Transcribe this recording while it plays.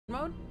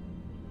mode?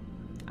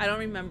 I don't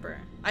remember.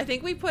 I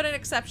think we put an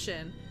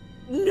exception.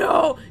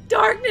 No!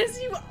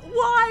 Darkness! You-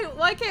 Why?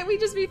 Why can't we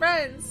just be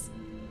friends?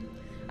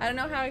 I don't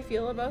know how I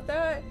feel about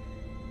that.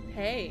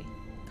 Hey,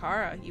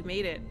 Kara, you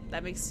made it.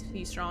 That makes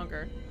you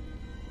stronger.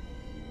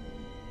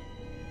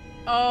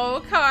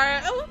 Oh,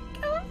 Kara. Oh.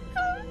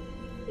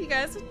 You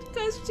guys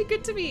are too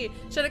good to me.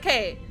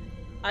 Okay,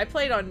 I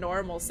played on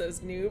normal,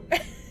 says Noob.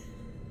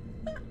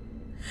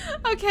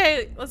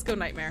 Okay, let's go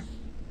Nightmare.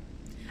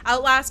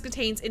 Outlast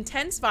contains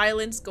intense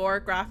violence, gore,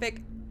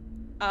 graphic,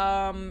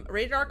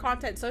 rated R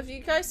content. So if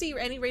you guys see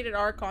any rated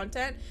R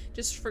content,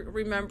 just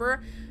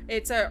remember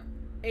it's a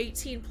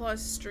 18+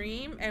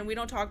 stream, and we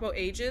don't talk about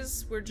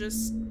ages. We're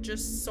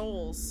just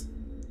souls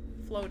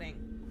floating,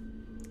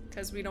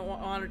 because we don't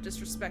want to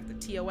disrespect the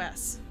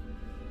TOS.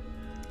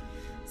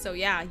 So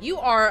yeah, you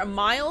are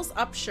Miles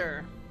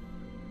Upshur.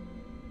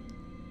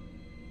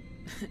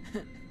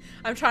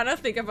 I'm trying to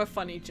think of a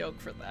funny joke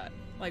for that.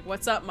 Like,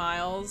 what's up,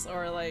 Miles?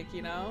 Or like,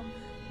 you know,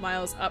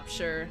 Miles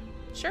Upshur.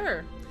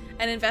 Sure.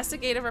 An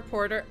investigative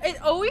reporter. It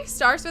always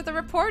starts with a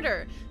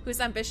reporter whose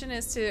ambition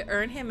is to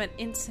earn him an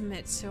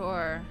intimate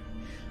tour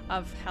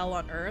of hell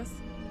on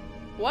earth.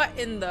 What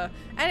in the...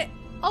 And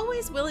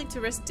always willing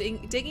to risk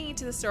digging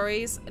into the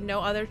stories no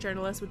other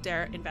journalist would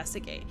dare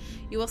investigate.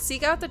 You will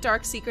seek out the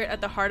dark secret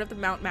at the heart of the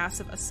Mount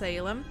Massive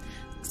Asylum.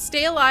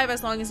 Stay alive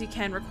as long as you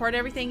can. Record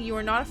everything. You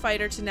are not a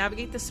fighter. To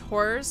navigate the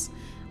horrors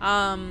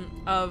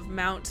of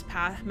Mount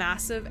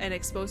Massive and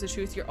expose the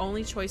truth, your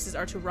only choices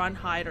are to run,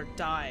 hide, or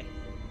die.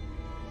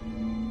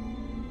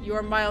 You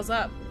are Miles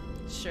up.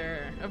 Sure.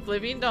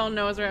 Oblivion Doll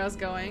knows where I was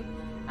going.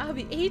 I'll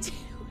be 18.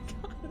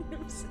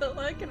 So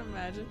I can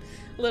imagine.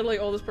 Literally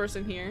oldest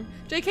person here.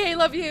 JK,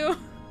 love you.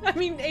 I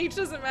mean, age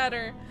doesn't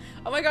matter.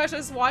 Oh my gosh, I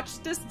just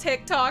watched this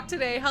TikTok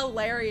today.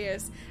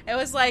 Hilarious. It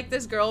was like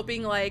this girl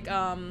being like,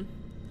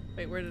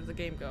 wait, where did the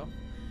game go?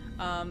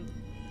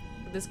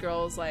 This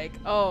girl was like,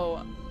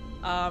 oh,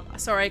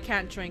 sorry, I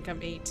can't drink,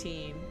 I'm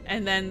 18.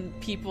 And then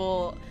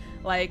people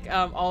like,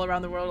 all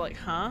around the world are like,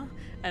 huh?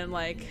 And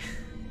like,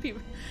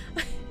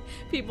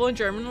 people in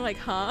German are like,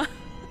 huh?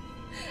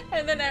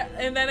 And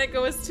then it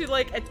goes to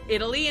like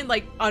Italy, and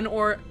like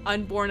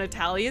unborn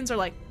Italians are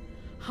like,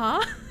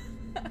 huh?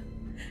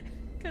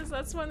 Because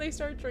that's when they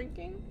start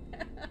drinking.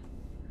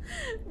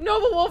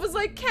 Noble Wolf is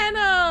like,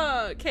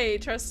 Kenna! Okay,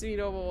 trust me,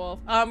 Noble Wolf.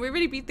 We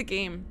already beat the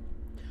game.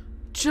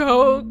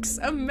 Jokes!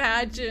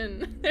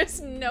 Imagine.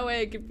 There's no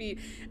way I could beat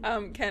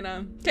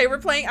Kenna. Okay, we're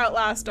playing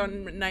Outlast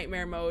on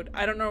Nightmare mode.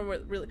 I don't know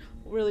what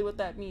really what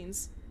that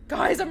means.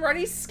 Guys, I'm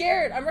already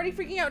scared. I'm already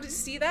freaking out. Did you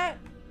see that?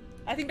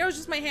 I think that was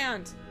just my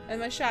hand. And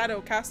my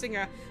shadow casting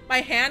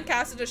my hand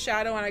casted a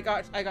shadow, and I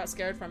got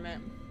scared from it.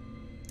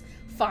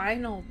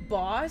 Final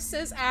boss,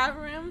 says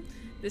Avram.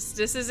 This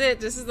is it.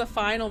 This is the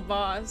final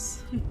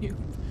boss.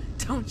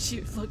 Don't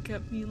you look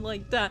at me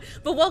like that.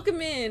 But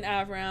welcome in,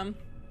 Avram.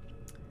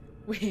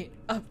 Wait,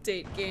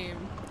 update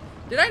game.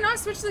 Did I not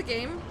switch the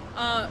game?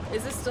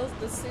 Is this still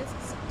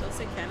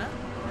say Kenna?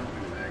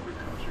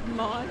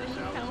 Mod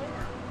account?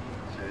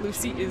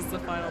 Lucy is the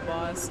final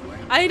boss.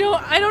 I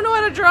don't know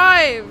how to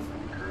drive.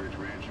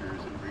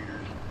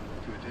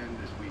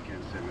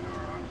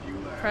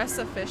 Press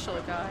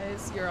official,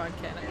 guys. You're on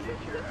Kenna.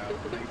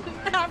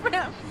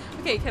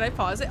 Okay, can I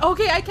pause it?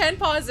 Okay, I can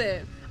pause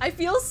it. I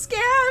feel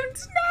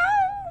scammed.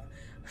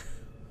 No!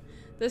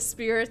 The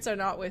spirits are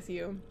not with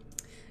you.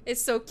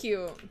 It's so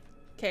cute.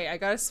 Okay, I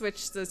gotta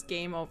switch this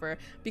game over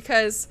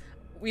because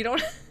we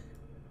don't...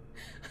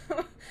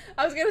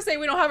 I was gonna say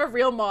we don't have a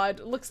real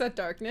mod. Looks at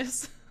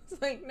darkness. It's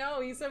like,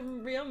 no, he's a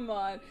real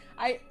mod.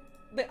 I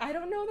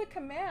don't know the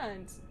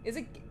command. Is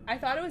it... I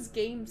thought it was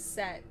game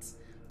set.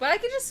 But I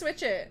can just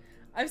switch it.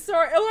 I'm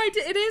sorry. Oh, I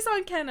did. It is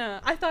on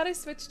Kenna. I thought I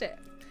switched it.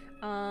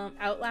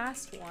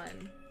 Outlast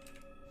 1.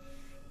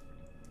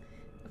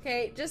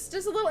 Okay, just a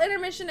little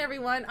intermission,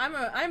 everyone.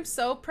 I'm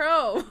so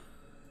pro.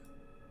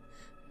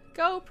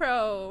 Go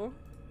pro.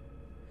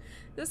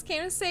 Just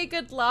came to say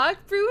good luck,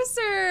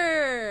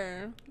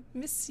 Bruiser.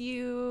 Miss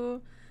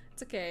you.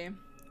 It's okay.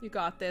 You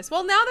got this.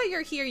 Well, now that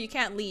you're here, you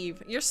can't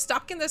leave. You're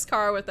stuck in this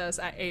car with us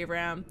at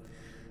Avram.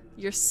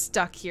 You're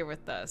stuck here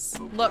with us.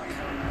 Look,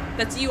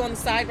 that's you on the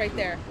side right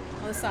there.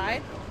 On the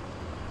side.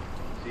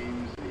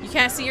 You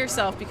can't see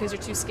yourself because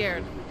you're too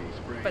scared.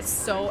 But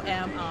so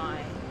am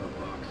I.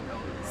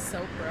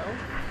 So bro.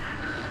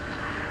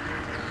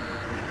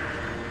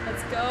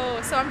 Let's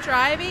go. So I'm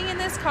driving in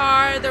this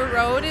car. The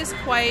road is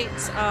quite,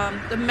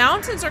 the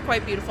mountains are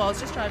quite beautiful. I was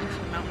just driving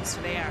through the mountains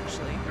today,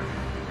 actually.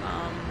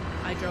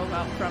 I drove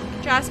out from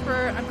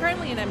Jasper. I'm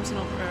currently in Edmonton,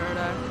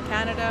 Alberta,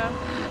 Canada.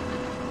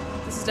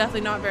 This is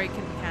definitely not very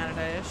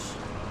Canada-ish.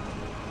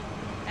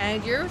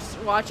 And you're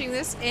watching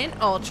this in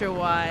ultra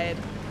wide.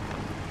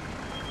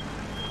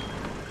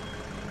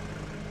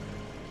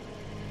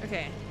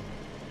 Okay.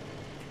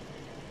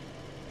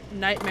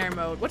 Nightmare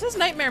mode. What does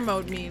nightmare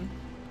mode mean?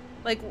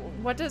 Like,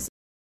 what does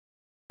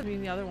it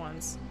mean the other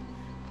ones?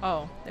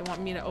 Oh, they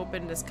want me to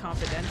open this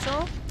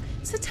confidential?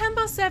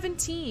 September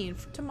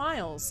 17th to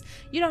Miles.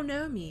 You don't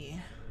know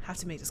me. Have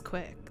to make this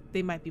quick.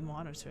 They might be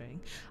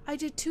monitoring. I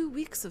did 2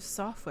 weeks of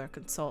software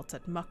consult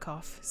at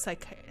Muckoff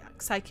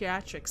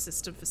Psychiatric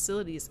System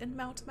Facilities in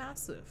Mount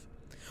Massive.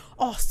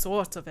 All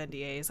sorts of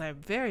NDAs I'm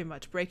very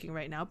much breaking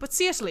right now, but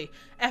seriously,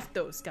 F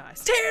those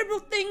guys. Terrible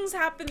things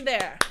happen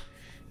there.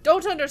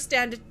 Don't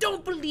understand it.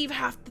 Don't believe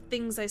half the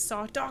things I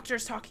saw.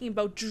 Doctors talking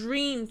about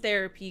dream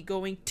therapy,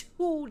 going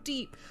too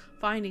deep,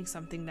 finding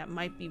something that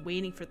might be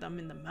waiting for them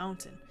in the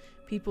mountain.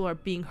 People are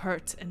being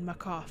hurt, and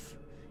Muckoff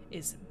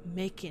is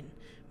making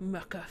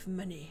Muckoff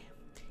money.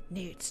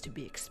 Needs to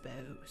be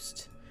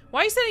exposed.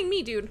 Why are you sending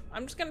me, dude?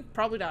 I'm just gonna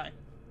probably die.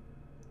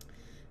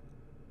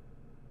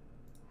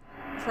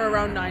 For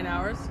around 9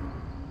 hours.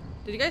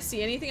 Did you guys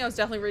see anything? I was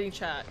definitely reading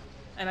chat.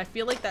 And I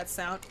feel like that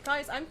sound.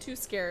 Guys, I'm too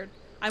scared.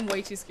 I'm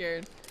way too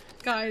scared.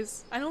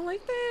 Guys, I don't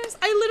like this.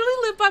 I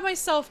literally live by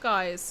myself,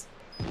 guys.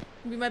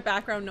 It'll be my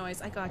background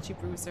noise. I got you,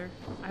 Bruiser.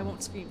 I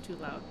won't scream too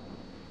loud.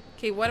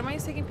 Okay, what am I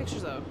taking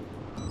pictures of?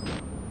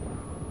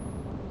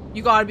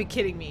 You gotta be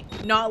kidding me.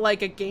 Not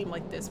like a game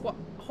like this. What?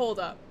 Hold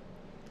up.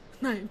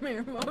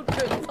 Nightmare mode.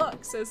 Good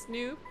luck, says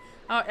Noob.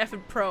 Oh,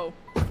 effing pro.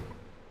 I'm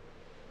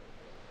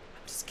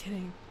just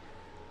kidding.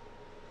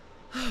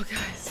 Oh,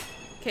 guys.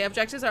 Okay,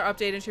 objectives are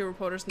updated into your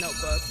reporter's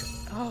notebook.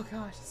 Oh,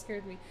 gosh, it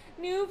scared me.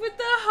 Noob with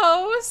the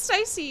host.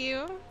 I see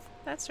you.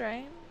 That's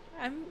right.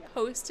 I'm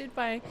hosted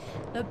by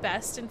the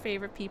best and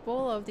favorite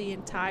people of the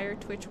entire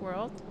Twitch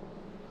world.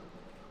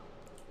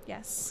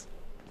 Yes.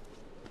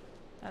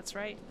 That's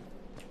right.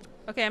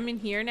 Okay, I'm in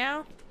here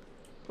now.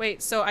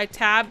 Wait, so I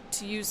tabbed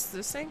to use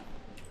this thing?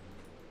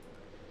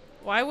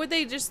 Why would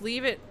they just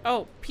leave it?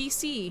 Oh,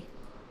 PC.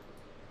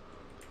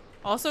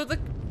 Also, the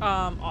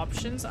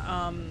options,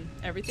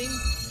 everything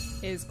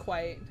is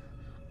quite...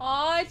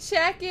 Aw,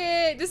 check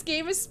it! This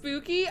game is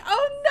spooky.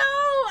 Oh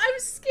no! I'm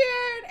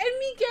scared! And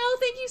Miguel,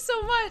 thank you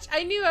so much!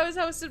 I knew I was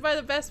hosted by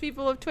the best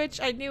people of Twitch.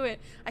 I knew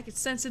it. I could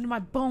sense it in my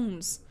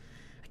bones.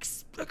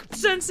 I could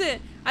sense it!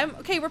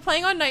 Okay, we're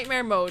playing on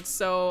nightmare mode,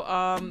 so,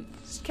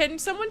 can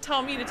someone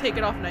tell me to take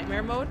it off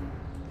nightmare mode?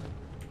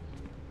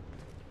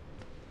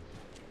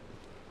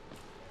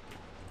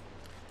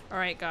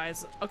 Alright,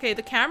 guys. Okay,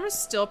 the camera's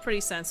still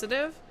pretty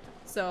sensitive,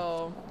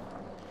 so...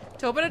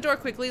 To open a door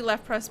quickly,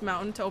 left press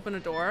mountain to open a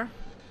door.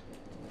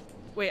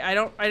 Wait, I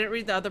didn't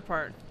read the other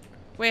part.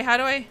 Wait, how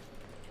do I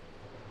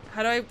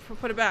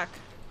put it back?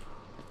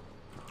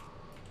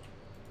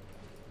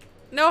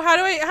 No, how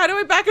do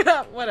I back it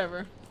up?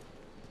 Whatever.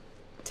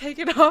 Take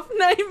it off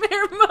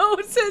nightmare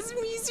mode, says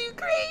Mizu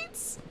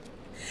Creates.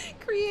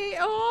 Create,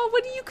 oh,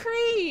 what do you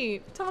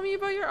create? Tell me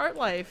about your art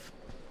life.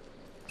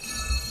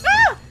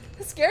 Ah!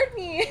 It scared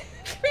me.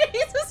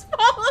 Creates is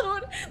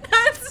followed.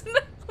 That's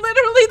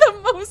literally the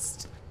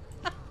most.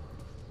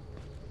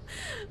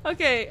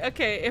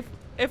 Okay,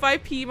 if I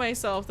pee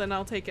myself, then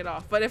I'll take it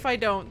off. But if I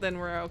don't, then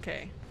we're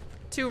okay.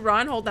 To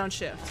run, hold down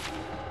shift.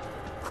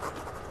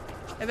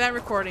 Event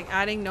recording,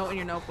 adding note in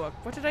your notebook.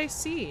 What did I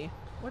see?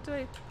 What?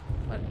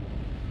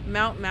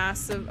 Mount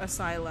Massive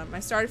Asylum. I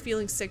started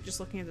feeling sick just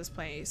looking at this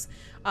place.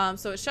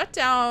 So it shut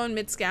down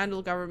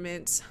mid-scandal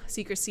government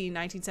secrecy in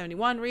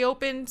 1971.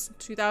 Reopened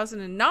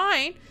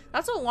 2009.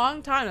 That's a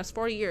long time. That's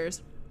 40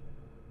 years.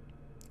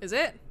 Is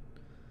it?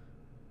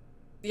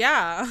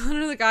 Yeah.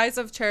 Under the guise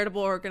of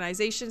charitable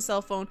organization,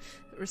 cell phone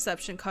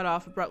reception cut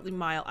off abruptly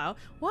mile out.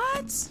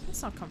 What?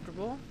 That's not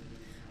comfortable.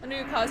 A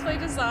new cosplay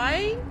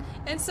design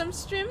and some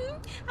streaming.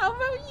 How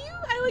about you?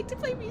 I like to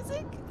play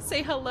music.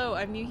 Say hello.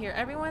 I'm new here.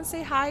 Everyone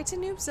say hi to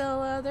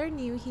Noobzilla. They're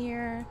new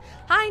here.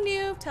 Hi,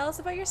 Noob. Tell us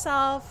about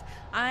yourself.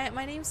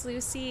 My name's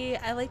Lucy.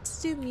 I like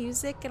to do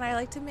music and I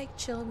like to make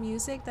chill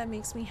music that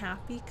makes me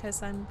happy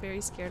because I'm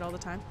very scared all the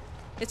time.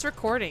 It's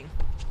recording.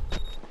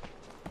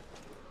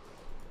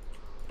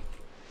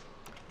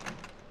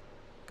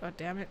 God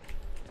damn it.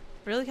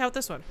 Really? How about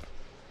this one?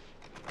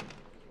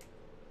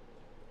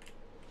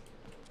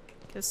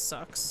 This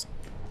sucks.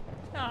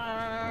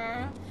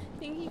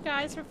 Thank you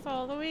guys for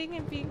following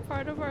and being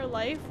part of our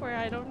life where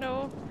I don't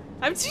know.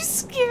 I'm too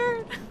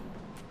scared.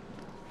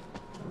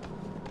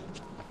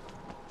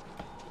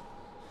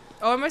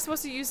 Oh, am I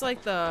supposed to use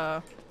like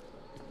the...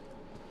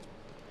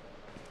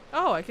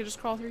 Oh, I could just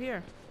crawl through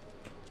here.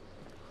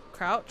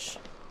 Crouch.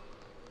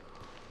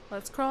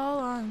 Let's crawl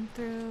on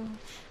through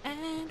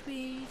and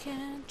we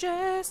can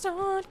just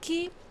on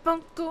keep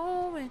on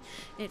going.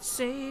 It's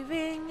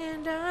saving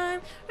and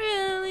I'm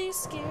really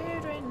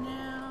scared right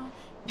now.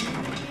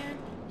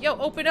 Yo,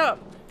 open up.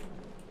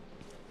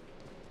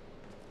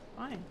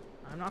 Fine.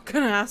 I'm not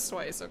gonna ask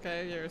twice,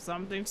 okay? There's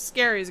something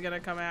scary is gonna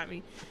come at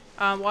me.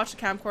 Watch the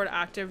camcorder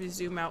active. You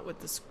zoom out with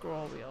the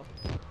scroll wheel.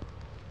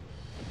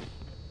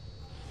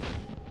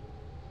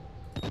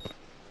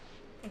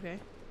 Okay.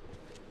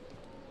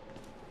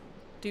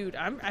 Dude,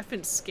 I've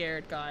been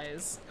scared,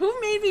 guys. Who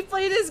made me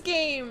play this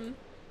game?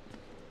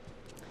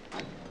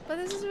 But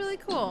this is really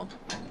cool.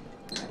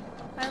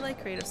 I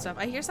like creative stuff.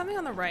 I hear something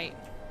on the right.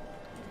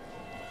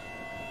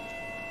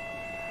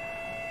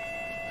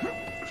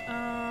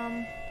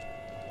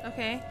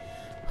 Okay.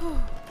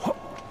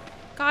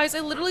 Guys,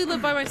 I literally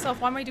live by myself.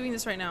 Why am I doing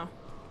this right now?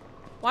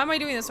 Why am I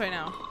doing this right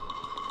now?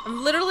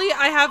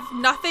 I have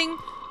nothing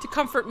to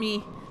comfort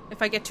me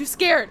if I get too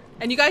scared.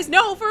 And you guys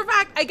know for a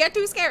fact I get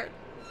too scared.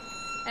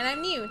 And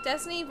I'm new.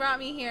 Destiny brought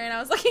me here and I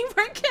was looking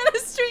for a kid to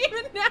stream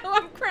and now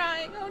I'm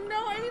crying. Oh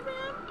no,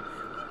 Abraham.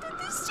 He did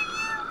this to you.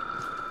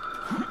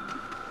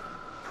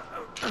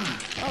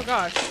 Oh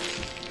gosh.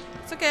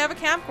 It's okay, I have a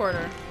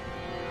camcorder.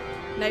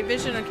 Night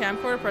vision on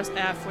camcorder, press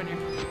F when your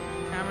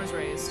camera's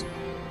raised.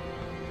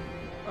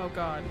 Oh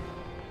god.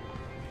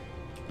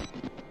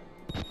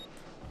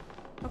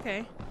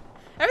 Okay.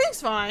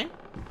 Everything's fine.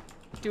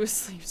 Do a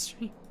sleep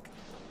stream.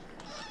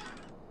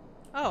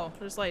 Oh,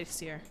 there's lights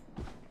here.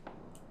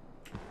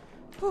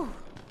 Whew.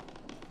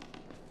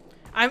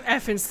 I'm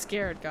effing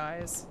scared,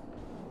 guys.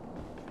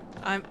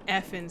 I'm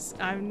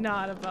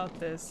not about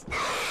this.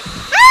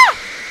 Ah!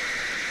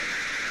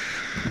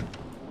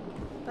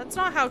 That's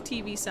not how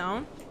TV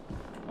sound.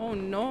 Oh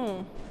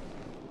no.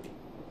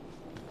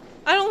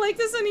 I don't like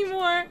this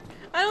anymore.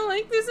 I don't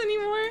like this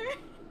anymore.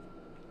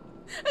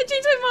 I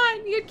changed my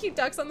mind. You had cute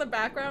ducks on the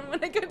background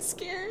when I got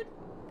scared.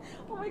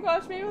 Oh my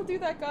gosh, maybe we'll do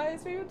that,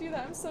 guys. Maybe we'll do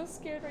that. I'm so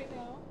scared right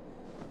now.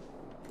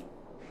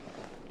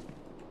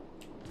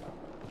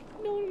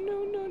 No,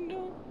 no, no,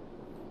 no.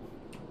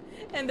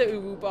 And the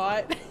uwu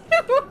bot.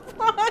 Uwu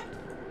bot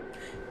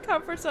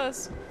comforts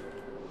us.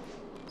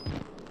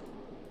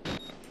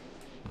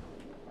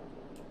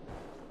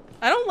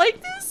 I don't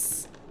like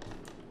this.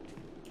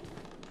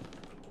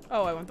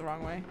 Oh, I went the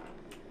wrong way.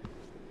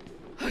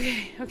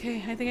 Okay,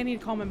 okay. I think I need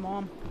to call my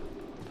mom.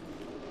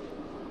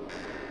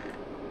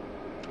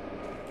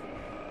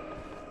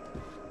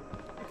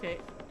 Okay.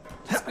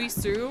 Just squeeze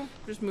through.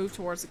 Just move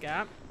towards the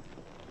gap.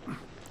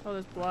 Oh,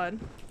 there's blood.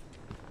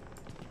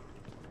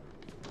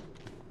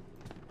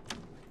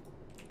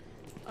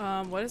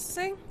 What is this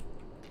thing?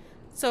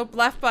 So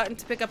left button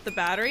to pick up the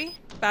battery.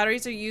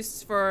 Batteries are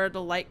used for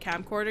the light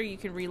camcorder. You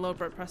can reload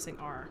by pressing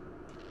R.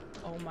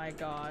 Oh my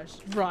gosh.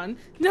 Run.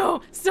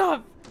 No!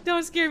 Stop!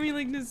 Don't scare me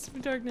like this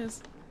in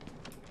darkness.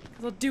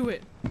 Cause I'll do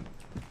it.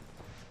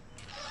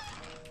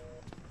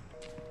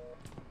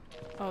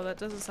 Oh, that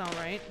doesn't sound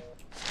right.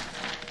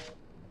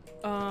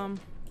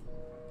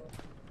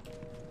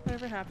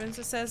 Whatever happens,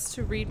 it says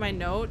to read my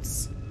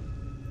notes.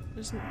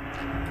 There's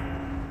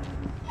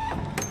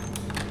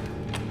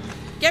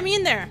Get me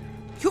in there!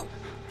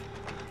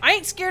 I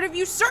ain't scared of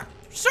you, sir!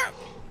 Sir!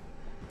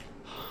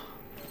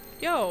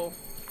 Yo.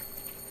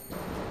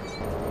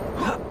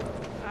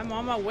 I'm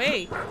on my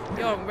way.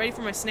 Yo, I'm ready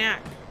for my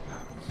snack.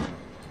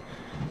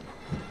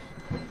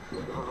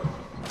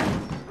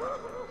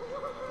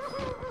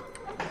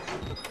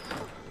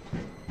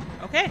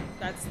 Okay,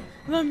 that's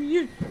the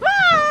mute.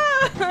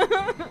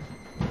 Ah!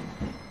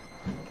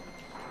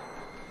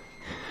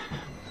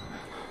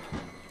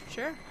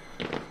 Sure.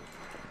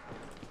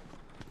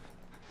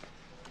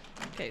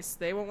 Okay, so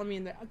they won't let me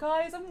in there.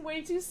 Guys, I'm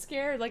way too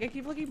scared. Like, I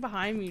keep looking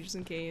behind me just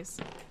in case.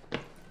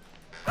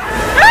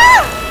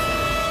 Ah!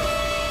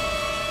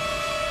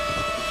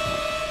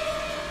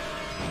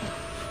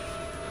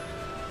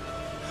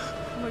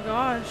 Oh my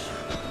gosh.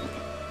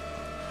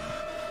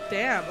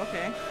 Damn,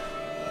 okay.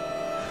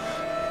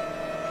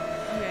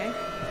 Okay.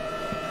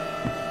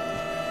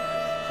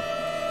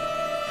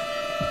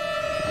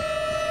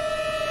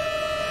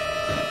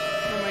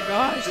 Oh my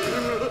gosh.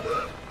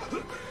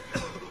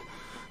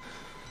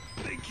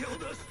 They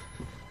killed us.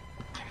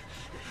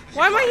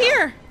 Why am I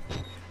here?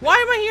 Why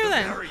am I here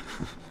then?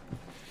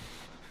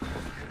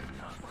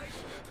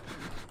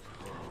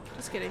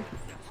 Just kidding.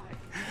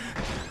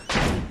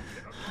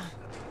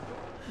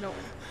 Nope.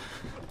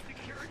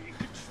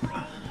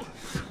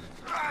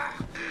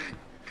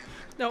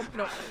 Nope,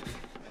 nope.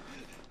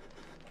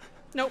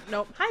 Nope,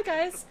 nope. Hi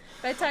guys.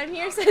 Bedtime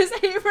here says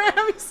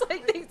Abraham's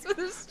like, thanks for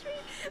the stream.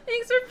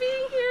 Thanks for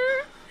being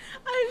here.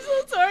 I'm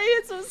so sorry,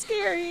 it's so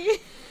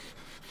scary.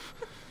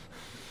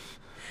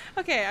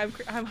 Okay,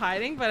 I'm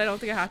hiding, but I don't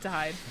think I have to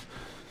hide.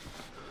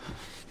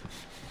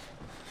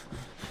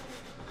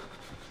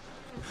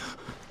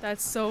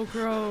 That's so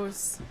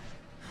gross.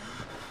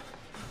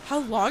 How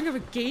long of a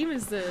game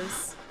is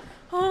this?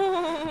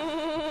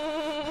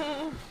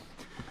 Oh.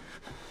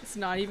 It's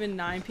not even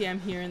 9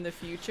 p.m. here in the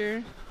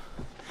future.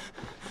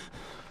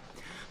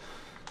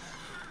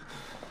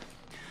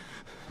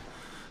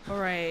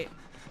 Alright.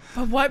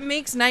 But what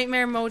makes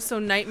nightmare mode so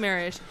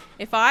nightmarish?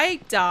 If I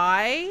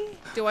die,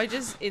 do I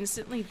just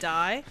instantly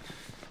die?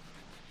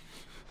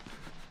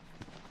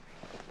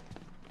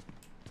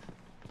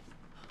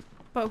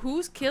 But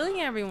who's killing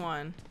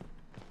everyone?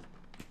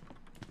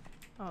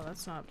 Oh,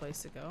 that's not a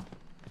place to go.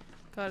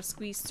 Gotta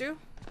squeeze through.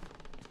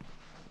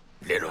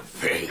 Little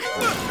pig.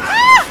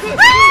 Ah!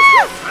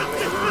 Ah!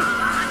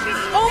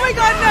 Oh my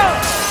god, no!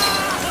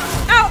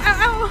 Ow, ow,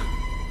 ow!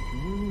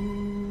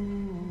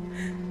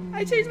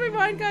 I changed my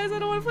mind, guys. I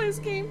don't want to play this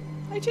game.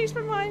 I changed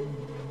my mind.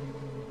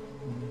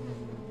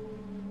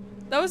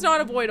 That was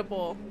not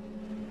avoidable.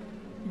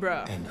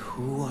 Bruh. And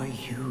who are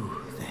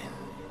you, then?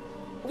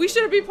 We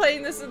shouldn't be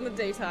playing this in the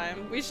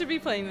daytime. We should be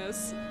playing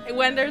this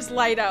when there's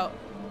light out.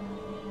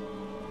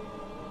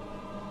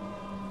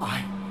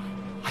 I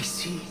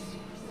see.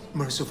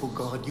 Merciful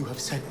God, you have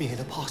sent me an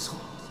apostle.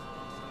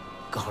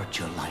 Guard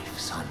your life,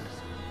 son.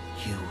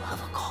 You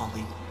have a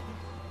calling.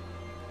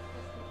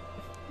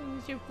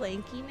 Is your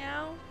blankie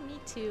now? Me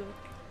too.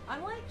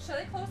 I'm like, should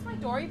I close my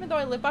door even though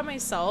I live by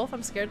myself?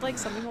 I'm scared like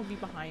something will be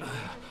behind me.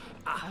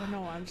 I don't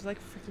know, I'm just like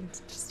freaking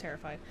just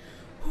terrified.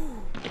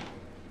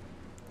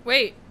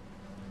 Wait.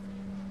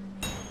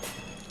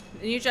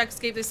 The new Jack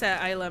escape they set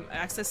ILM.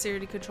 Access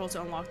security control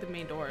to unlock the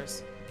main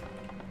doors.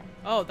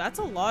 Oh, that's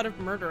a lot of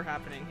murder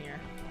happening here.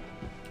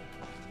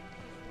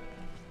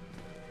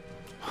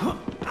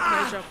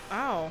 Jump.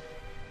 Ow.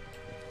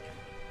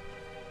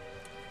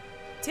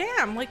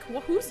 Damn, like,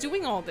 who's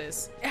doing all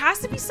this? It has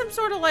to be some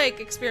sort of, like,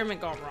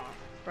 experiment gone wrong,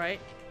 right?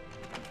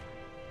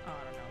 Oh,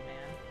 I don't know,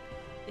 man.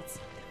 It's...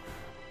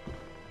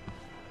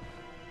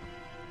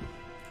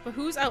 But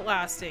who's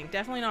outlasting?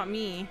 Definitely not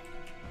me.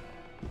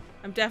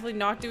 I'm definitely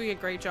not doing a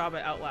great job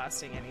at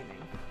outlasting anything.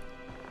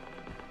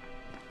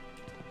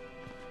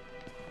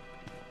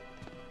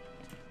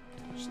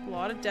 There's a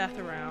lot of death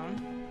around.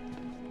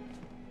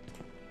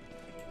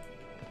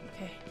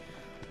 Okay.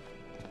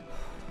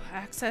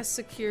 Access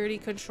security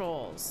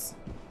controls.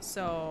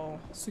 So,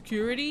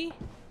 security?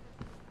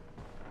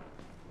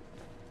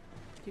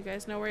 Do you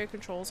guys know where your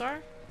controls are?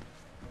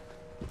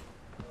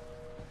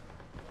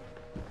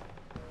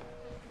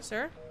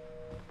 Sir?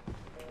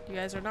 You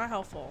guys are not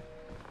helpful.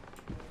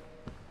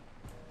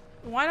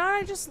 Why not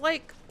I just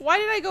like, why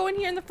did I go in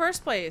here in the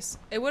first place?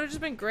 It would have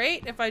just been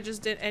great if I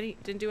just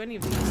didn't do any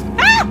of these.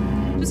 Ah!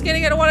 Just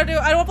kidding, I don't want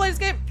to play this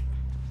game.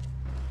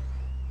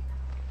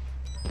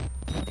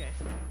 Okay.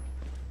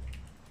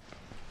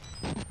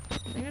 I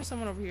think there's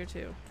someone over here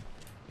too.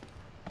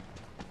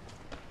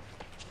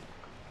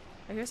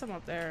 I hear someone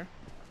up there.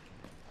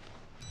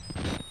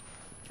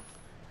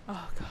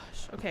 Oh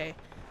gosh. Okay.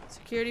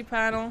 Security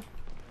panel.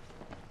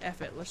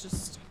 F it. Let's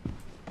just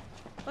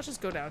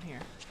go down here.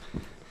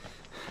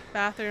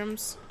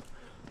 Bathrooms.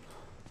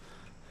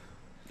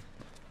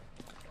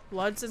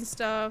 Bloods and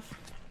stuff.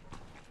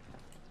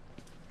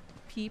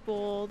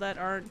 People that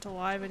aren't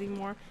alive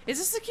anymore. Is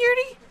this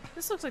security?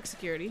 This looks like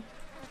security.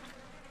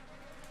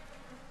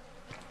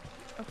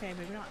 Okay,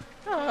 maybe not.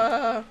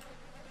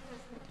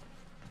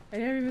 I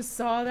never even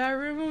saw that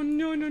room. Oh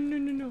no, no, no,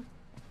 no, no.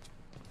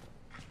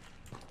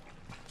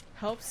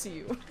 Helps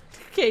you.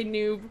 Okay,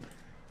 noob.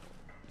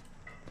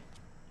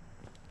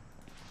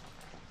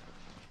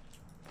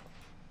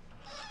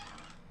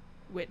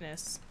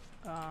 Witness.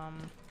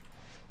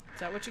 Is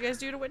that what you guys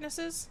do to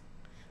witnesses?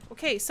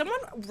 Okay, someone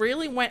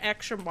really went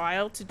extra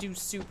mile to do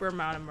super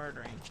amount of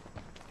murdering.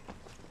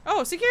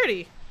 Oh,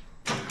 security.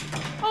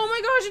 Oh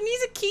my gosh, it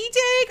needs a key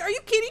tag? Are you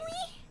kidding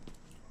me?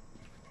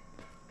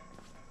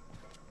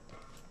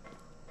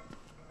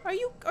 Are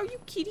you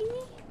kidding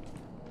me?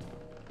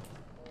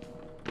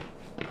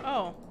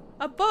 Oh,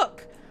 a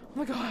book. Oh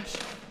my gosh.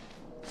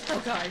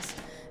 Oh guys,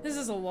 this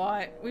is a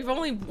lot. We've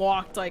only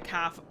walked like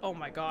half. Oh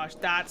my gosh,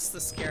 that's the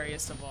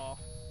scariest of all.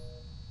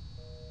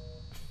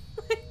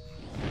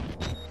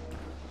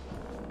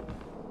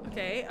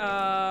 Okay,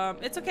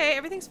 it's okay,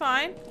 everything's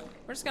fine.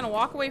 We're just gonna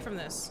walk away from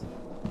this.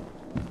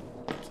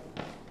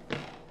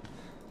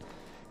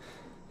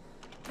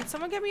 Can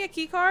someone get me a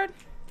key card?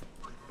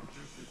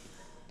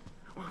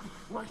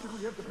 Why should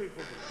we have to pay for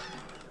this?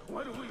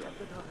 Why do we have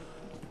to die?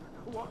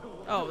 Walk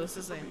away. Oh, this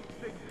is a...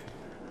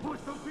 Push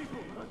those people.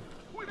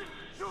 We didn't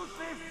choose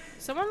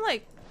this. Someone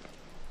like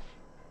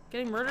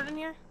getting murdered in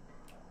here?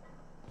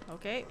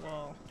 Okay,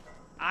 well,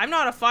 I'm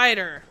not a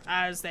fighter,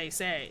 as they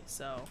say,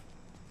 so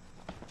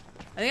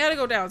I think I gotta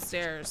go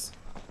downstairs.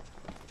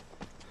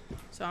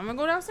 So I'm gonna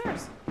go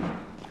downstairs.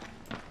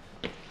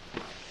 Get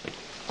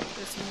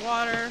some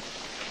water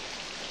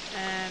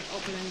and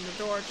opening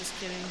the door. Just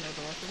kidding, no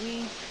door for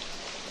me.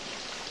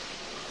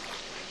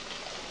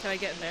 Can I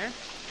get in there?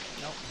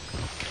 Nope.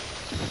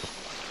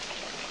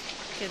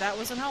 Okay, that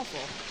wasn't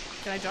helpful.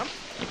 Can I jump?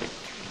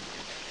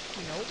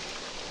 Nope.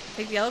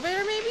 Take the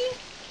elevator, maybe?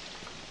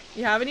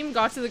 You haven't even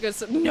got to the good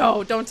stuff.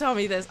 No, don't tell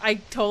me this. I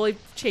totally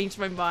changed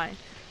my mind.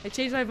 I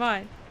changed my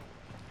mind.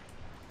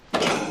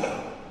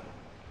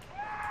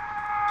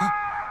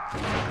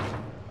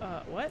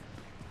 What?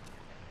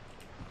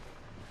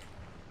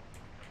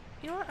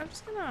 You know what? I'm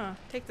just gonna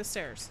take the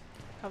stairs.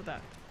 How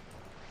about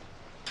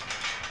that?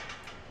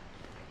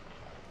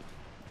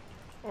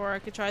 Or I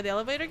could try the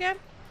elevator again?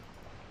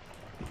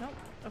 Nope.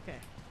 Okay.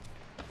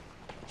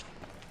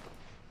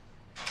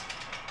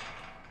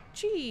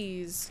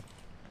 Jeez.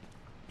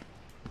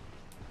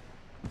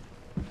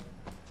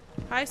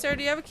 Hi, sir.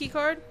 Do you have a key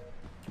card?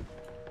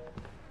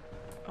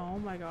 Oh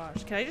my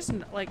gosh. Can I just,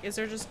 like, is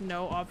there just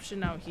no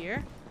option out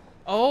here?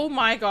 Oh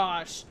my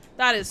gosh.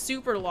 That is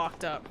super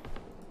locked up.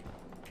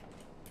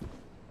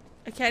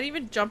 I can't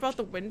even jump out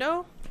the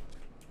window?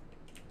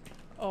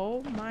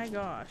 Oh my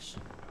gosh.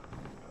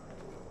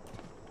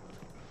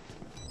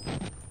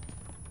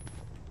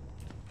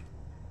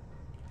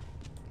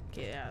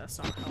 Okay, yeah, that's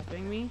not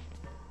helping me.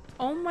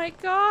 Oh my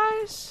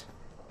gosh.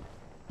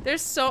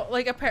 There's so,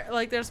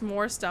 like, there's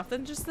more stuff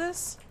than just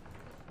this.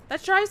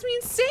 That drives me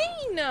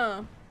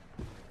insane.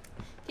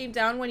 Came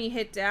down when he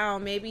hit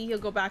down. Maybe he'll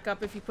go back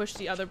up if you push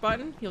the other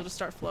button. He'll just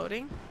start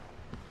floating.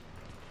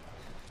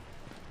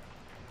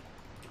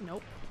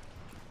 Nope.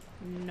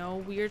 No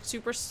weird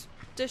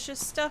superstitious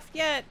stuff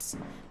yet.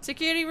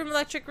 Security room,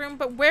 electric room,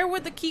 but where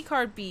would the key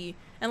card be?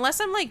 Unless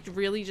I'm like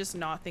really just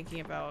not thinking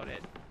about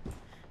it.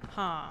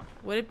 Huh.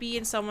 Would it be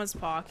in someone's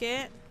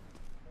pocket?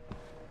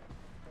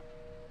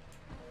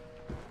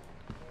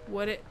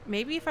 Would it?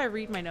 Maybe if I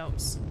read my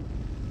notes.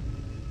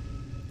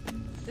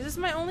 This is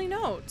my only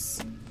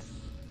notes.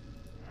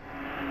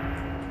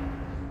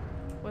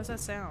 What's that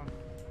sound?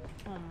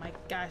 Oh my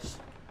gosh.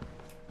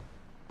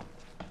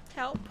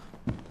 Help.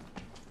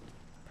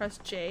 Press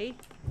J.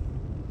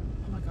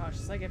 Oh my gosh,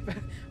 it's like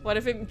what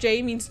if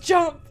J means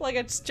jump? Like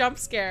a jump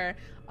scare.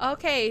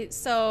 Okay,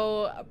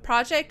 so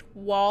Project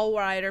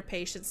WAYYY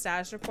patient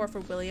status report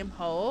for William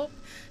Hope.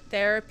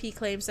 Therapy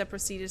claims that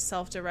proceeded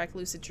self-direct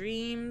lucid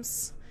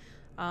dreams.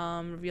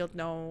 Revealed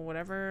no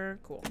whatever.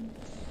 Cool.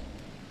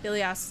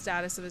 Billy asks the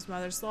status of his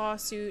mother's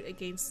lawsuit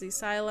against the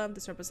asylum.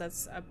 This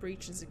represents a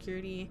breach in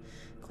security.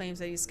 Claims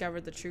that he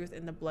discovered the truth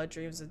in the blood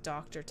dreams of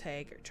Dr.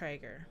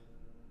 Traeger.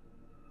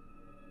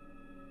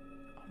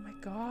 Oh my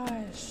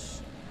gosh.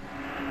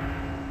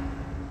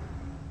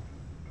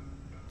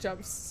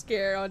 Jump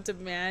scare on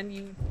demand,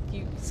 you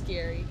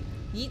scary.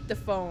 Yeet the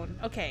phone.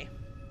 Okay.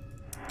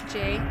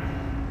 J.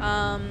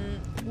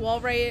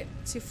 WAYYY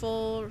to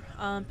full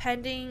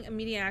pending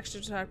immediate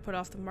action to put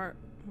off the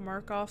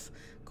Markov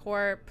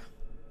Corp.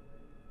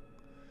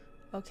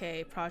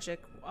 Okay,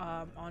 project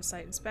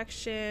on-site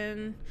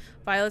inspection.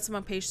 Violence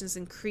among patients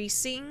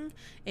increasing.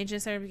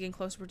 Engine center begin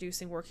close to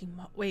producing working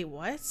wait,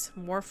 what?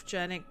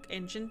 Morphogenic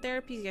engine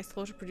therapy gets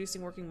close to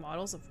producing working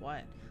models of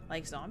what?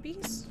 Like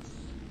zombies?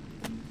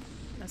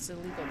 That's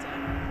illegal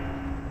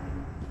then.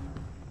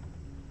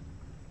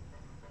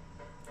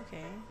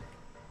 Okay.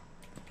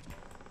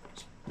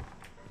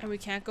 And we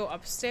can't go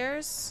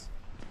upstairs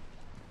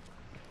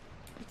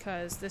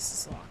because this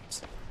is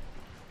locked.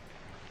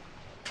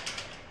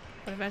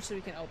 But eventually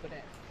we can open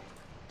it.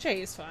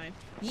 Jay is fine.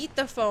 Yeet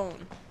the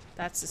phone.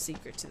 That's the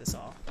secret to this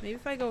all. Maybe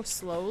if I go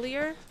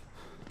slowlier.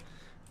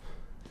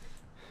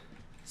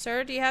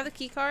 Sir, do you have the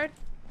key card?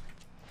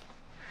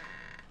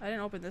 I didn't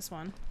open this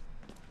one.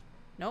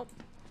 Nope.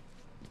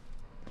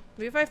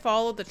 Maybe if I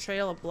follow the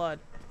trail of blood.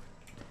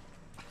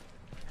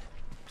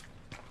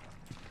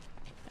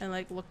 And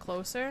like look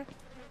closer.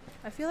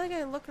 I feel like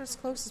I look as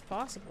close as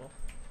possible.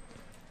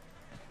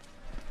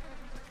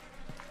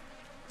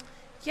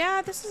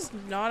 Yeah, this is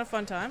not a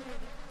fun time.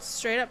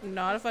 Straight up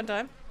not a fun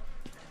time.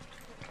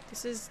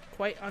 This is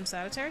quite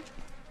unsanitary.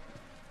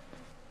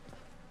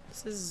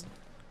 This is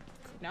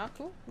not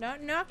cool.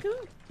 Not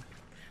cool.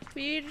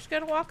 We just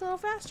gotta walk a little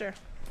faster.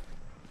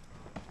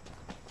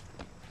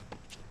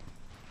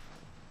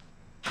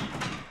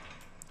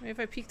 Maybe if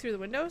I peek through the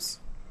windows?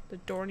 The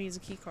door needs a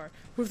key card.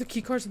 What if the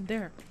key card's in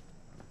there?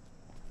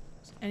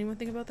 Does anyone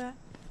think about that?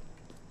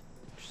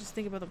 Just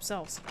think about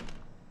themselves.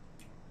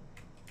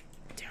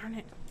 Darn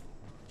it.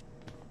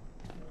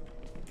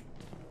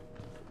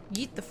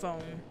 Yeet the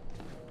phone.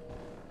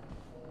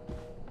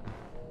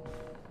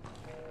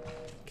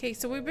 Okay,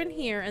 so we've been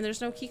here and there's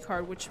no key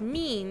card, which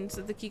means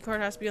that the key card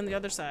has to be on the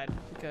other side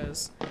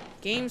because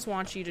games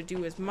want you to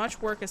do as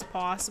much work as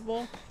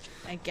possible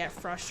and get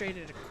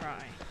frustrated and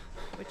cry,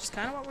 which is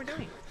kind of what we're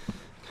doing.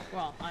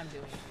 Well, I'm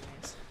doing it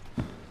anyways.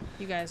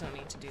 You guys don't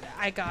need to do that.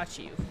 I got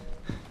you.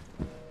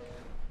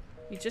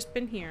 You've just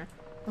been here.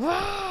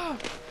 Oh!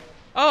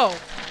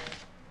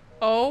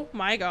 Oh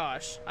my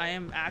gosh. I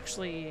am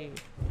actually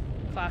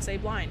Class A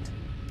blind.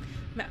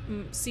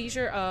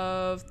 Seizure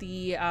of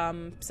the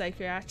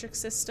psychiatric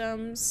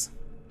systems,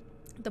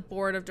 the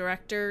board of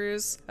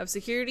directors of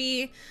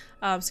security,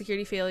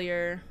 security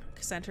failure,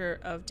 center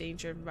of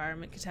danger,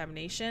 environment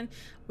contamination.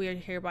 We are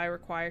hereby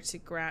required to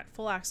grant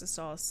full access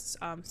to all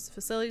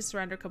facilities,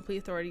 surrender complete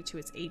authority to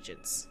its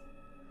agents.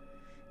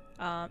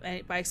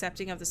 And by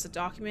accepting of this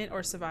document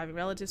or surviving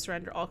relatives,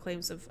 surrender all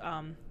claims of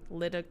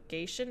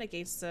litigation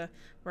against the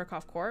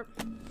Markov Corp.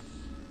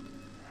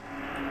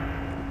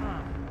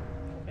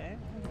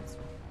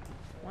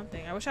 One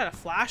thing. I wish I had a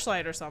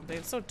flashlight or something.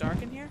 It's so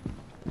dark in here.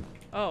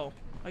 Oh,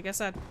 I guess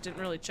I didn't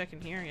really check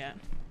in here yet.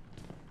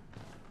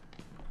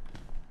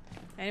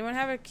 Anyone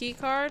have a key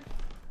card?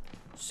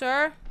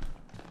 Sir?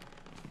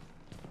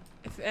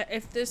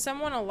 If there's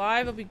someone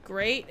alive, it'll be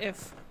great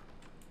if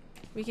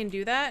we can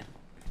do that.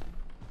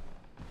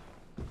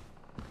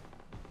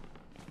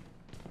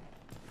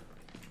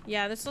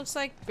 Yeah, this looks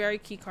like very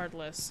key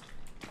cardless.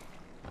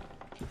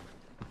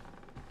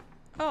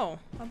 Oh,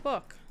 a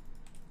book.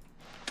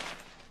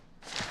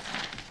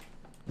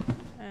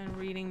 And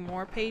reading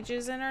more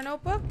pages in our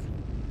notebook.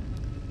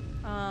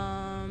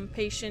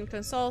 Patient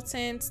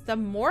consultant. The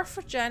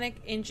morphogenic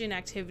engine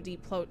activity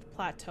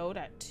plateaued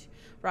at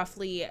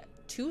roughly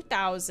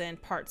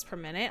 2,000 parts per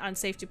minute.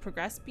 Unsafe to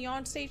progress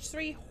beyond stage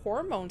 3.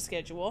 Hormone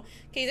schedule.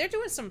 Okay, they're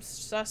doing some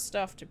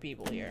stuff to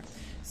people here.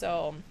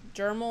 So,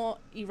 dermal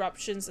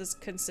eruptions is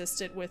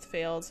consistent with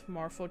failed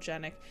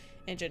morphogenic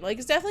engine. Like,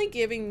 it's definitely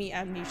giving me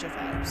amnesia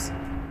vibes.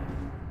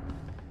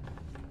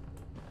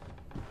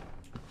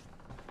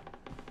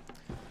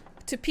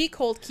 To peek,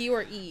 hold key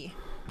or E.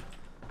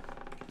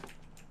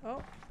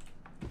 Oh.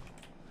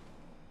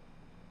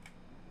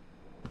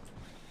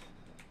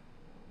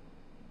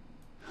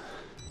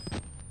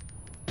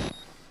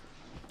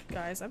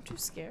 Guys, I'm too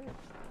scared.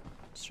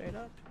 Straight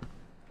up.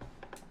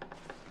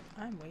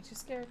 I'm way too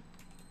scared.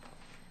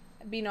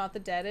 Be not the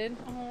deaded.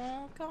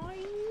 Oh,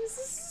 guys, this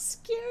is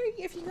scary.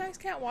 If you guys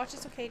can't watch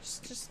this, okay,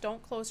 just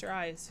don't close your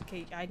eyes.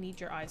 Okay, I need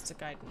your eyes to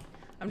guide me.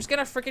 I'm just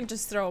gonna freaking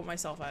just throw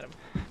myself at him.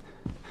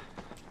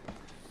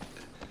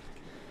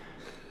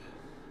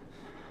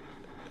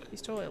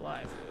 He's totally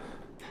alive.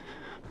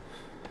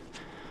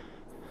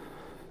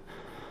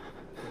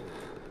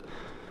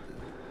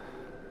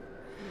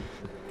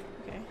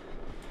 Okay.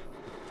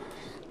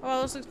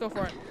 Well, let's go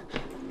for it.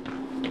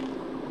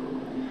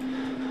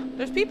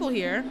 There's people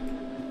here.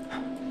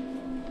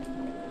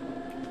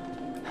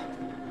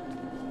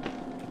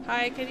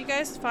 Hi, can you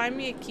guys find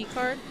me a key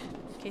card?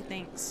 Okay,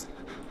 thanks.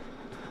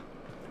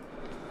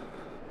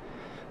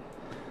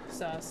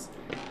 Sus.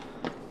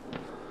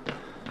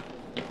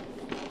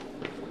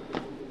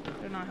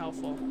 They're not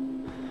helpful.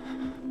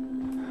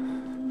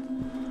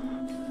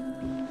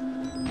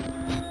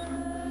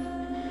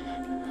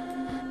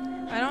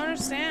 I don't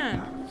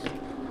understand.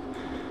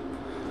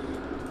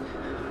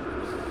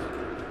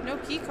 No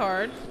key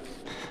card.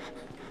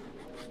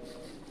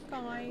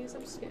 Guys,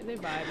 I'm scared. They're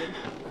vibing.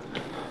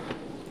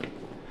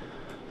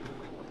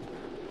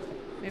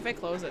 Maybe if I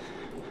close it.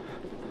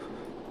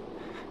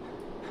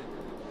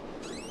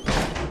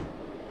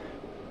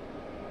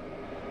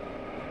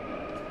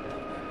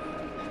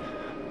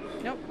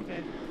 Nope,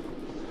 okay.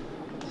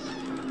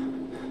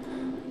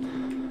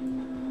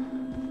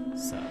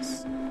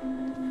 Sus.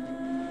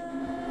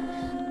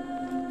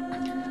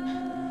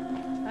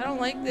 I don't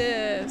like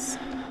this.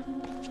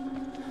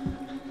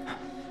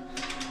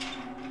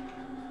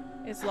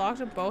 It's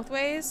locked both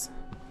ways.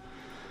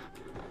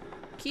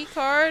 Key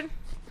card.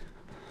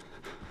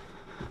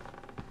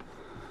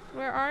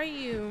 Where are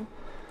you?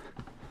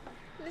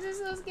 This is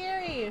so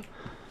scary.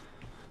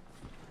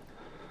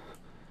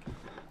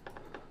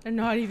 They're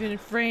not even in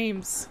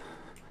frames.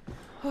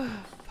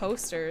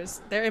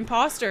 Posters. They're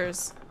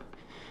imposters.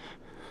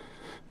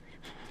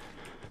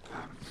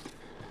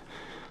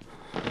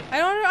 I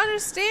don't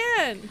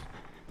understand.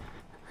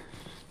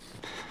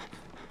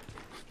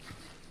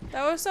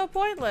 That was so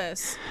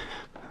pointless.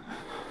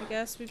 I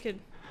guess we could...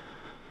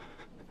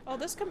 Oh,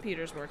 this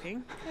computer's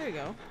working. There you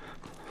go.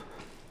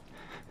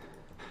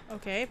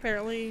 Okay,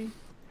 apparently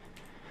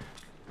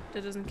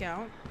that doesn't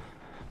count.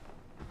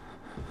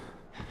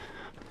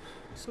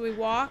 So we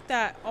walked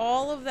that,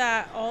 all of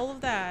that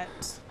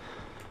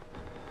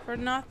for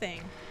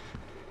nothing.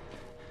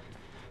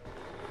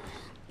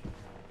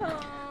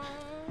 Aww.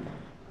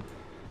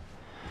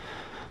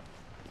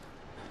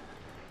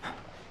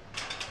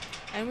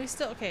 And we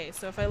still, okay,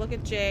 so if I look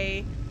at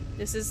J,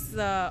 this is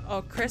the,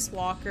 oh, Chris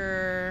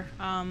Walker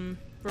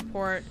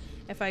report.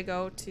 If I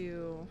go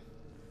to,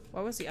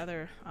 what was the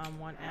other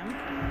one, M?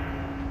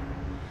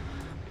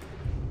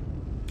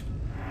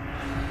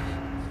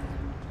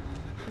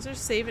 Is there a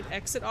save and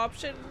exit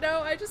option?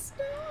 No, I'm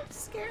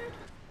scared.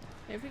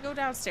 Maybe if we go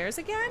downstairs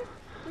again?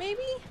 Maybe?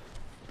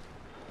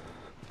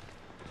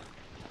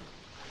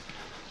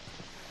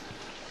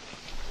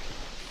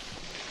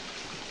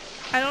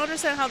 I don't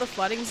understand how the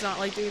flooding's not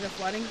like doing the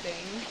flooding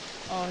thing.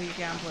 Oh, you're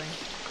gambling.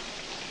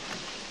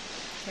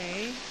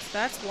 Okay, so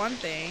that's one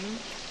thing.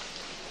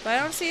 But I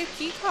don't see a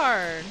key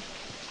card.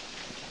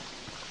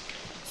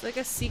 It's like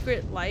a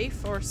secret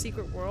life or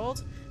secret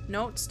world.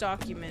 Notes,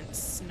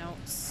 documents,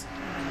 notes.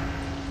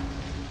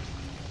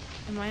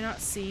 Am I not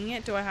seeing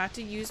it? Do I have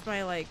to use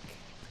my, like...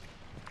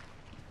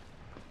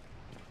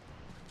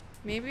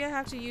 Maybe I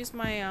have to use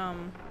my,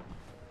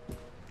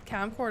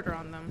 camcorder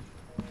on them.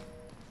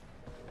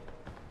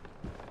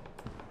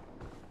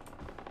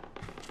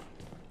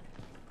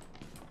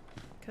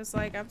 Because,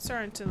 like, I'm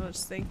starting to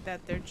just think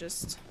that they're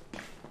just...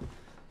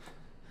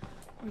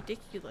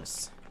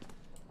 ridiculous.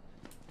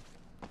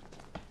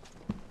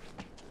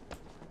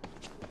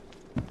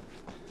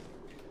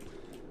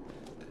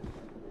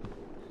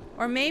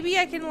 Or maybe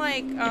I can,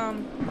 like,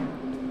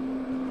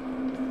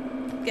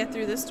 get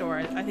through this door,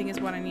 I think is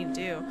what I need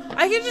to do.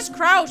 I can just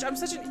crouch! I'm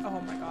such an-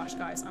 oh my gosh,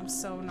 guys, I'm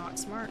so not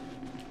smart.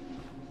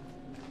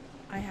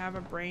 I have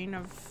a brain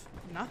of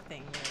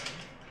nothing, really.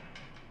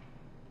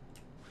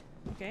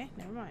 Okay,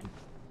 never mind.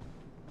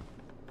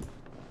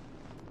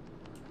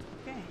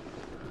 Okay.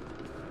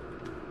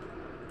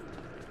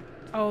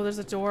 Oh, there's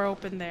a door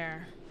open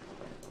there.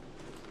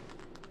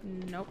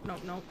 Nope,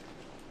 nope, nope.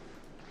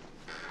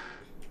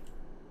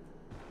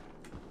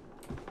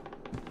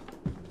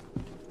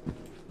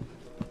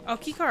 Oh,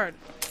 key card.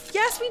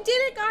 Yes, we did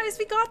it, guys.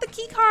 We got the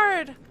key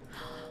card.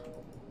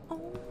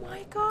 Oh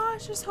my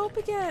gosh, there's hope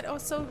again. Oh,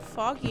 it's so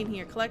foggy in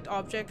here. Collect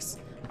objects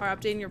or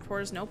updating your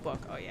reporter's notebook.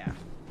 Oh, yeah.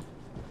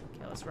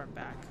 Okay, let's run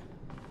back.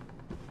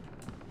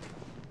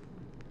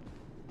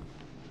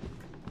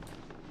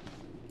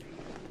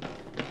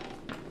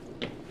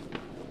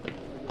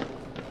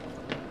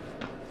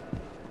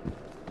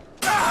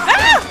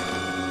 Ah!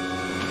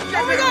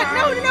 Oh my god,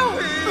 no, no, no!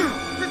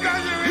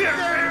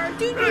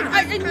 Dude,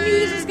 I knew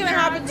this was gonna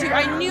happen too.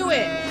 I knew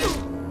it.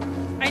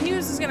 I knew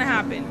this was gonna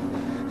happen.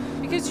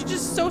 Because you're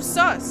just so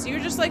sus. You're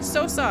just like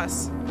so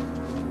sus.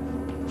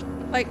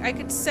 Like, I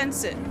could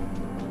sense it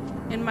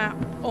in my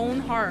own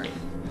heart.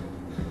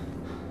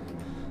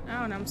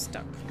 Oh, and I'm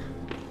stuck.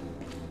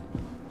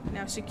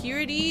 Now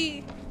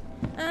security.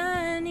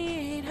 I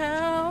need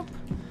help.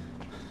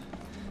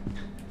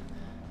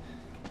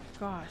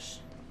 Gosh.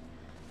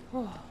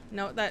 Oh,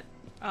 note that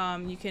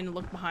you can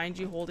look behind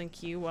you holding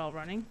Q while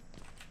running.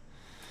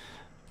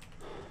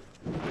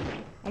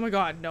 Oh my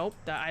god, nope.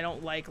 That I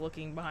don't like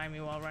looking behind me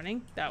while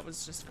running. That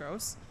was just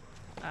gross.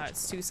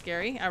 It's too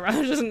scary. I'd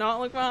rather just not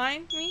look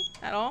behind me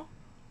at all.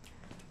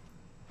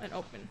 And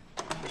open.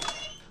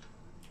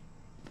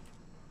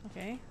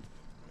 Okay.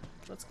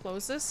 Let's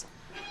close this.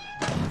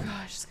 Oh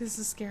gosh, this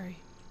is scary.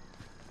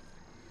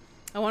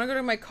 I want to go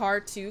to my car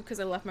too because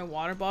I left my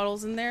water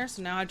bottles in there.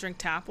 So now I drink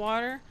tap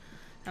water.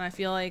 And I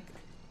feel like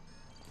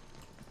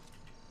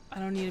I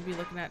don't need to be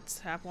looking at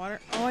tap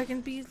water. Oh, I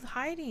can be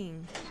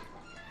hiding.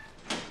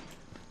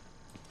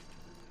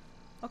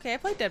 Okay, I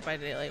played Dead by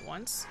Daylight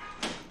once.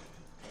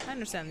 I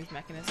understand these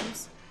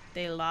mechanisms.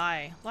 They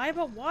lie. Lie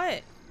about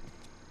what?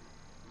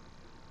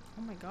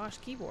 Oh my gosh,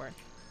 keyboard.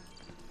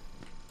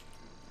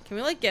 Can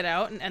we like get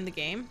out and end the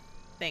game?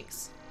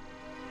 Thanks.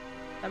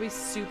 That'd be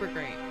super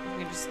great.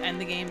 We can just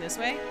end the game this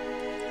way.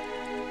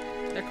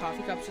 Their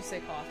coffee cups just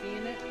say coffee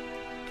in it.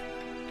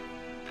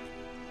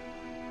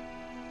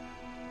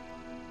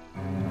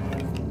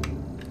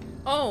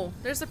 Oh,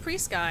 there's a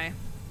priest guy.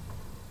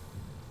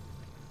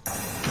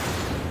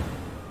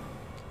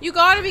 You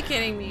gotta be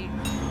kidding me.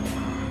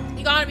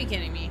 You gotta be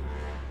kidding me.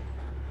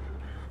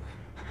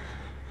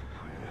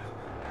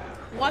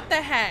 What the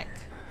heck?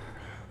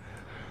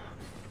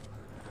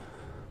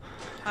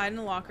 Hide in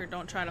the locker,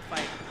 don't try to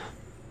fight.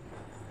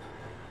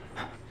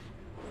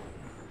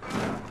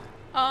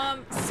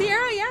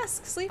 Sierra,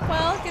 yes, sleep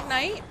well, good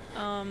night.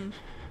 I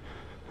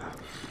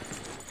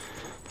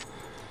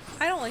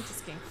don't like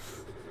this game.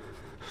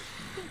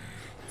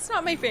 It's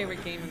not my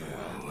favorite game in the world.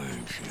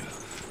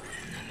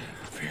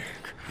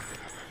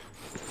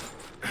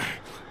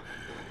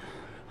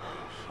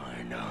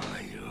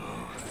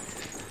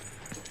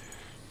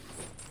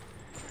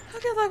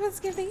 Good luck with this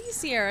game. Thank you,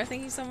 Sierra.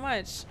 Thank you so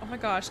much. Oh my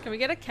gosh, can we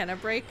get a Kenna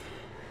break?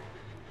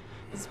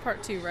 This is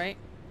part 2, right?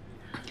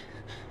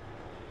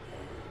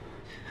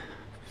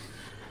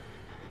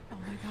 Oh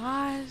my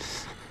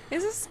gosh.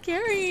 This is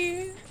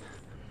scary.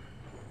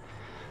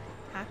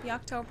 Happy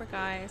October,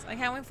 guys. I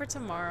can't wait for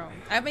tomorrow.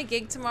 I have my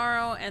gig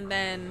tomorrow, and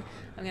then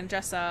I'm gonna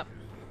dress up.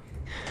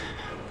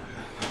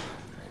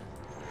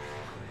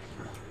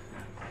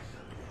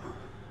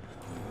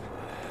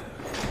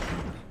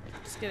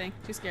 Just kidding.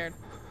 Too scared.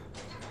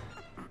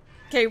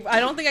 Okay, I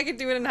don't think I could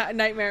do it in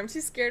nightmare. I'm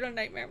too scared on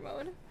nightmare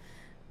mode.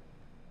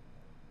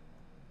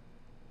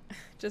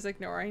 Just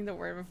ignoring the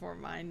word before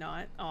mine,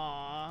 not.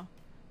 Aw,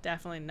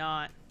 definitely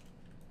not.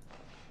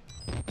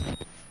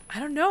 I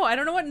don't know. I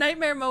don't know what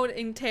nightmare mode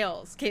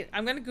entails. Okay,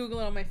 I'm gonna Google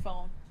it on my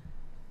phone.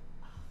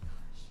 Oh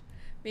gosh.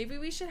 Maybe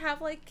we should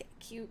have like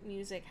cute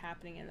music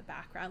happening in the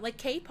background, like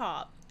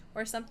K-pop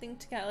or something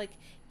to kind of like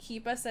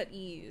keep us at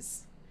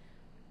ease.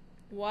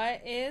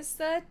 What is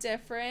the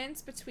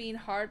difference between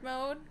hard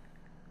mode?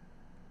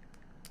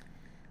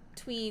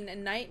 Between a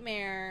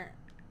nightmare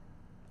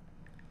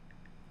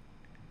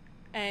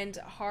and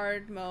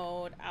hard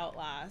mode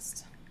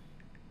Outlast.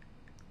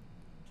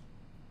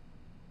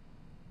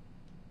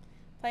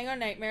 Playing on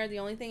nightmare, the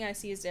only thing I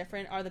see is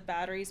different are the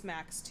batteries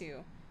max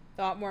 2.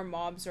 Thought more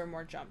mobs or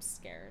more jump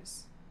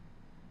scares.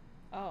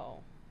 Oh.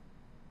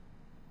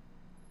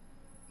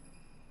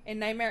 In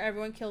nightmare,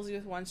 everyone kills you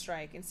with one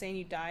strike, insane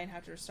you die and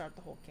have to restart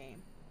the whole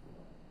game.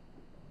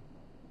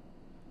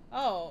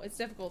 Oh, it's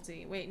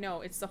difficulty. Wait, no,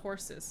 it's the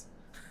horses.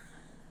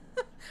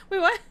 Wait,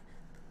 what?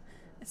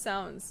 It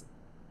sounds...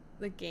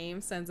 The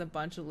game sends a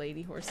bunch of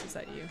lady horses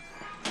at you.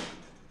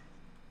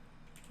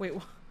 Wait,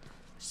 what?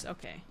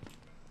 Okay.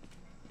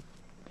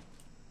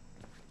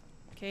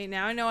 Okay,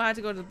 now I know I have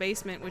to go to the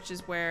basement, which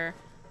is where...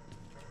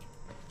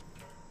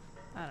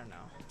 I don't know.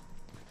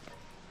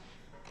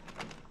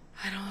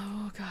 I don't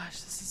know. Oh gosh,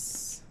 this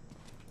is...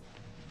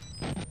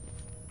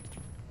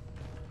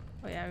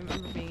 Oh yeah, I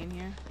remember being in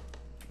here.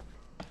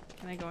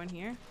 Can I go in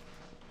here?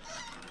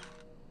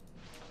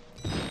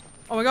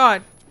 Oh my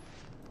god!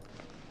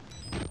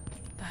 I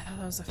thought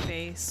that was a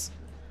face.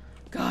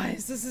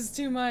 Guys, this is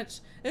too much.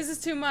 This is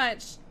too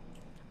much.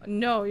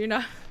 No, you're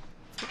not.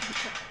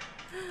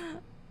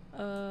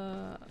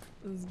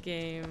 This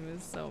game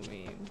is so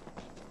mean.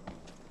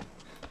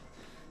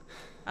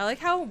 I like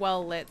how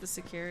well lit the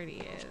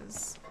security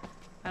is.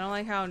 I don't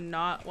like how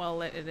not well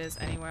lit it is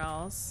anywhere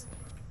else.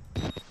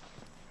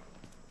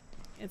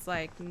 It's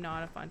like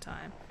not a fun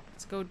time.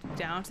 Let's go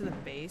down to the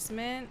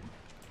basement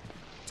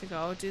to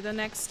go do the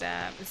next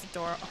step. Is the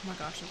door? Oh my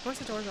gosh! Of course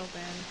the door's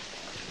open.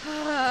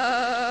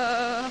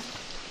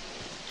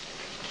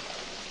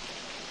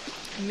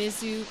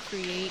 Mizu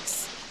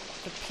creates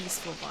the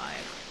peaceful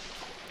vibe,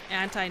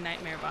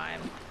 anti-nightmare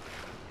vibe.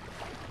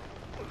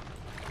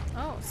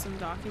 Oh, some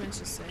documents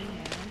just sitting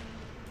here.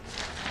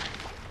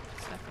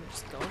 So I can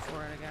just go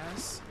for it, I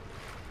guess.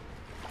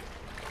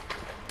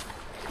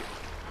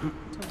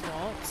 To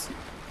vault.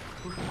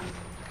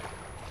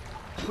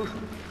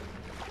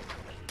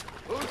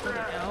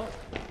 Out.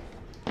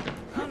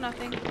 Oh,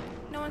 nothing.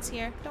 No one's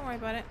here. Don't worry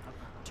about it.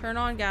 Turn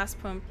on gas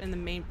pump in the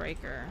main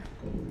breaker.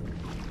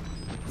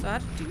 So I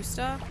have to do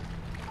stuff?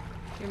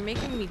 You're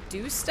making me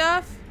do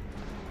stuff?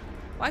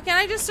 Why can't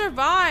I just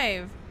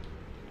survive?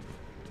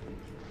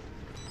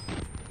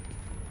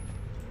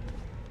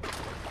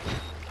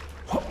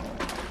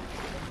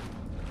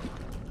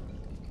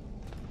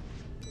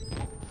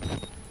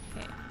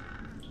 Okay.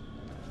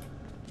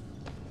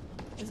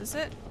 Is this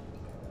it?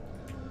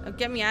 Oh,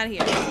 get me out of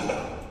here.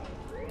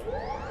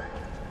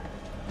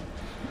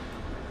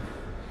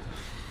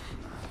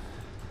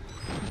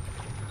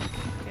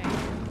 Okay.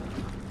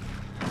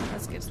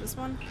 Let's get to this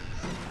one.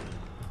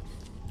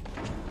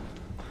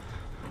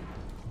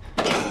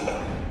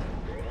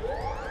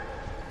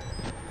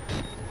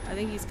 I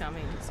think he's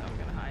coming, so I'm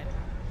gonna hide.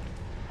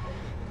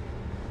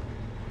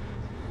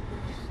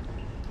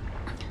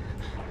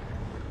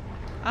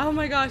 Oh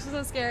my gosh, this is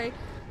so scary.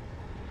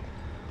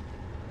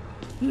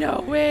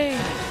 No way.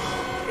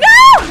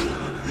 No!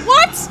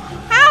 What?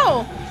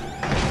 How?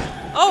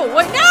 Oh,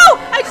 what? No!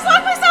 I just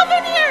locked myself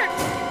in here!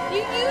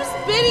 You used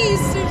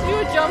biddies to do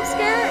a jump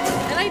scare,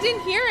 and I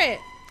didn't hear it.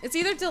 It's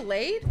either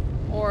delayed,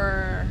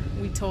 or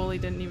we totally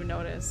didn't even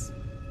notice.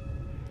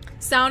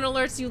 Sound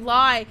alerts, you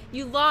lie.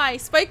 You lie.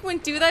 Spike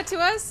wouldn't do that to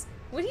us.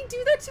 Would he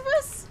do that to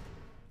us?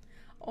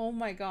 Oh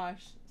my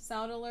gosh.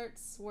 Sound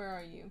alerts, where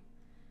are you?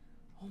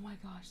 Oh my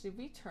gosh, did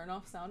we turn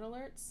off sound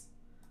alerts?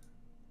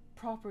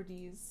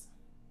 Properties.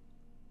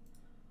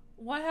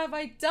 What have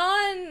I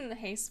done?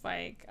 Hey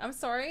Spike, I'm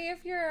sorry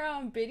if your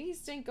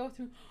biddies didn't go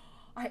through.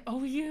 I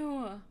owe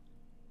you.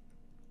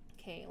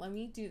 Okay, let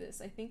me do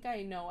this. I think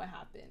I know what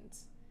happened.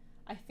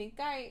 I think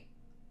I...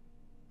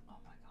 Oh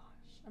my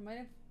gosh, I might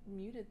have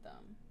muted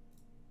them.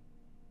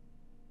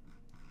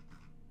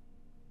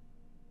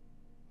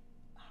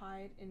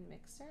 Hide in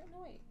mixer? No,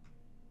 wait.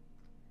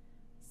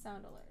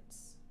 Sound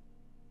alerts.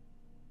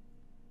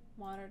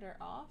 Monitor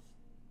off?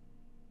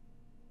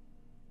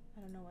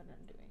 I don't know what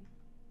I'm doing.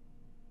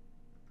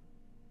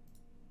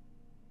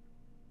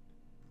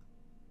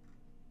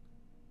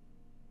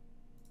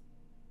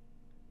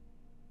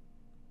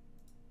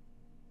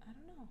 I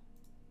don't know.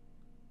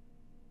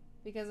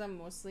 Because I'm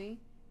mostly...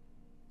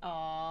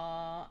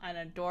 Aww, an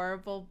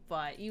adorable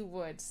butt. You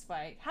would,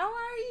 Spike. How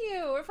are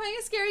you? We're playing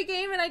a scary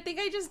game and I think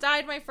I just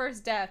died my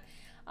first death.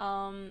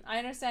 I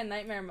understand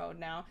nightmare mode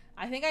now.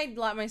 I think I'd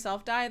let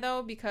myself die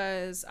though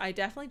because I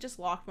definitely just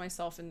locked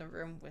myself in the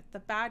room with the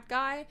bad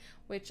guy,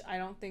 which I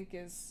don't think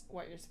is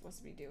what you're supposed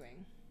to be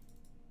doing.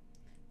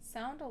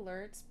 Sound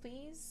alerts,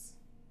 please.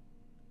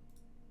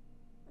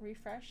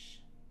 Refresh.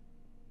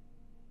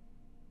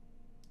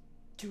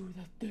 Do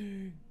the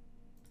thing.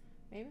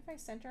 Maybe if I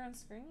center on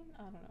screen?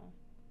 I don't know.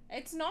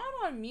 It's not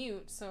on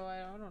mute, so I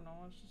don't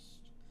know. It's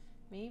just...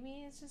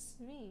 Maybe it's just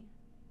me.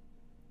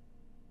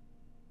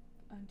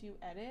 Undo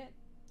edit.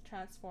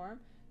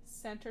 Transform.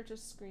 Center to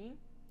screen.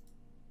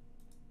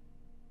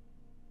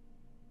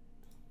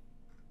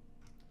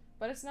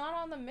 But it's not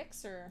on the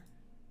mixer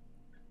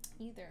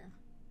either.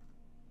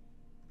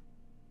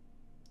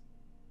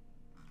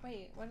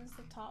 Wait, what is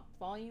the top?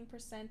 Volume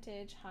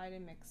percentage, hide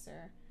in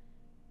mixer,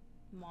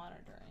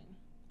 monitoring.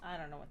 I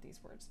don't know what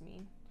these words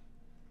mean.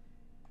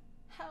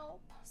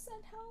 Help.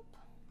 Send help.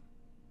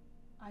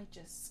 I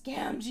just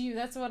scammed you.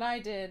 That's what I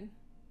did.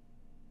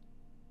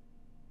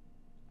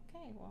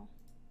 Okay, well.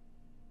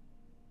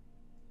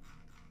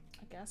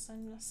 I guess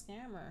I'm a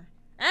scammer.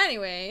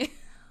 Anyway.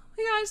 Oh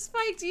my gosh,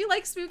 Spike, do you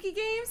like spooky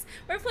games?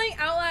 We're playing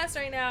Outlast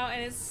right now,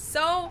 and it's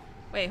so...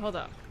 Wait, hold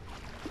up.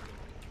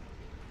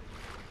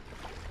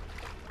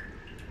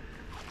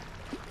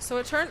 So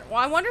it turned... Well,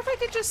 I wonder if I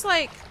could just,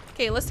 like...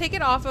 Okay, let's take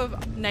it off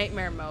of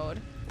nightmare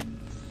mode.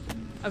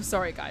 I'm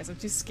sorry, guys. I'm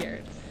too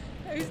scared.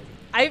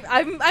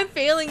 I'm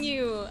failing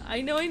you.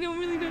 I know, I'm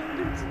really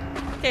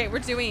don't. Okay, we're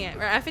doing it.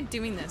 We're effing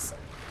doing this.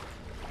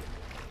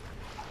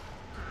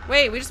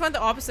 Wait, we just went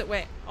the opposite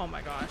way. Oh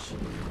my gosh.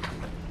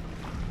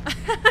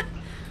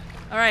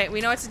 Alright, we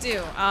know what to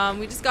do.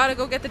 We just gotta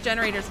go get the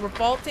generators. We're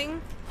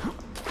vaulting.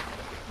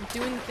 We're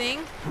doing the thing.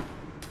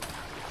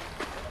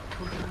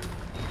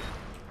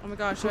 Oh my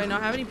gosh, do I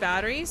not have any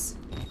batteries?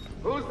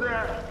 Who's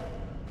there?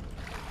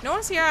 No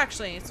one's here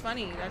actually. It's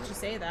funny that you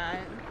say that.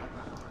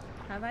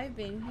 Have I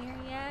been here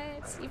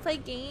yet? You play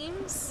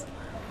games?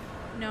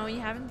 No,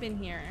 you haven't been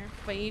here.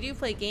 But you do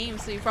play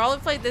games, so you probably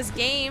played this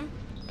game.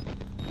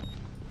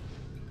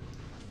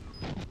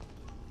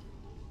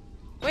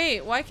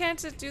 Wait, why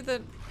can't it do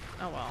the...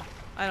 Oh well,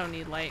 I don't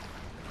need light.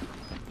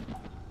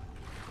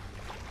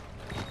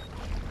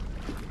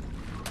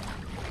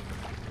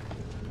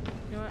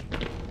 You know what?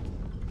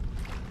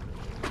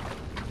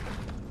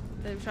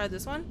 Did we try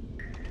this one?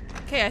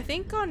 Okay, I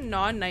think on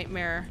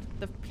non-nightmare,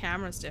 the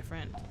camera's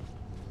different.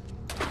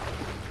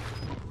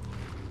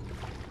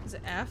 Is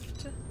it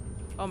F'd?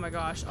 Oh my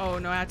gosh. Oh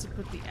no, I had to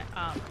put the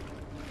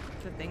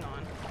thing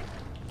on.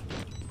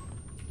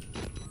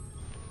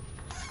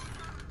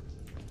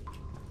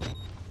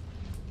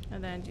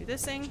 And then do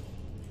this thing.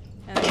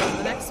 And then go to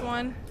the next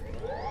one.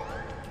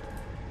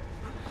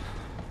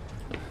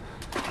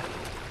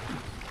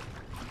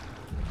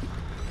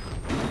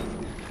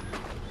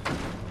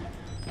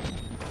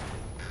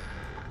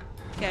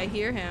 Okay, I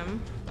hear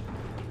him.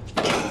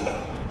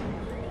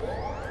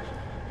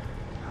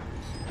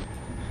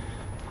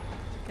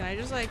 Can I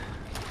just like...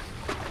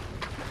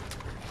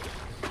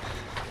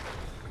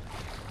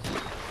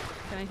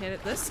 Can I hit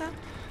it this time?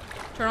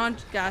 Turn on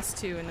gas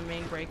 2 in the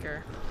main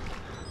breaker.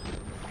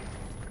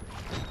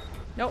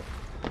 Nope.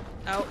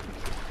 Out.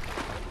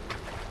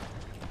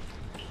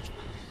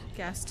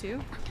 Gas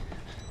 2.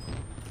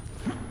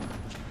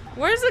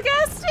 Where's the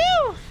gas 2?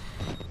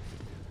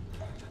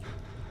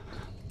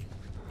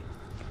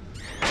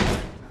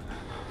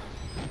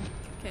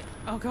 Okay.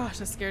 Oh gosh,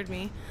 that scared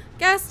me.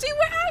 Gas 2,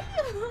 where are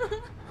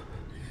you?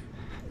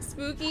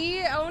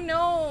 Spooky. Oh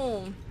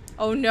no.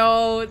 Oh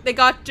no. They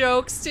got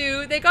jokes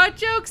too. They got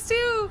jokes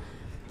too.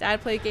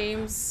 Dad play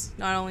games.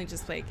 Not only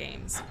just play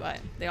games, but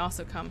they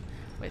also come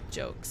with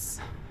jokes.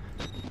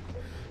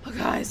 Oh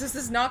guys, this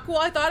is not cool.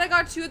 I thought I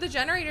got 2 of the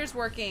generators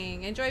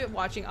working. Enjoy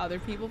watching other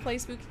people play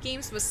spooky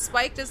games, but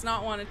Spike does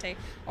not want to take,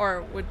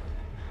 or would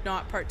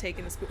not partake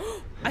in the spook.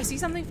 I see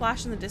something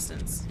flash in the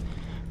distance.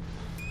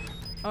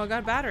 Oh, I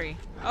got a battery.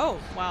 Oh,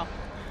 wow.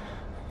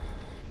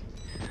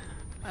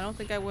 I don't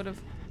think I would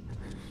have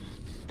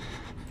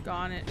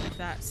gone it if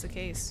that's the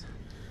case.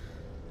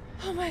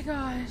 Oh my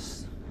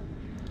gosh.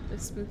 The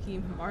spooky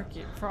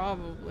market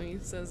probably,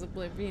 says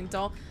Oblivion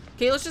Doll.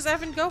 Okay, let's just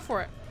effing go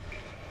for it.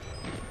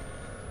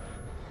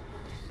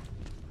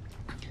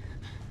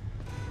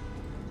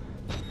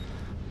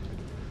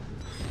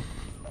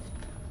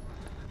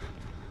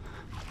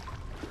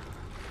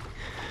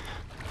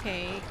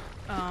 Okay,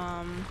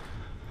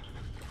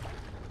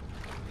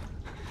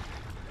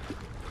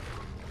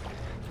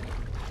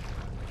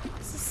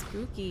 this is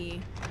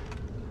spooky.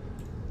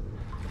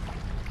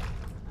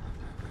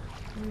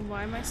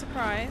 Why am I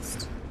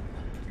surprised?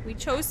 We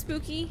chose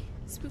spooky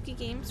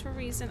games for a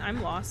reason.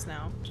 I'm lost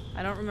now.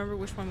 I don't remember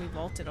which one we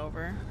vaulted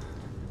over.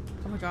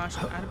 Oh my gosh,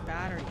 I'm out of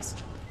batteries.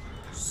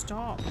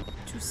 Stop. I'm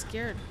too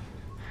scared.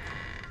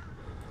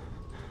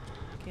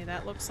 Okay,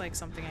 that looks like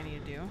something I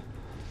need to do.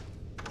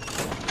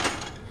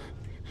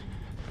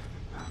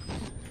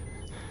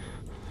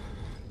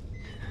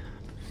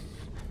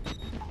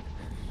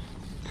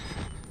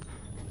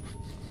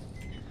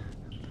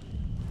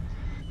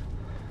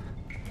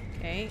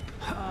 Okay,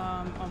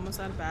 almost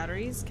out of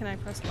batteries. Can I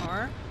press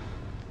R?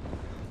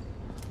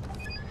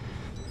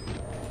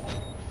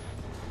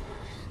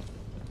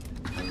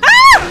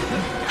 Ah!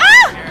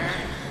 Ah!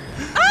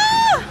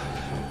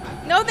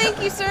 Ah! No, thank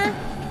you, sir.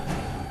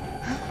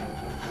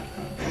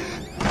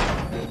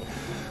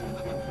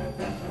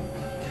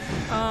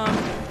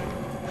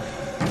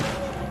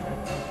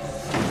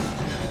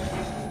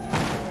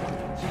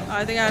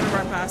 I think I had to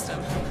run past him.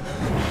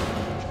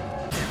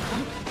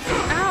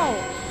 Ow!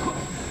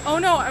 Oh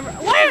no, I'm-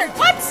 Where?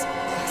 What?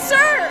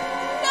 Sir!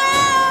 No!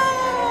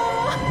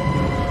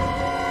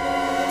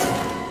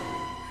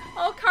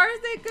 Oh,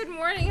 Karthik, good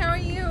morning, how are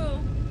you?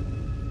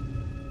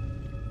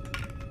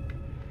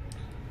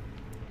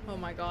 Oh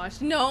my gosh,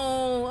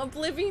 no!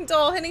 Oblivion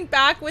Doll hitting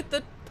back with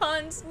the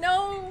puns,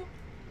 no!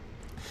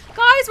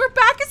 Guys, we're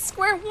back at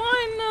square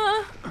one!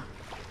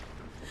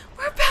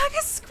 We're back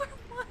at square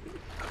one!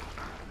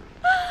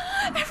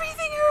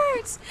 Everything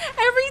hurts!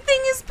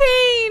 Everything is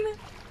pain!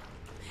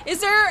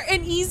 Is there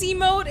an easy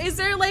mode? Is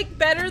there like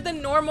better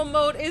than normal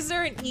mode? Is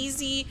there an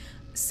easy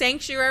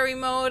sanctuary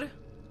mode?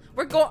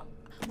 We're going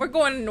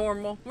to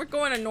normal. We're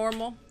going to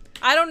normal.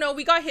 I don't know.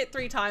 We got hit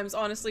 3 times.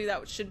 Honestly,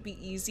 that should be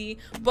easy,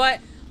 but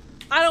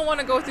I don't want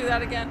to go through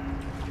that again.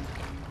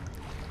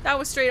 That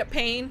was straight up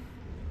pain.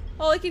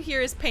 All I could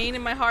hear is pain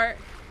in my heart.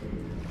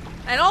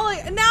 And now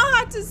I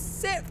have to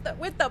sit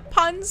with the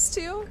puns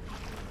too.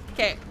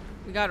 Okay,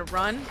 we gotta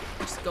run.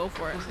 Just go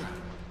for it.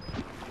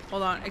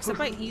 Hold on, except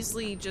I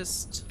easily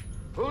just...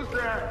 Who's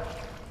there?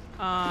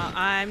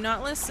 I'm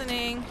not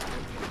listening.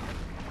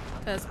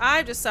 Because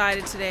I've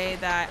decided today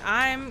that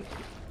I'm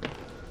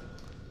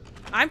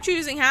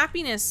choosing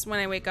happiness when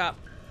I wake up.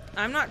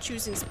 I'm not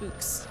choosing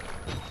spooks.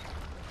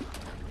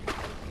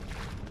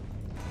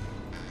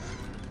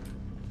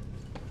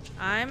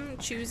 I'm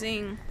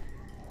choosing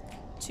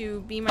to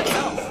be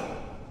myself.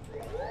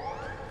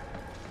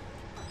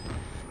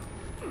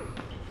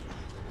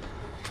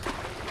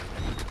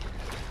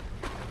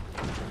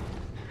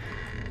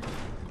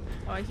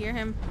 Oh, I hear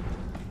him.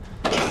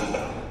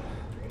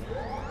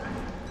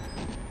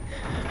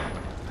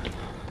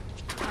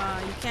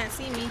 You can't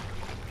see me.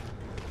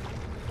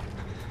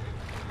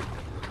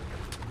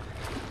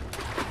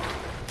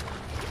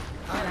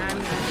 And I'm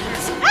gonna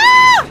just...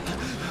 Ah!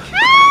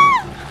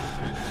 Ah!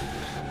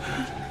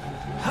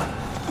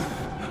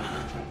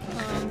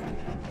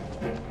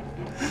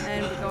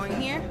 And we're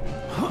going here.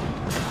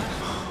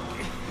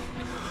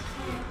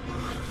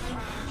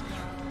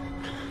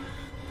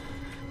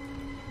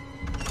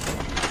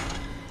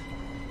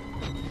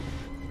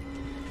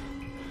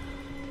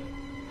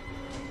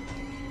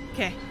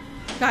 Okay,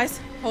 guys,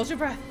 hold your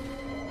breath.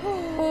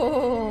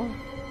 Oh.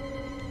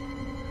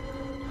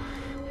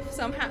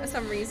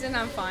 Some reason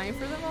I'm fine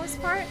for the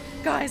most part.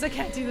 Guys, I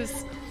can't do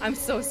this. I'm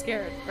so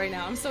scared right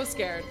now. I'm so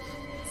scared.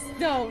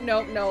 No,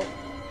 no, no.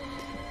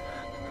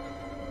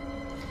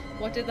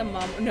 What did the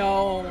mom?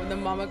 No, the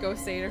mama go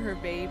say to her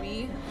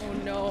baby. Oh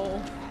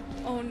no.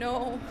 Oh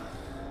no.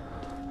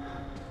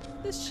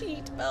 The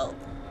sheet belt.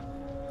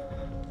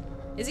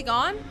 Is he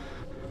gone?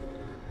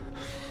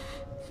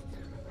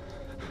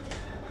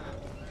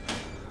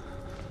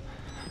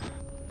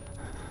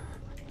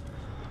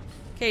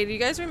 Okay, do you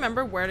guys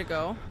remember where to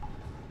go?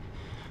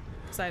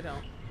 Because I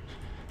don't.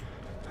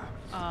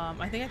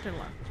 I think I turned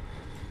left.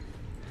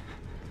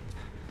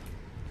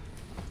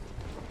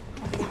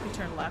 I think we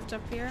turn left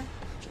up here.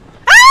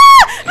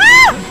 Ah!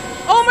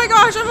 Ah! Oh my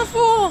gosh, I'm a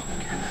fool!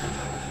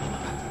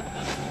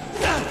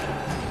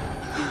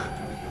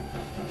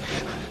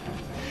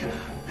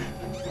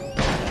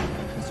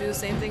 Let's do the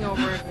same thing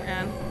over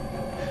again.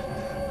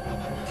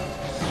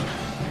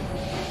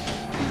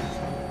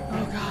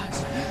 Oh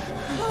gosh.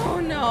 Oh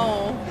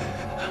no.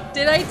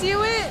 Did I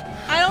do it?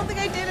 I don't think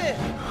I did it.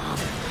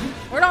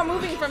 We're not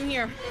moving from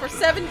here for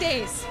 7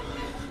 days.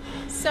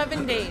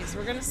 7 days.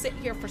 We're gonna sit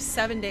here for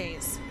 7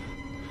 days.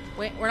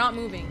 Wait, we're not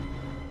moving.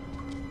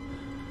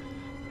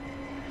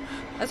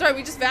 That's right,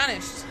 we just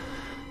vanished.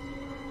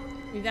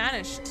 We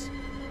vanished.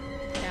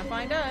 Can't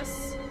find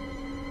us.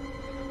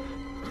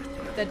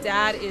 The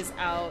dad is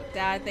out.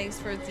 Dad, thanks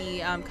for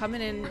the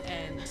coming in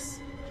and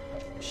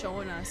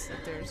showing us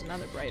that there's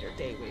another brighter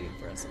day waiting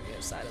for us on the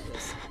other side of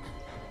this.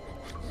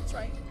 That's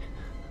right.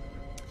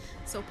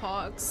 So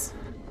Pogs.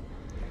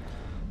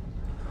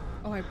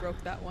 Oh, I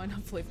broke that one.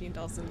 Oblivion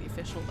Doll's in the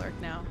official lurk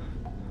now.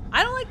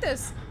 I don't like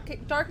this. Okay,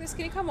 Darkness,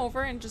 can you come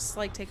over and just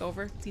like take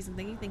over season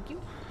thingy? Thank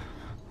you.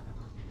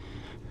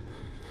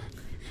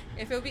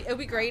 If it'll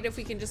be great if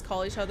we can just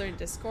call each other in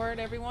Discord,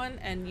 everyone,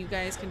 and you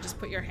guys can just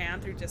put your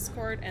hand through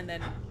Discord and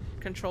then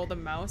control the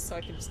mouse so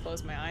I can just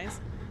close my eyes.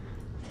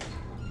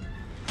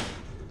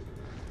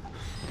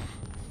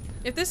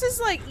 If this is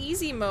like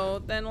easy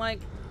mode, then like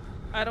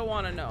I don't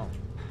want to know.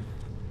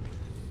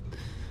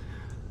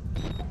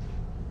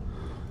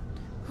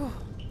 Whew.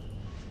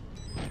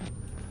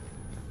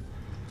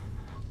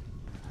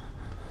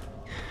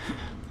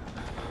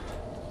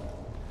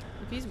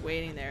 If he's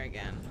waiting there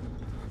again.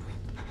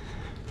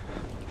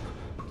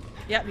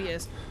 Yep, he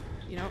is.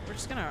 You know, we're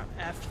just gonna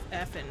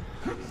F and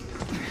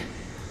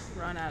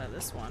run out of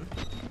this one.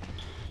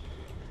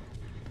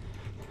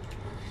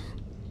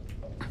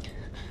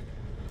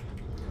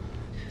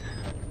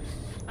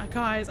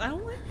 Guys, I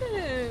don't like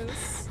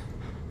this.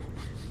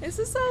 This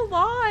is a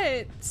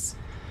lot.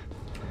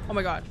 Oh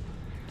my god.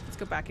 Let's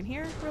go back in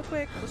here real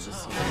quick. Let's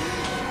just, you know.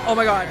 Oh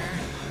my god.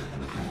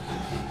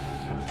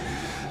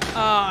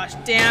 Oh,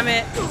 damn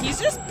it.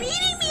 He's just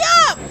beating me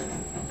up.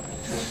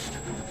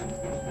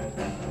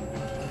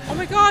 Oh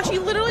my gosh, he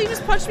literally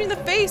just punched me in the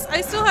face. I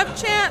still have a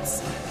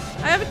chance.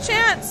 I have a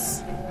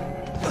chance.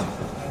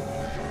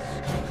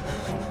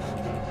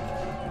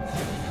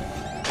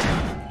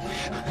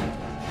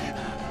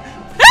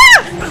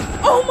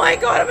 Ah! Oh my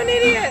god, I'm an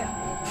idiot.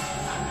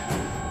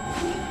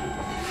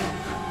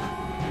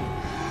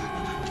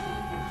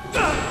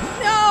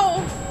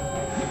 No.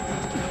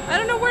 I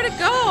don't know where to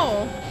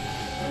go.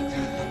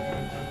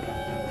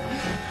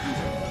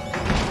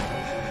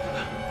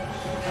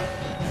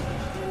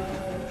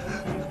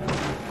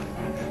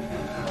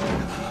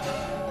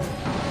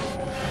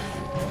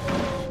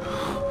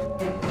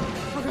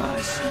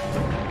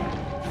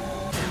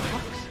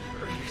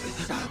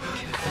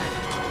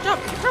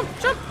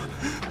 Jump!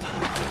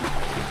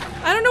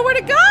 I don't know where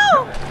to go!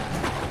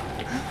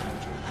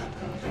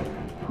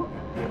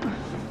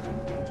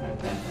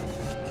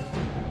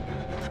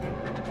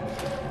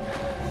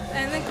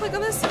 And then click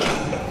on this.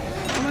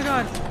 Oh my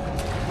god.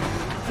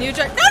 New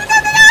check.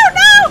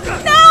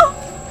 No!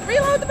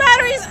 Reload the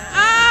batteries!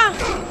 Ah!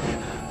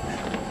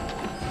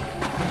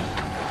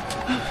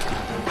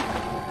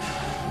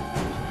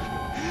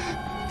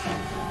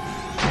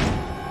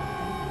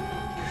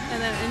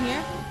 And then in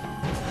here.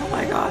 Oh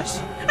my gosh.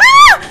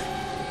 Ah!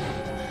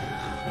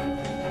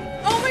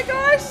 Oh my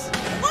gosh.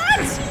 What?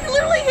 He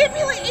literally hit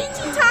me like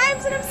 18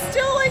 times and I'm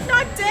still like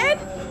not dead?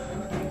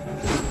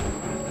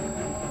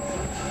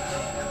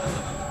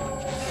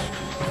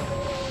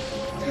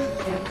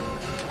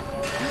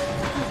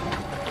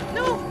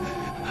 No.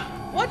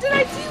 What did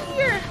I do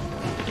here?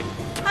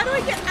 How do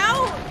I get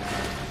out?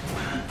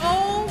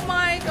 Oh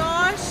my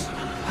gosh.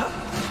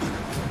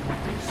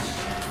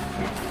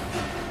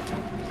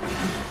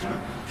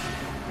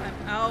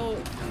 Out.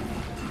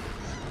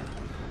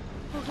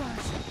 Oh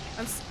gosh.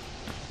 I'm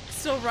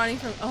still running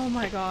from. Oh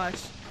my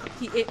gosh.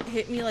 It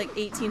hit me like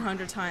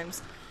 1,800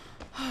 times.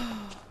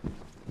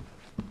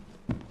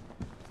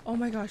 Oh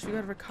my gosh. We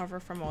gotta recover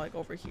from like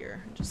over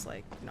here. Just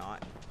like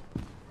not.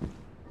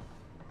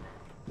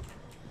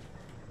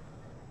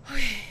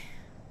 Okay.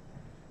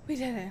 We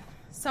did it.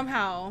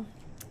 Somehow.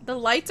 The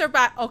lights are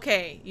back.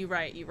 Okay. You're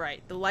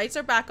right. The lights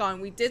are back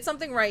on. We did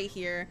something right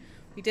here.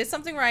 We did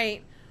something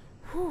right.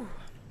 Whew.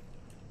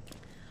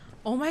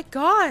 Oh my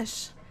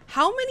gosh.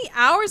 How many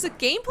hours of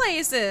gameplay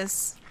is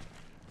this?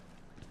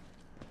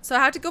 So I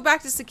have to go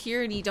back to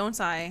security, don't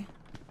I?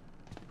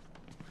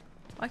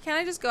 Why can't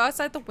I just go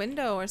outside the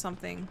window or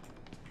something?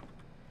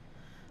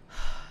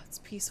 It's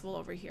peaceful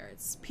over here.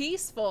 It's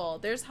peaceful.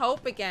 There's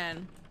hope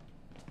again.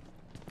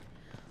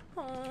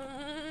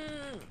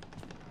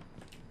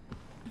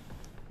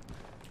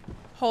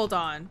 Hold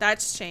on.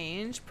 That's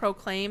changed.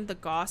 Proclaim the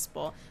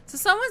gospel. So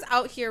someone's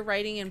out here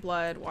writing in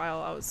blood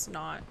while I was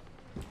not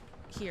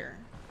here.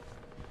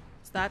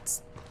 So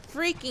that's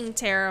freaking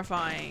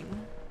terrifying.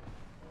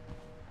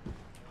 Oh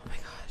my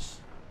gosh.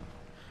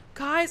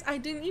 Guys, I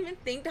didn't even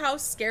think how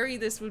scary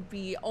this would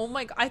be. Oh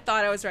my god. I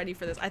thought I was ready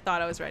for this. I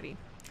thought I was ready.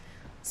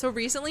 So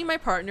recently my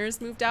partner's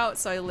moved out,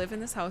 so I live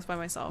in this house by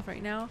myself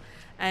right now.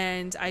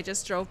 And I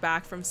just drove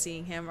back from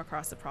seeing him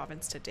across the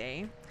province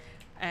today.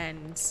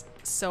 And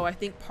so I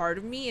think part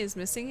of me is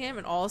missing him,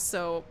 and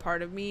also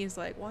part of me is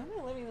like, why am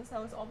I living in this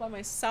house all by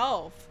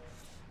myself?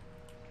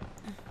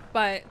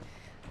 But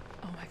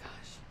oh my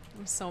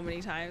gosh, so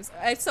many times.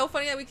 It's so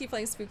funny that we keep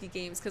playing spooky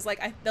games, because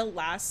like the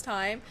last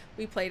time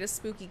we played a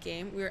spooky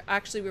game, we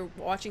were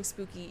watching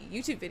spooky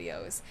YouTube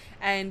videos,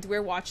 and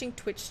we're watching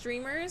Twitch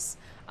streamers,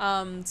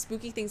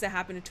 spooky things that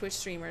happen to Twitch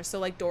streamers. So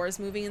like doors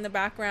moving in the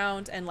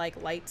background and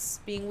like lights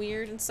being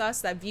weird and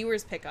sus that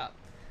viewers pick up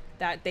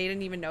that they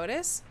didn't even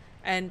notice.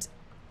 And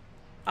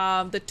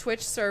the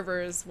Twitch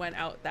servers went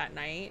out that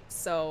night,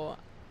 so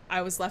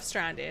I was left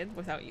stranded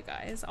without you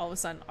guys. All of a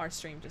sudden our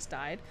stream just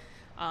died.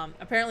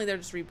 Apparently they're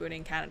just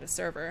rebooting Canada's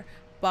server,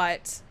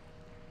 but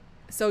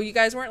so you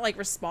guys weren't like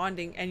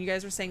responding, and you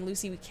guys were saying,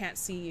 Lucy, we can't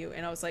see you,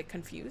 and I was like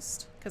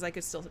confused because I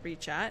could still read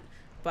chat,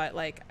 but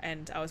like,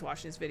 and I was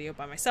watching this video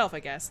by myself, I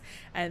guess.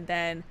 And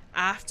then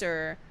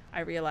after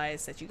I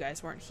realized that you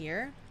guys weren't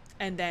here,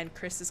 and then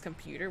Chris's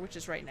computer, which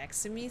is right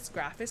next to me, his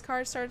graphics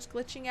card started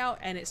glitching out,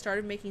 and it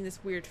started making this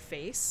weird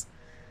face,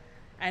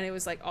 and it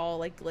was like all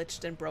like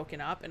glitched and broken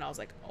up, and I was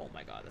like, oh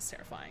my god, that's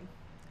terrifying.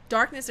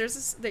 Darkness,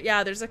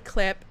 there's a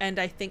clip, and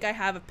I think I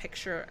have a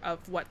picture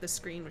of what the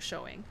screen was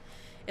showing.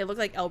 It looked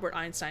like Albert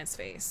Einstein's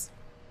face.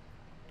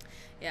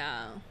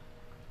 Yeah.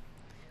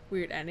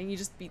 Weird ending. You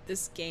just beat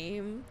this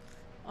game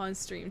on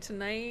stream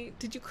tonight.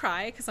 Did you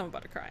cry? Because I'm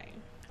about to cry.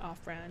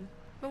 Off-brand.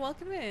 But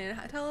welcome in.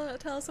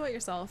 Tell us about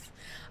yourself.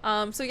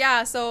 So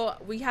yeah, so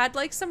we had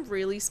like some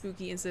really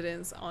spooky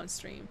incidents on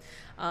stream.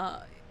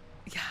 Yeah.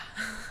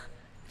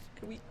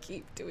 We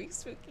keep doing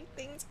spooky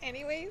things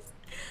anyways.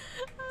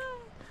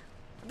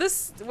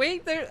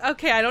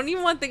 Okay, I don't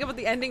even want to think about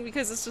the ending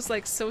because it's just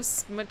like so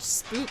much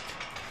spook.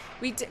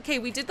 We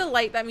did the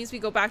light. That means we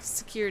go back to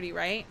security,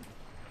 right?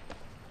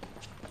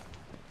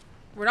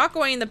 We're not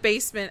going in the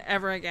basement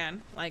ever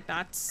again. Like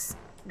that's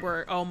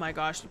where, oh my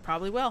gosh, we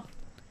probably will.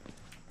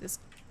 This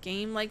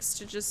game likes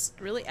to just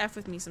really F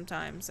with me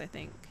sometimes, I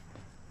think.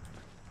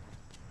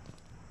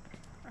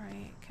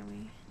 Alright, can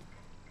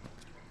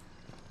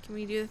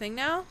we do the thing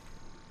now?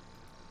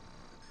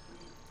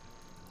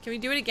 Can we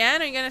do it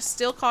again? Or are you gonna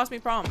still cause me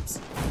problems?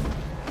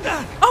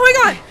 Oh my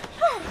god!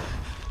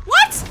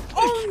 What?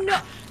 Oh no!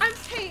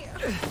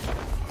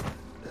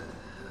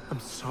 I'm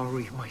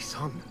sorry, my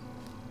son.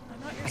 I'm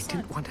not your son.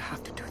 I didn't want to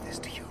have to do this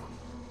to you.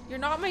 You're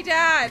not my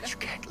dad. But you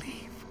can't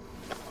leave.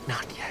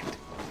 Not yet.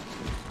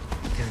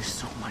 There is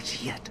so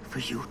much yet for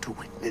you to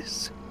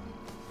witness.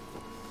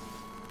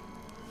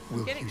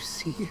 Will you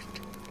see it?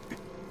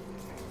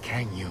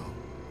 Can you?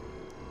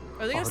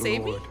 Are they gonna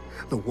save me?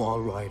 The Wall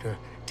Rider,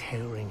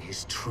 tearing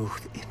his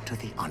truth into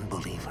the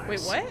unbelievers.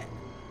 Wait, what?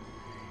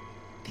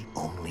 The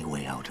only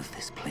way out of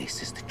this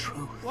place is the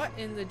truth. What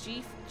in the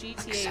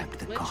GTA Accept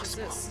the glitch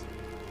gospel, is this?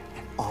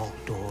 and all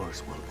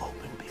doors will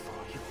open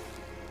before you.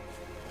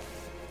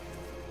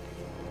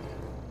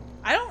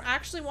 I don't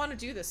actually want to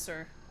do this,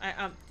 sir.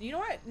 You know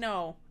what?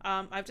 No.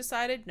 I've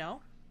decided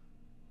no.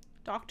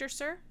 Doctor,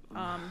 sir.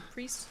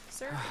 Priest,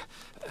 sir.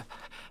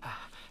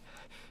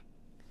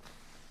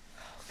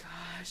 Oh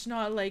gosh,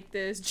 not like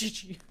this.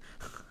 GG.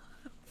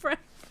 Friend.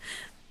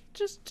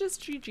 Just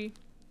GG.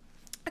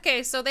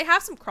 Okay, so they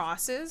have some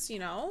crosses, you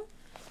know.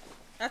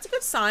 That's a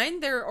good sign.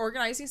 They're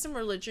organizing some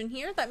religion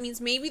here. That means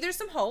maybe there's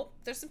some hope.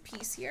 There's some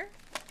peace here.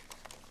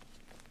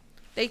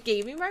 They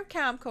gave me my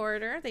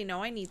camcorder. They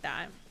know I need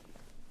that.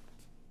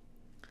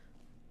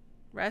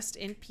 Rest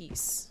in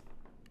peace.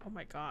 Oh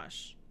my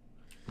gosh.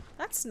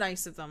 That's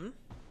nice of them.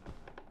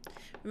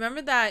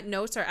 Remember that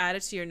notes are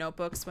added to your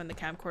notebooks when the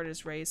camcorder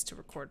is raised to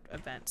record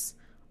events.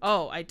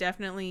 Oh, I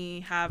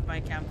definitely have my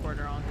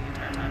camcorder on the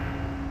entire time.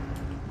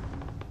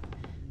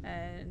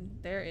 And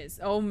there is,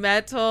 oh,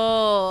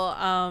 Metal.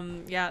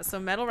 Yeah, so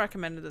Metal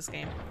recommended this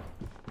game.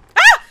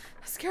 Ah!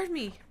 That scared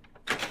me.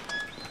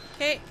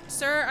 Okay,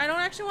 sir, I don't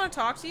actually want to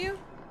talk to you.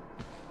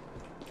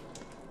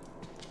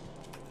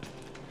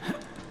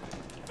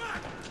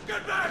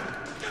 Get back!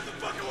 Get the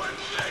fuck away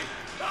from me!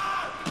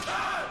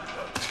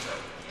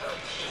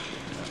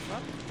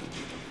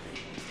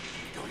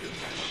 Don't you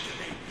get up to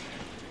me?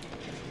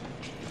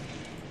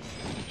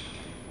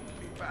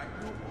 Be back,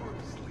 no more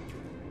sleep.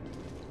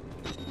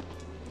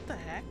 What the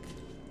heck?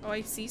 Oh,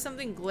 I see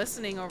something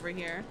glistening over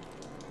here.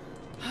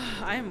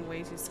 I am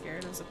way too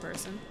scared as a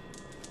person.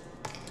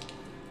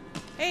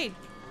 Hey!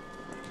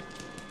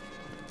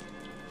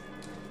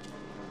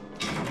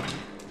 I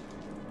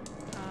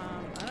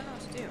don't know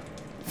what to do.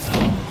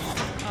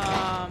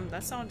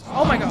 that sounds.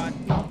 Oh my god.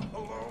 No.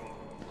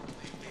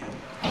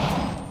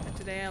 And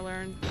today I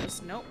learned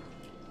this. Nope.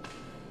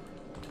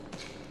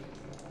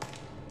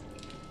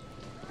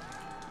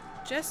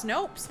 Just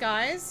nopes,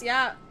 guys.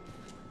 Yeah.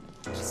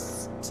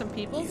 Just some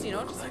peoples, you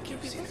know, just like a few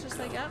peoples, just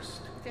like, yeah.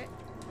 Okay.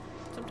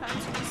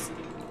 Sometimes we just,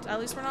 at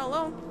least we're not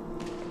alone.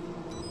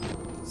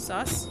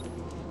 Sus.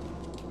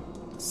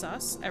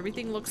 Sus.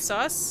 Everything looks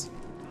sus.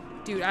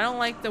 Dude, I don't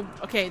like the...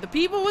 Okay, the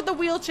people with the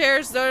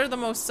wheelchairs, they're the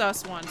most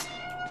sus ones.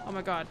 Oh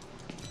my god.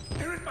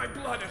 They're in my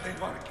blood and they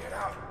want to get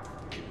out.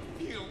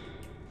 Feel.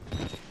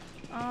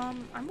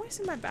 I'm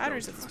wasting my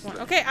batteries at this point.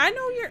 Okay, I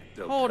know you're...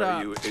 They'll Hold tell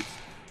up. you it's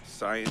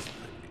science.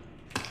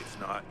 It's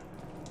not.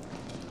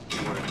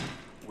 We're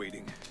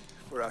waiting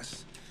for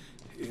us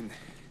in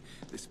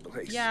this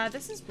place. Yeah,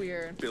 this is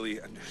weird. Billy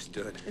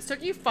understood. This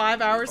took you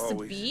 5 hours to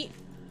Always. beat.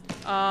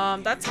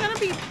 That's gonna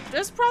be...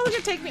 That's probably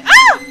gonna take me...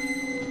 Ah!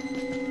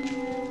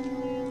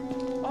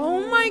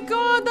 Oh my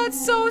god,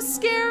 that's so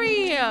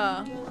scary!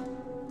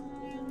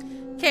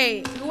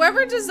 Okay,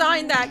 whoever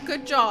designed that,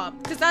 good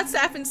job. Because that's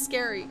effing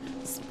scary.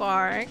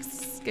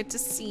 Sparks, good to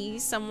see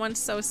someone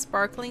so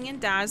sparkling and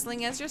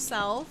dazzling as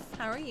yourself.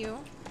 How are you?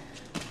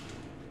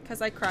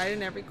 Because I cried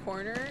in every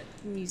corner.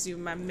 Mizu,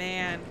 my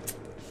man.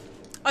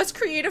 Us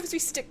creatives, we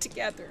stick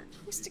together.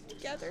 We stick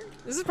together.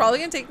 This is probably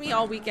gonna take me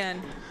all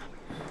weekend.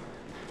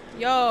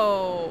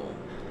 Yo.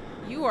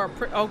 You are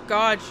oh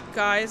god,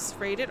 guys,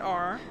 rated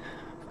R.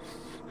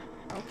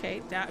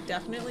 Okay, that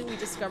definitely we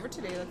discovered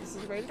today that this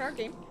is a rated R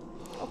game.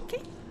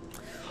 Okay.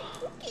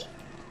 Okay.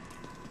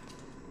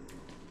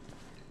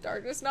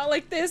 Darkness not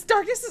like this.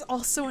 Darkness is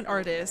also an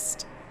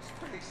artist.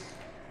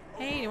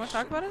 Hey, you want to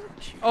talk about it?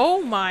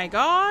 Oh my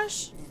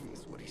gosh.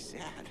 That's what he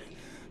said.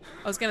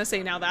 I was gonna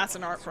say now that's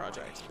an art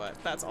project,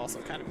 but that's also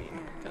kind of mean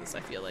because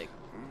I feel like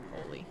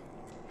holy.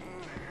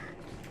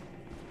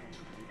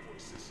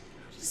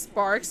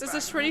 Sparks. It's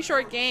a pretty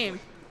short game.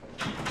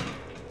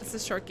 It's a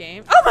short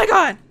game. Oh my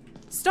god!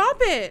 Stop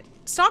it!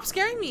 Stop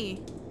scaring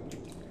me.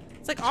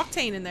 It's like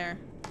Octane in there.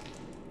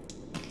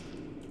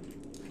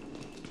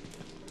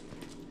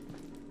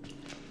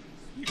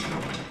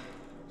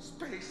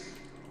 Space.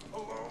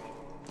 Alone.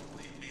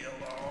 Leave me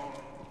alone.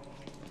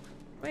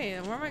 Wait,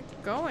 where am I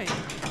going?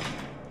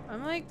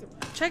 I'm like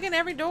checking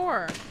every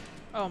door.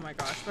 Oh my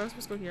gosh, I was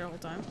supposed to go here the whole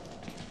time.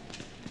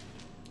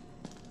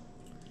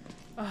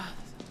 Ugh.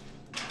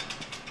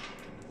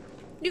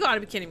 You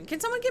gotta be kidding me. Can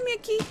someone give me a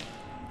key?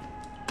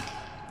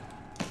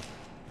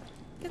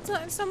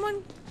 Can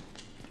someone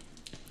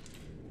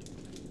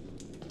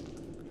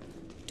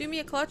do me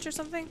a clutch or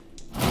something?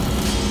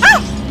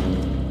 Ah!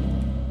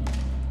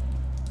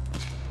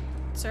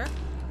 Sir?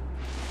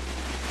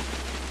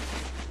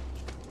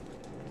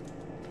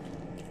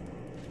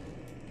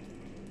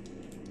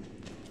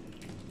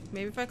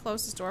 Maybe if I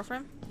close this door for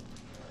him?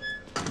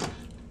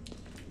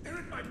 They're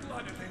in my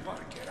blood and they want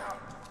to get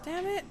out.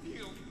 Damn it.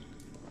 Feel.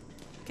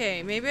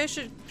 Okay, maybe I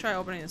should try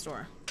opening this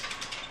door.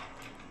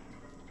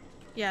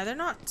 Yeah, they're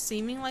not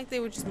seeming like they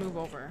would just move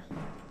over.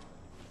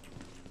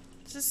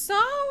 This is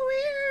so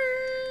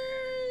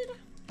weird.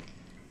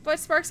 But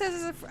Sparks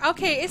says,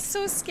 okay, it's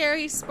so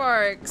scary,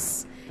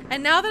 Sparks.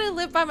 And now that I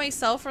live by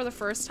myself for the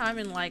first time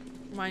in like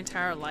my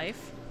entire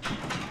life,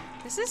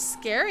 this is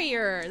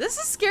scarier. This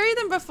is scarier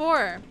than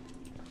before.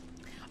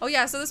 Oh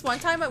yeah, so this one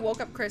time I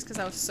woke up Chris because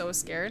I was so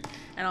scared.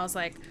 And I was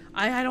like,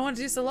 I don't want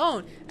to do this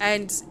alone.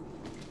 And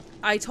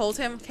I told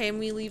him, can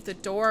we leave the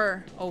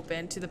door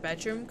open to the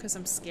bedroom because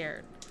I'm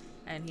scared?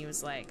 And he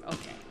was like,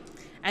 okay.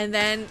 And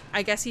then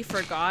I guess he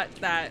forgot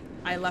that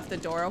I left the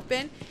door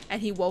open and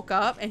he woke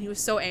up and he was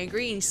so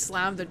angry and he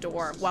slammed the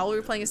door while we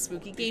were playing a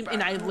spooky game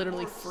and I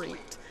literally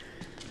freaked.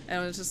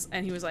 And it was just,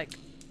 and he was like,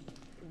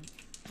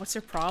 what's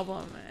your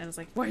problem? And I was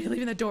like, why are you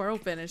leaving the door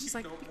open? And it's just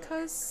like,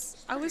 because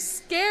I was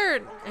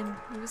scared. And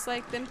he was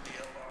like, then,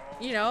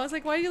 you know, I was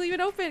like, why do you leave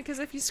it open? Because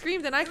if you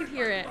scream, then I can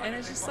hear it. And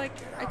it's just like,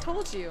 I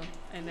told you.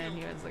 And then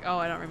he was like, oh,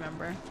 I don't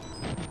remember.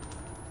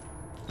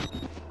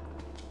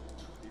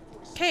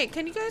 Okay,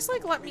 can you guys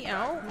like let me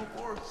out?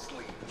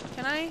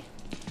 Can I,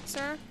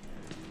 sir?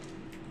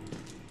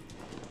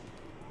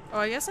 Oh,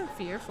 I guess I'm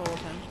fearful of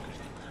him.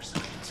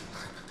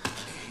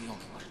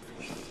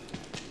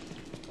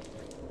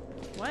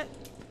 What?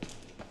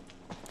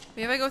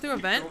 Maybe if I go through a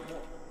vent?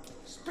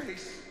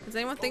 Does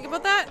anyone think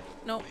about that?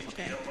 Nope.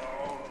 Okay.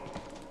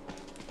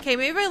 Okay,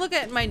 maybe if I look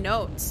at my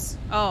notes.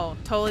 Oh,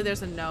 totally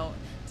there's a note.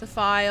 It's a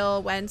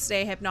file.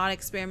 Wednesday, hypnotic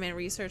experiment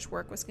research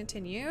work was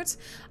continued.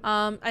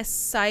 A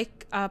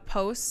psych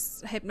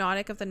post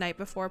hypnotic of the night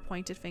before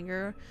pointed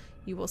finger.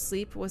 You will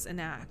sleep was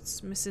enact.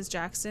 Mrs.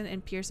 Jackson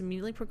and Pierce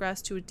immediately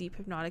progressed to a deep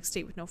hypnotic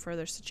state with no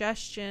further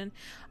suggestion.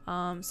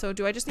 So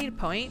do I just need a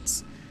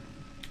point?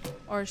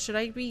 Or should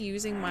I be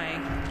using my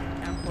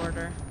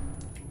camcorder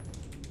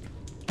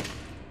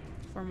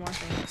for more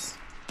things?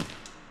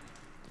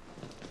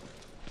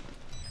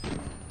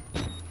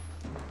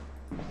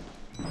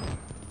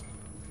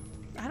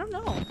 I don't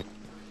know.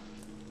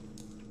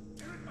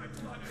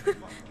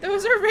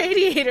 Those are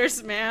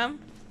radiators, ma'am.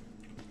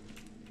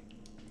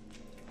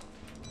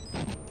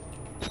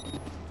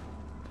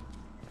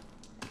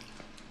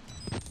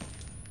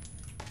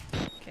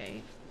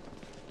 Okay.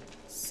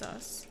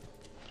 Sus.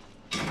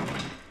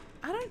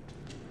 I don't...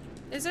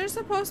 Is there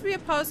supposed to be a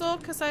puzzle?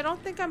 Because I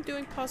don't think I'm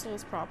doing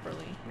puzzles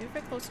properly. Maybe if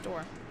I close the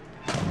door.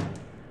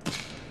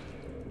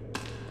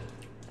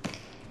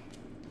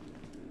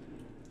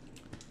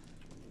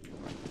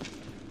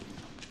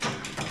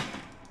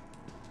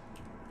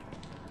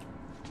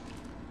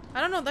 I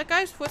don't know, that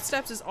guy's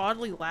footsteps is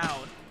oddly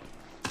loud.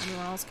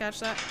 Anyone else catch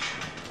that?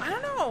 I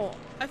don't know.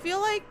 I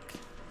feel like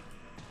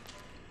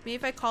maybe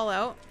if I call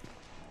out.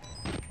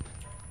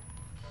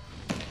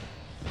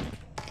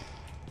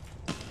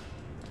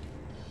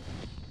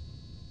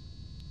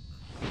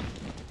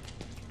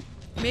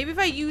 Maybe if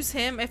I use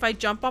him, if I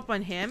jump up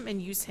on him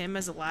and use him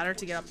as a ladder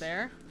to get up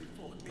there.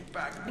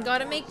 You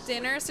gotta make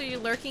dinner, so you're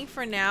lurking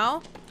for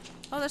now.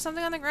 Oh, there's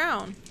something on the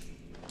ground.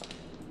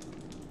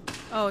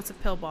 Oh, it's a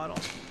pill bottle.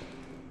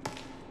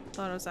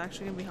 Thought it was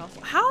actually gonna be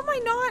helpful. How am I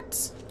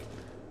not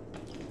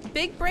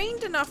big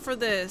brained enough for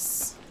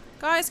this?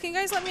 Guys, can you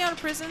guys let me out of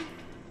prison?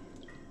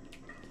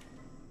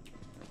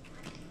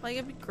 Like,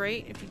 it'd be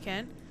great if you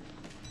can.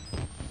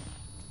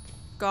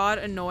 God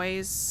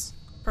annoys,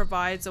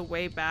 provides a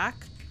way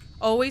back.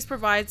 Always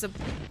provides a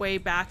way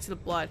back to the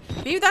blood.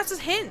 Maybe that's a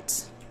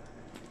hint.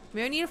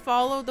 Maybe I need to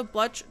follow the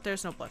blood.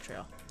 There's no blood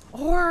trail.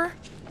 Or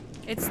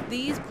it's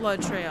these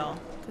blood trail.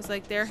 Because,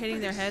 like, they're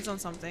hitting their heads on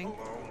something.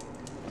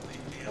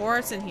 Or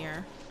it's in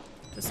here.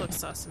 This looks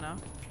sus enough.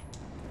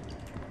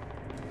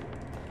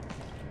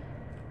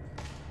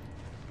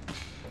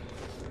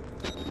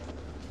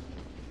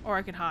 Or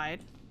I could hide.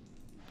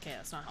 Okay,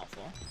 that's not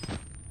helpful.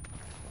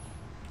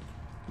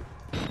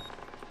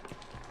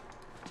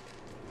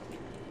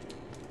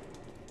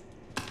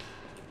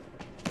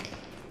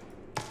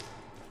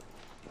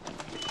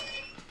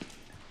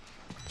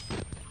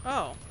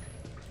 Oh.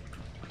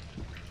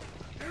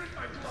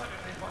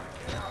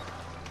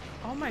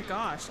 Oh my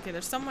gosh. Okay,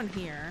 there's someone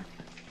here.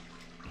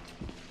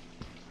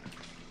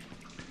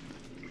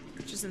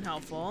 Which isn't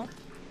helpful.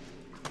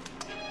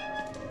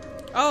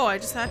 Oh, I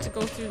just had to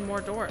go through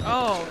more doors.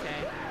 Oh,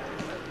 okay.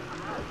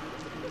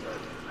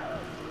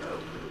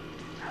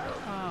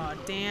 Oh,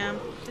 damn.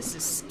 This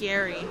is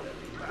scary.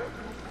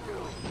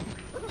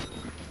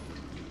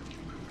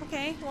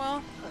 Okay,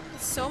 well,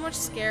 so much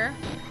scare.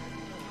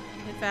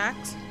 In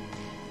fact.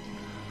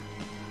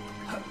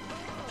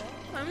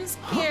 I'm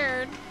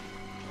scared.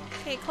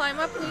 Okay, climb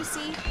up,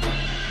 Lucy.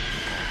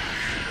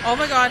 Oh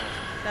my god.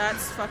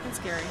 That's fucking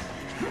scary.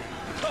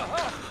 God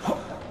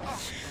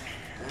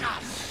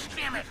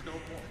damn it!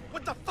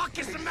 What the fuck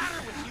is the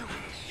matter with you?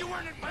 You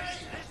weren't invited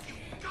to this, you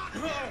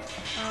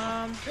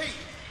goddamn... Hey,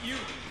 you...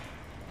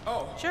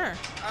 Oh. Sure.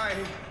 I...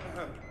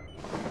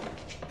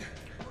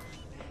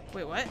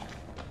 Wait, what?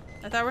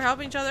 I thought we're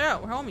helping each other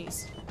out. We're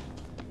homies.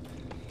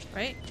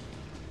 Right?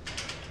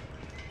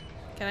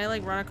 Can I,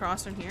 like, run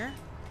across from here?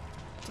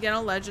 To get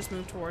on a ledge, just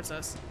move towards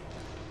us.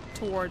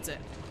 Towards it.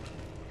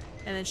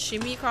 And then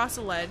shimmy across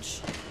the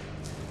ledge.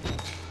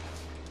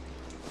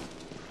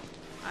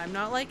 I'm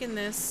not liking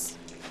this.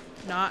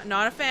 Not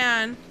a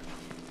fan.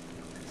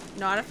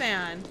 Not a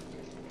fan.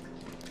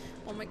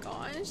 Oh my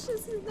gosh, this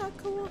is not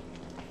cool.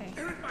 Okay.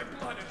 They're in my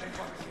blood and they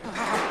want to get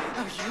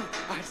out.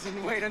 I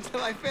didn't wait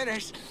until I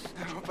finished.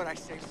 Oh, but I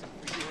saved some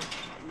for you.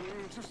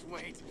 Just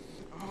wait.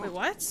 Oh. Wait,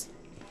 what?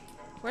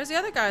 Where's the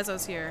other guys I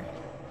was here?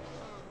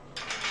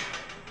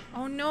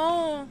 Oh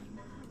no.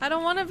 I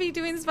don't want to be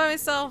doing this by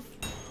myself.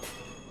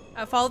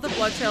 I follow the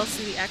blood trails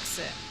to the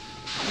exit.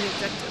 The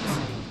objectives.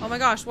 Oh my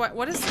gosh,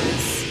 what is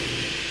this?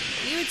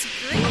 Ew, it's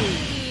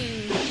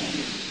green.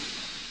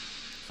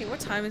 Okay, what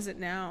time is it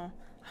now?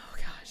 Oh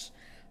gosh.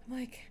 I'm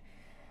like,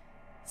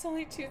 it's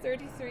only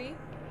 2:33.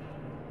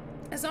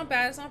 It's not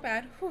bad, it's not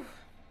bad. Whew.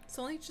 It's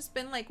only just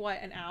been like,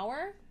 what, an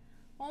hour?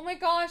 Oh my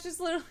gosh, it's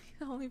literally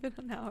only been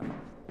an hour.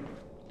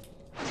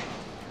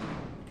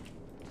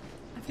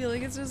 I feel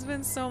like it's just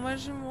been so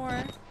much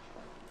more.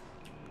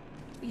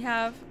 We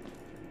have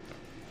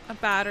a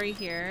battery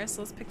here,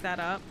 so let's pick that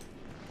up.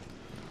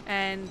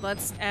 And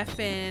let's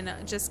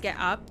effing just get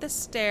up the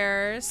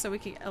stairs so we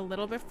can get a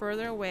little bit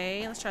further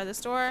away. Let's try this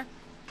door.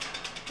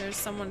 There's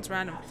someone's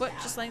random foot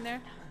just laying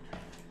there.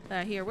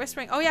 Here,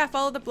 whispering. Oh yeah,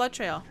 follow the blood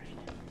trail.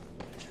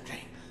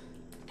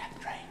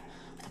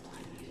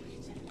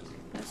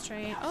 Let's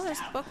train. Oh, there's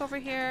a book over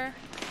here.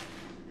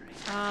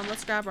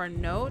 Let's grab our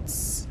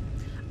notes.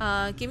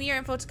 Give me your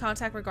info to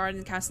contact regarding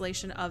the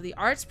cancellation of the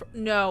arts.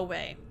 No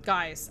way.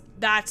 Guys,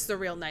 that's the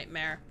real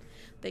nightmare.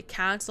 They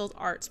canceled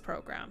arts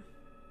program.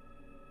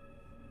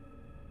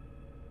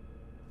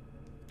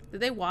 Did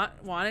they want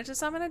it to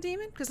summon a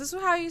demon? Because this is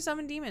how you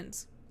summon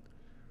demons.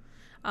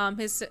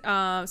 His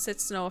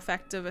sits no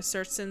effective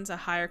assertions a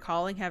higher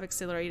calling have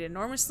accelerated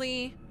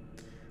enormously.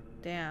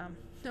 Damn.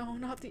 No,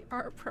 not the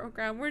art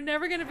program. We're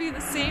never gonna be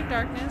the same,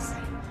 darkness.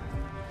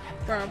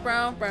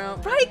 Brown.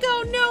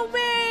 Ryko, no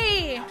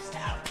way!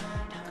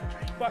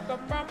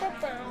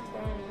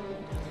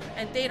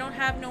 And they don't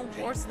have no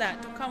rewards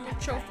that don't come with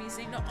trophies.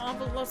 Ain't no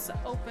envelopes to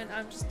open.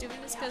 I'm just doing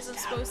this because I'm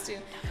supposed to.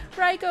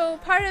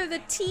 Ryko, part of the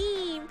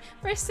team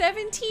for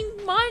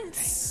 17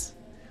 months.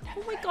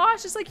 Oh my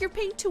gosh, it's like you're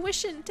paying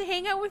tuition to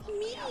hang out with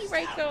me,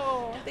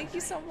 Raiko. Thank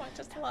you so much.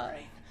 That's love.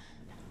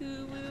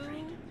 Woo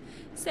woo.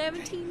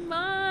 17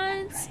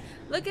 months.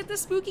 Look at the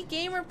spooky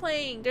game we're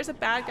playing. There's a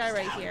bad guy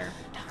right here.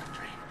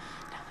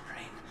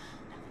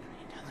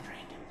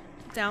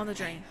 Down the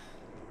drain.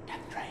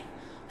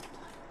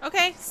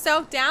 Okay,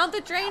 so down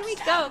the drain we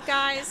go,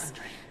 guys.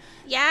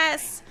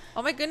 Yes.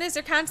 Oh my goodness,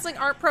 they're canceling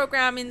art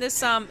program in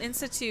this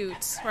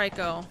institute,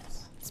 Raiko.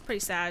 It's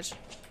pretty sad.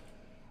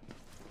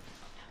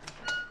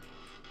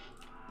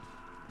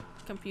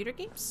 Computer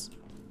games?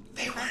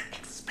 They weren't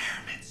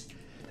experiments.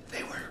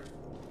 They were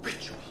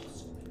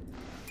rituals.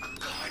 A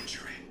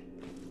conjuring.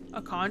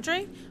 A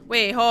conjuring?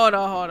 Wait, hold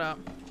up.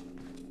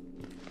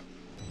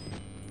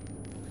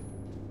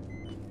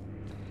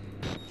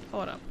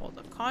 Hold up.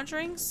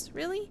 Conjurings?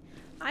 Really?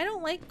 I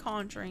don't like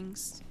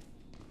conjurings.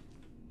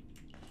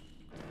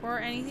 Or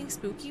anything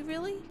spooky,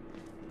 really?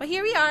 But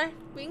here we are,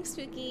 being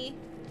spooky.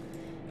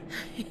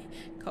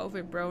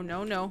 COVID, bro.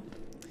 No.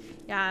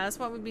 Yeah, that's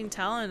what we've been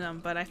telling them,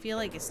 but I feel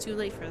like it's too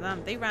late for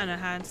them. They ran out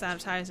of hand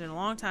sanitizer a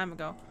long time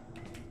ago.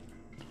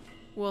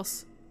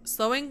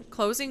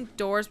 Closing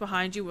doors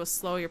behind you will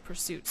slow your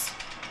pursuits.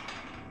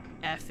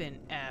 F.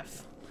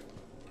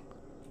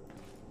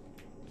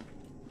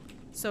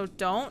 So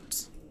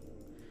don't.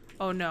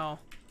 Oh no.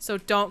 So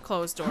don't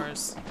close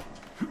doors.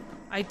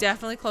 I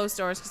definitely close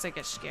doors because I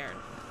get scared.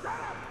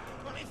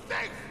 Let me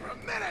think for a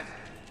minute.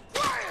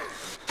 Quiet.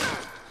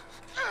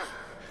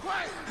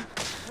 Quiet.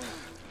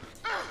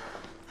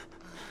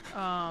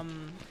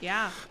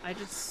 Yeah, I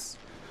just...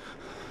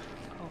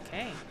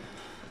 Okay.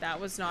 That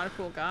was not a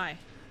cool guy.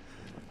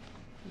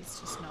 He's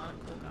just not a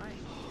cool guy.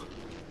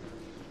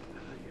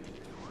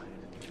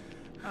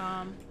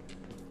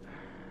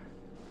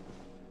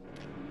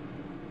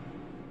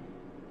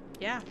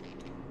 Yeah.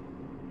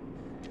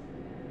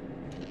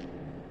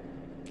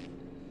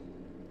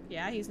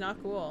 Yeah, he's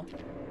not cool.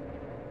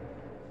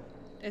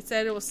 It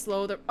said it will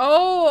slow the...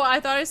 Oh,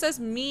 I thought it says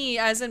me,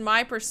 as in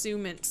my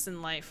pursuits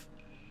in life.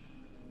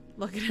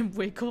 Look at him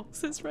wiggle,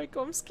 says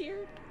Raiko. I'm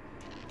scared.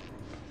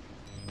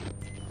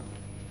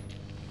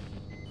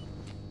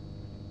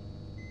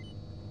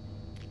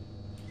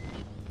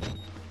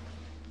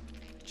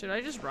 Should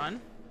I just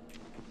run?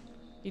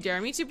 You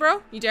dare me to,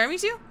 bro? You dare me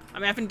to?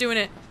 I'm effing doing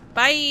it.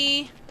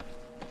 Bye!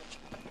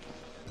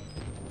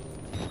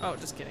 Oh,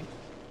 just kidding.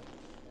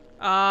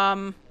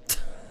 F.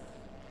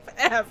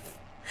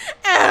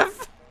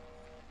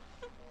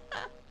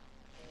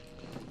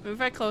 Maybe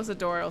if I close the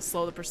door, it'll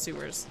slow the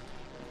pursuers.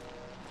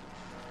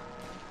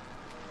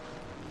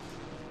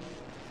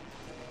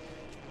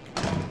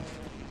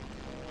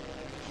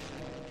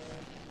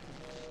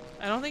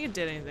 I don't think it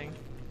did anything.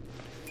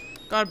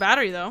 Got a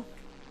battery though.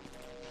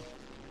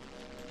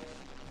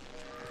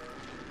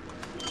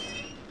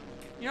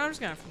 You know, I'm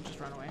just gonna just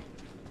run away.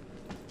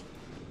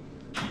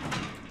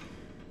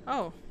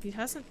 Oh, he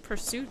hasn't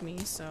pursued me,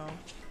 so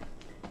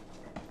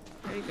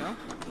there you go.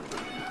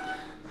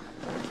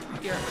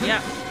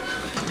 Yeah.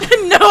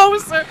 No,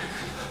 sir.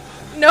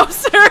 No,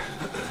 sir.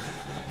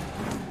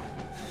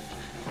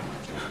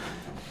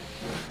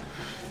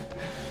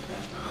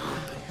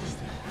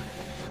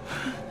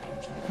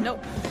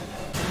 Nope.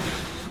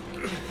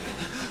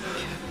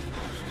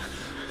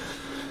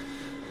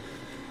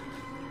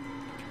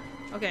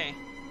 Okay,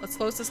 let's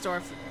close this door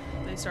if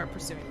they start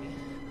pursuing me.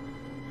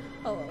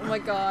 Oh my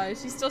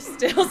gosh, he's still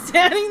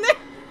standing there.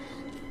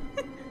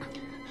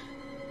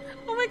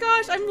 Oh my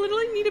gosh, I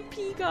literally need a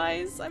pee,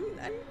 guys. I'm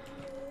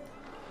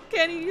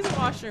can't use the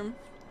washroom.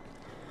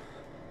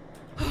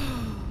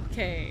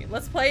 Okay,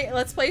 let's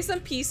play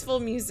some peaceful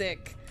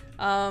music.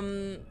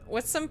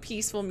 What's some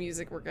peaceful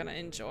music we're gonna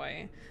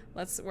enjoy?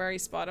 Where are you,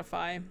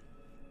 Spotify?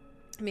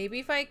 Maybe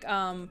if I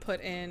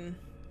put in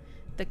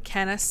the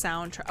Kenna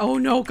soundtrack. Oh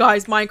no,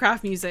 guys,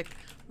 Minecraft music.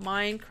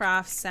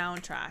 Minecraft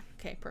soundtrack.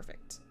 Okay,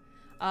 perfect.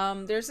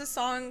 There's a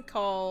song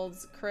called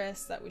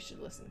Chris that we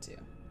should listen to.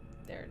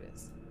 There it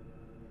is.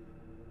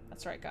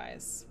 That's right,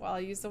 guys. While I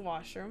use the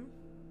washroom,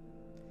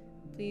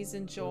 please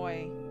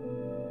enjoy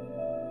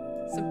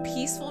some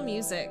peaceful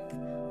music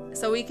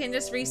so we can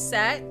just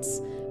reset.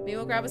 Maybe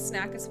we'll grab a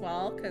snack as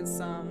well,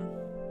 because I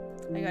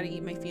gotta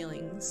eat my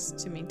feelings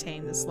to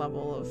maintain this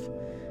level of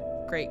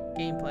great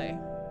gameplay.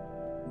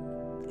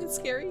 It's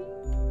scary.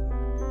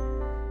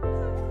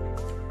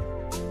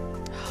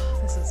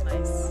 This is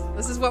nice.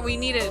 This is what we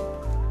needed.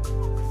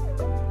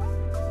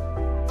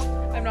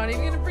 I'm not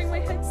even gonna bring my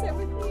headset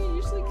with me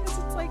usually because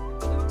it's like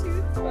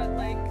Bluetooth, but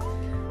like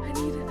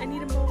I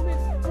need a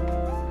moment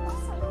of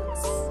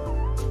silence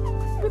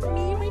with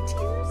me and my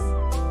tears.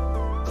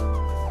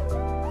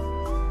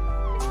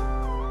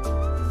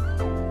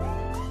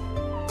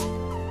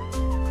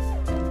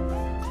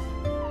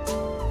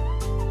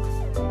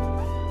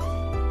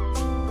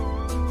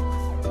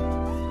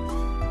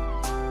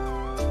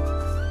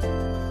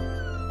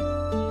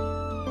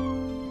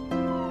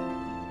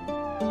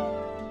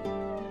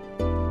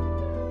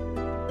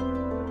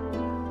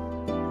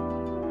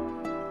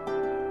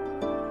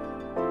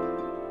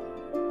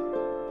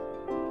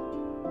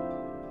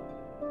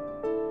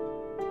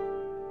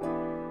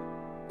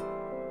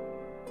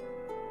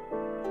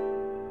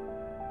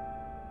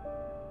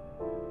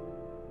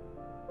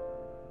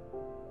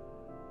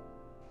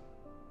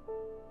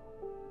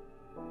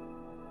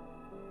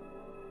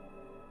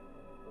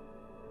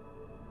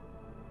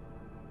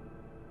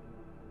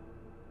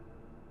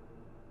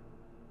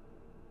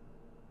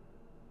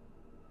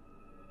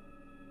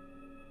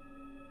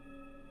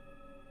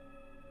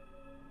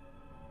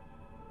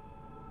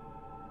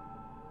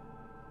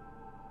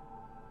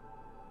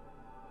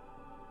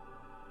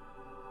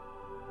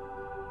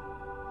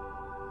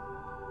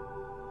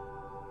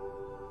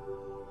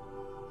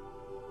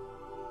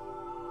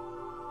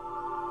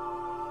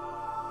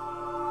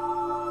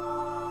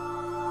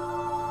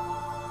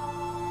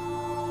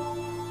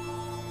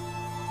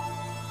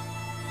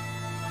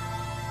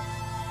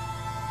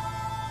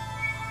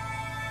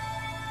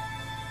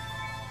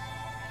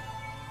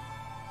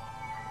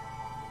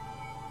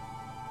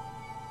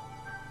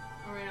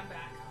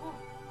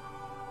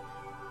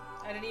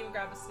 I didn't even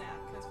grab a snack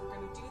because we're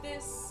gonna do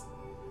this.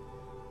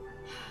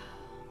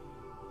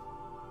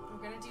 We're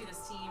gonna do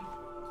this, team.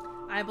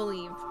 I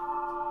believe.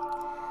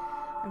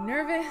 I'm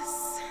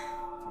nervous.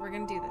 We're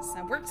gonna do this.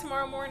 I work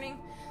tomorrow morning,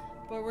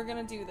 but we're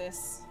gonna do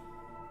this.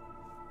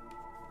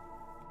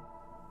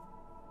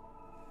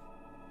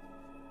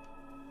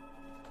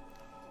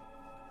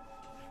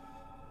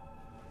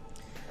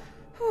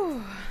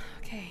 Whew.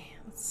 Okay,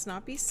 let's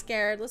not be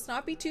scared. Let's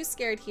not be too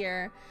scared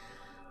here.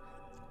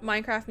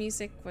 Minecraft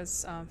music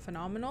was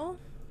phenomenal,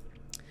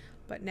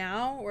 but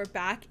now we're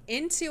back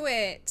into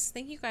it.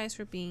 Thank you guys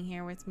for being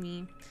here with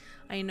me.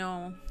 I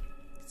know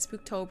it's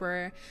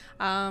Spooktober.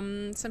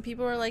 Some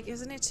people are like,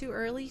 isn't it too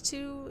early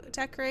to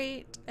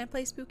decorate and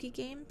play spooky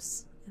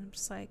games? And I'm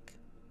just like,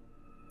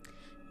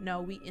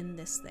 no, we in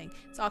this thing.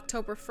 It's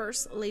October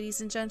 1st, ladies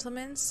and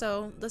gentlemen,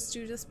 so let's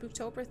do the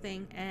Spooktober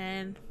thing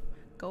and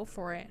go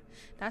for it.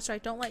 That's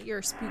right, don't let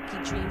your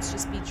spooky dreams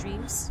just be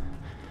dreams.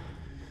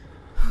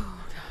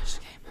 Oh gosh,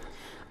 okay.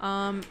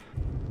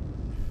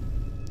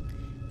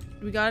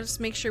 We gotta just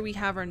make sure we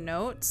have our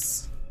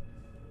notes.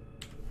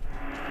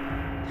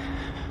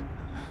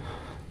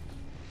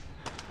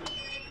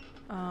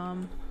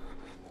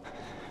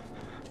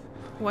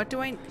 What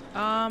do I,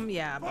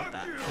 yeah, about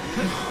that.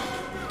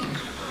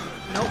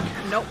 Nope,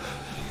 nope.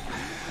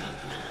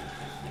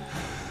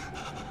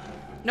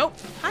 Nope.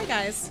 Hi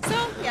guys.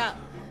 So, yeah.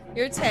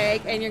 Your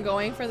tag and you're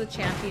going for the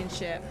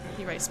championship.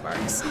 You're right,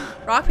 Sparks.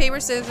 Rock, paper,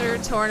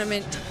 scissors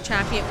tournament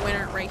champion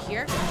winner right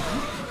here.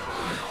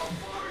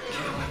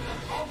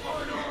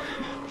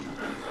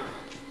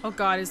 Oh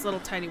god, his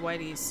little tidy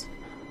whities.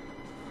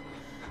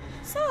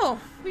 So,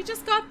 we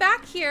just got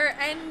back here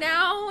and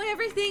now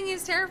everything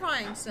is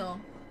terrifying still.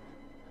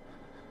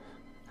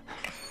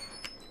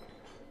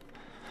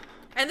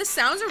 And the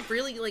sounds are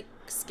really like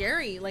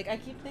scary. Like I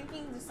keep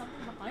thinking there's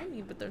something behind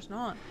me, but there's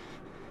not.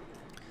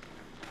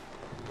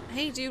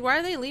 Hey dude, why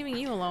are they leaving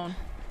you alone?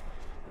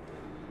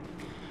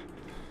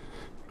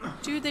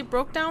 Dude, they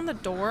broke down the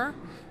door.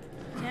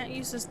 Can't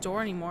use this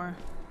door anymore.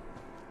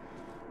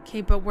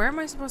 Okay, but where am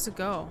I supposed to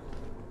go?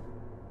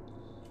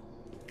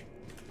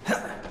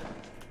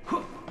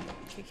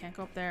 Okay, can't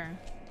go up there.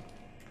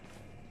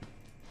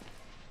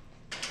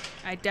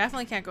 I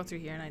definitely can't go through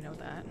here, and I know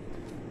that.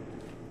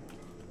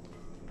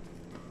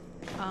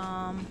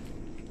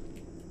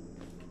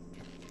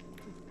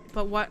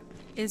 But what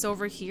is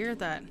over here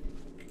that...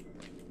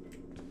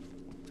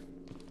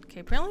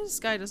 Okay, apparently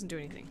this guy doesn't do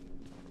anything.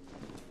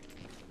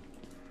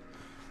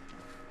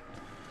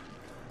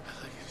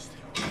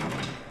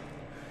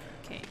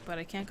 Okay, but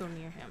I can't go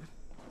near him.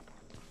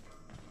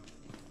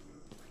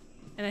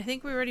 And I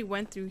think we already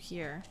went through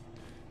here.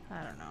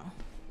 I don't know.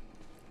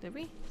 Did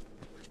we?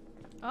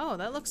 Oh,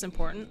 that looks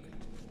important.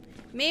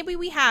 Maybe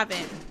we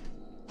haven't.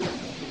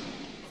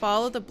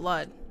 Follow the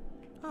blood.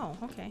 Oh,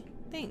 okay.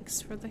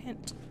 Thanks for the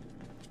hint.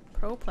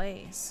 Pro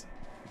plays.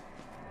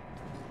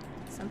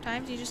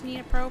 Sometimes you just need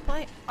a pro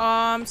play.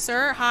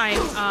 Sir, hi.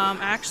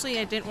 Actually,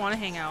 I didn't want to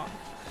hang out.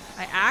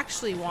 I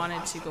actually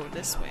wanted to go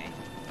this way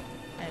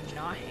and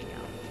not hang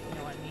out. You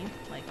know what I mean?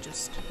 Like,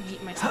 just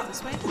yeet myself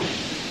this way.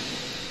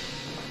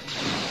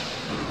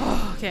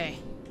 Oh, okay.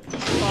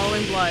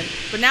 Following blood.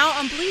 But now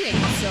I'm bleeding,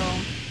 so...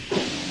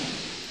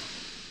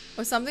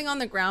 Was something on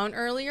the ground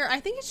earlier? I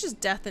think it's just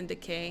death and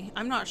decay.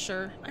 I'm not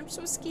sure. I'm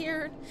so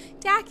scared.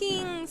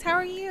 Dackings, how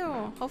are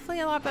you?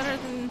 Hopefully a lot better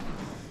than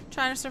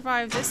trying to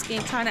survive this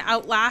game, trying to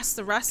outlast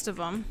the rest of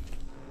them.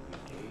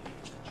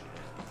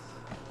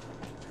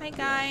 Hi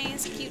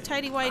guys, cute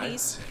tidy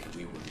whities.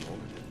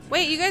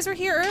 Wait, you guys were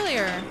here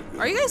earlier.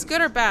 Are you guys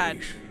good or bad?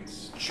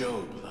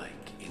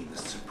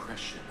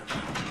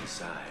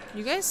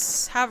 You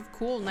guys have a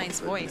cool,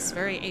 nice voice.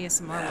 Very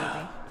ASMR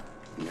worthy.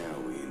 Now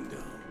we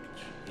indulge.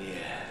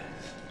 Yes.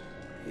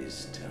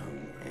 His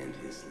tongue and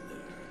his liver.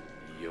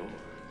 Yours.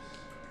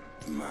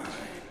 Mine.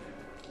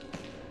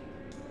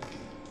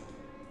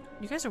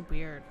 You guys are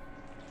weird.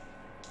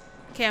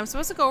 Okay, I'm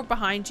supposed to go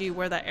behind you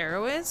where that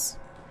arrow is.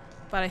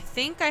 But I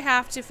think I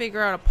have to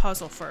figure out a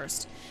puzzle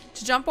first.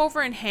 To jump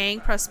over and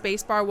hang, press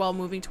spacebar while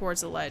moving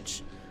towards the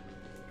ledge.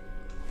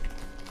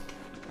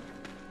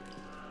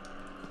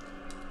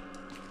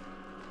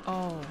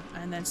 Oh,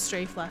 and then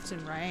strafe left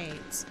and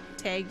right.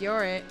 Tag,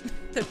 you're it.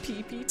 The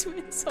PP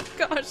twins. Oh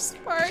gosh,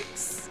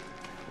 Sparks.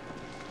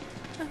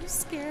 I'm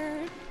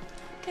scared.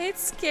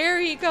 It's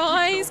scary,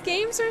 guys.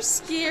 Games are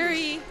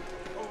scary.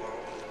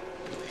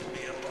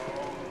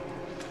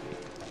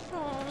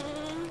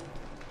 Oh.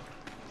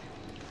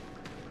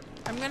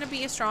 I'm gonna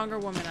be a stronger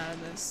woman out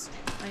of this.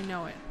 I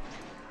know it.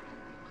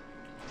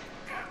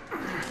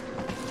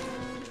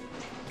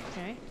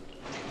 Okay.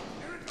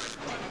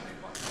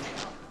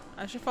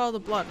 I should follow the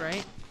blood,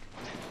 right?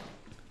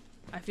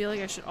 I feel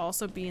like I should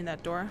also be in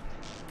that door.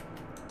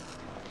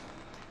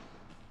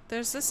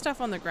 There's this stuff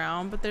on the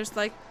ground, but there's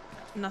like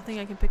nothing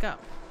I can pick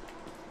up.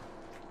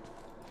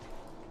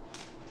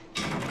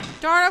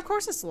 Darn, of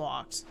course it's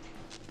locked.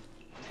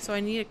 So I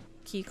need a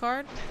key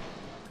card.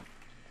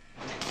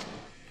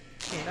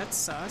 Okay, that's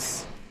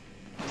sus.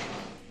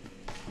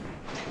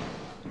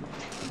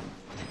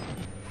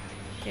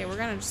 Okay, we're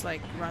gonna just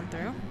like run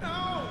through.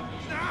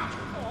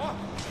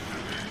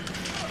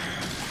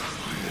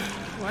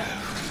 What?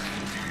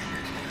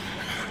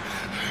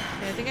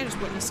 Okay, I think I just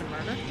witnessed a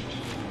murder.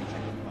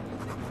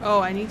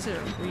 Oh, I need to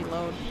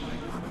reload.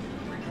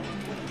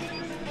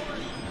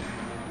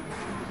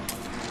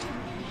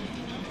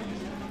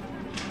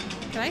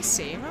 Can I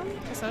save him?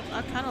 Because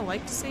I kind of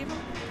like to save him.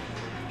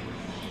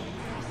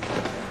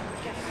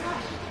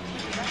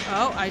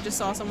 Oh, I just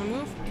saw someone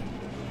move.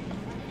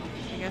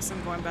 I guess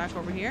I'm going back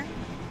over here.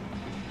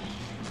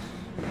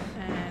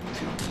 And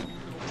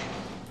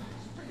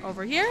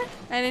over here.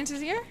 And into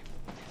here.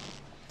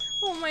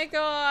 Oh my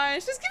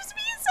gosh. This gives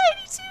me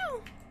anxiety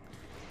too.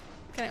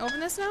 Can I open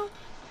this now?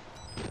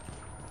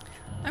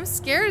 I'm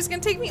scared. It's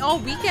going to take me all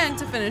weekend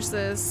to finish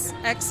this.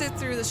 Exit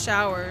through the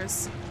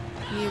showers.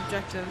 New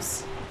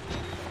objectives.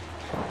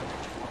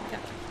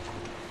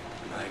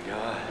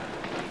 God,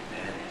 he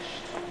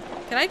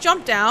vanished. Can I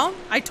jump down?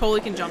 I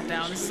totally can jump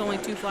down. This is only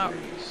 2 floors.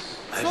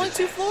 It's only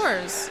 2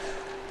 floors.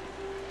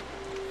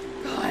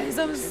 Guys,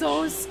 I'm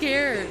so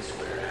scared.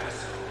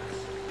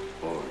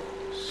 Or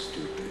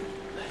stupid.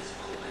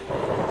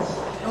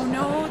 Oh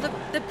no,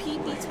 the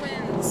Pee-Pee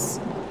twins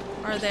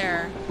are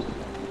there.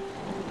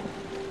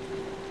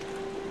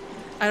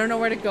 I don't know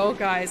where to go,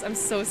 guys. I'm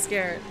so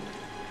scared.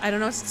 I don't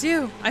know what to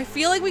do. I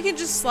feel like we can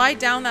just slide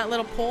down that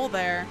little pole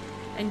there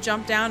and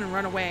jump down and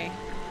run away.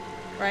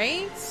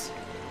 Right?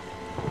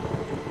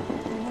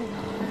 Oh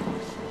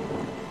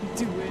gosh.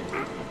 Do it.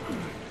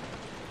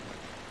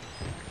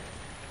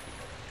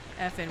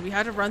 Effing, we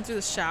had to run through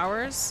the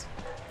showers.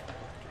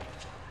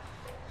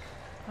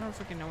 I don't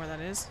freaking know where that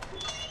is.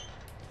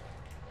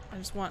 I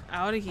just want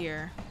out of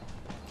here.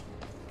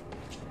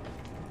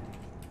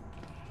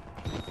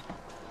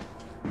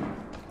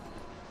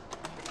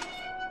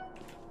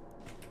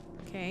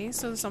 Okay,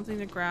 so there's something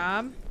to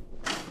grab.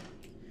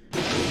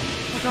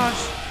 Oh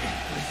gosh.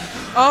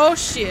 Oh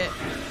shit.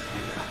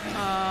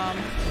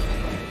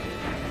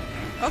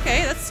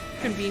 Okay, that's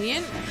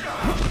convenient.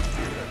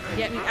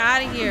 Get me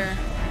out of here.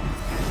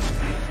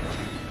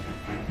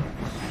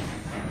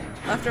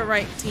 Left or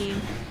right,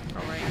 team?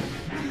 Or right.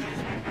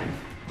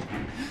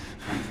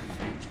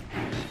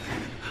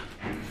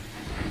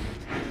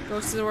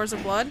 Goes to the doors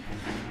of blood.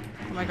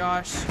 Oh my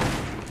gosh.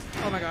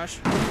 Oh my gosh.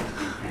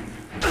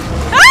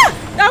 Ah!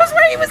 That was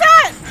where he was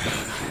at!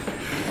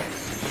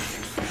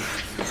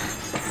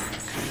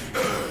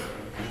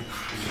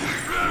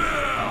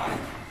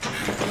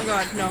 Oh my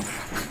god, no.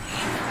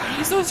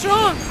 He's so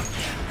strong!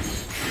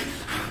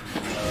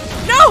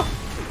 No!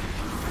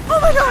 Oh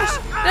my gosh!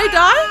 Did I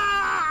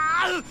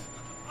die?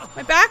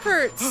 My back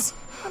hurts.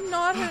 I'm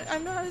not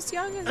as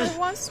young as I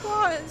once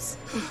was.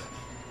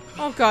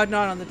 Oh god,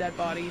 not on the dead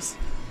bodies.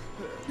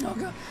 Oh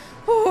god.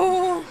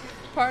 Oh,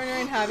 partner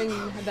in having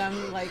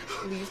them like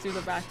leave through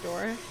the back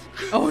door.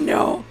 Oh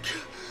no.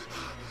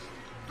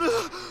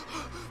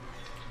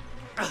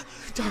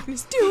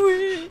 Darkness, do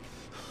it.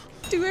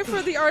 Do it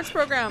for the arts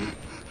program.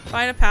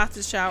 Find a path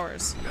to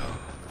showers.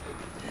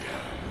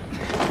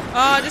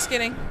 Oh, just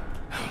kidding.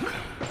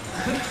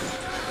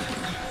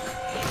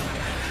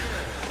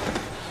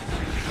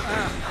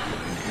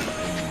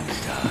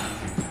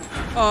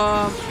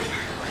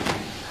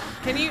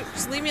 Can you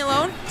just leave me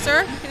alone,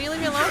 sir? Can you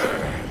leave me alone?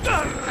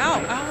 Ow,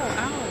 ow,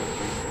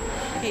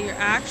 ow. Okay, you're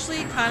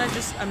actually kind of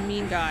just a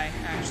mean guy,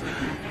 actually.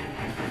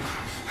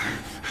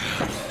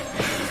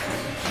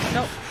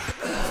 Nope.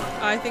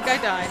 I think I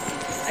died.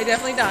 I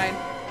definitely died.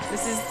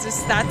 This is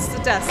just, that's the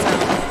death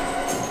sound.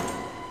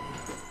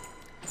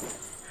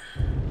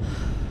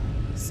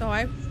 So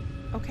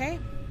okay.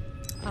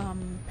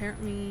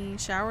 Apparently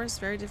showers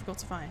very difficult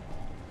to find.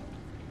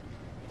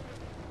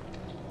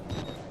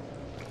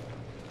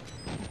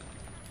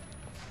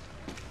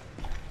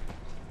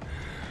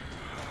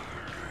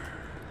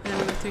 And then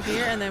we go through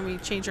here and then we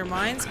change our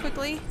minds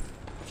quickly.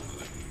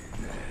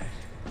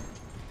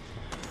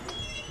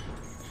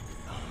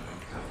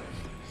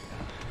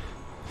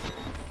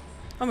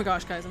 Oh my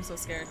gosh, guys, I'm so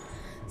scared.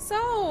 So,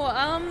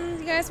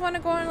 you guys want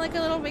to go on like a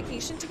little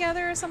vacation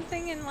together or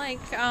something and like,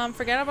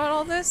 forget about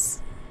all this?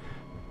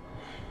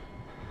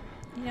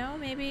 You know,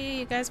 maybe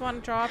you guys want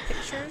to draw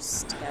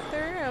pictures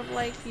together of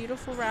like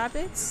beautiful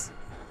rabbits?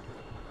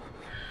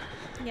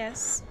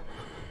 Yes.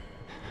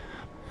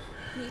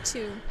 Me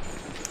too.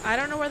 I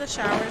don't know where the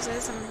showers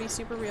is, I'm gonna be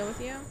super real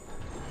with you.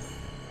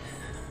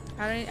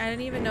 I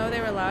didn't even know they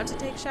were allowed to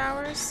take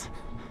showers.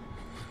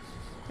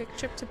 Quick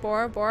trip to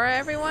Bora Bora,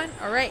 everyone.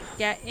 Alright,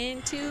 get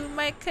into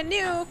my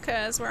canoe,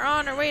 because we're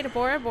on our way to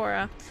Bora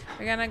Bora.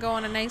 We're gonna go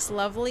on a nice,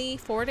 lovely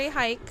 4-day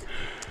hike.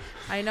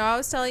 I know I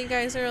was telling you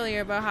guys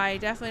earlier about how I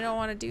definitely don't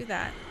want to do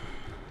that.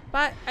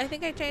 But I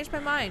think I changed my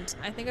mind.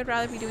 I think I'd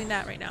rather be doing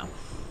that right now.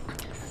 I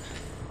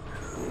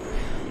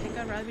think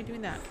I'd rather be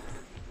doing that.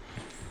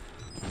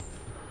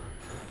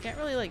 I can't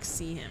really, like,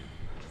 see him.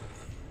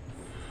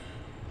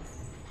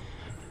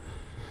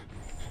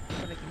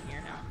 But I can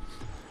hear now.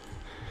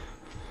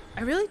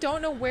 I really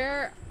don't know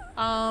where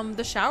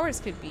the showers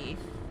could be.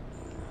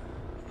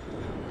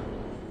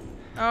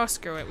 Oh,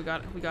 screw it. We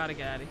gotta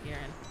get out of here.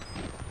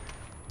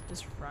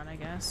 Just run, I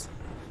guess.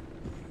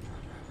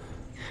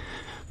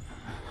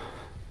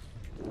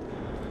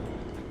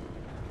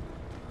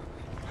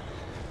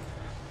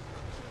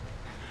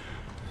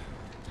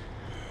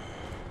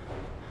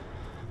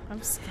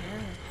 I'm scared.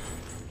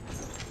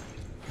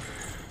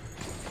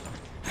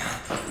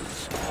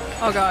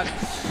 Oh god.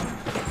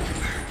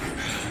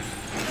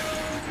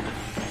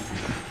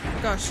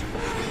 Gosh.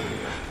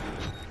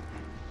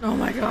 Oh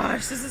my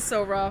gosh, this is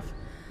so rough.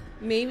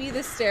 Maybe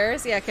the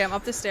stairs? Yeah, okay, I'm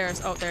up the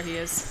stairs. Oh, there he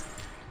is.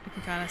 You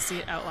can kind of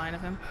see an outline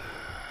of him.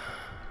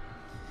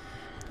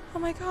 Oh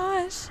my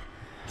gosh.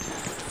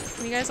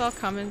 Can you guys all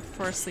come in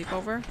for a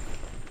sleepover?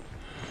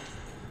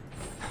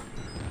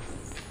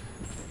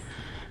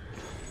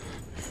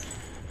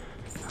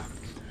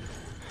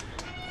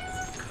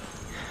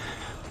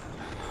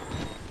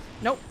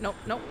 Nope, nope,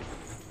 nope.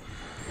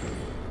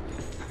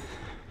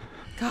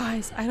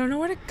 Guys, I don't know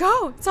where to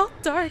go. It's all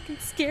dark and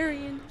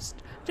scary and just,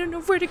 I don't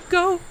know where to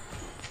go.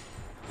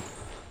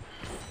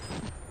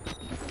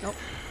 Nope.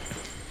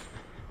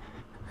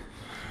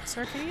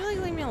 Sir, can you like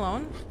leave me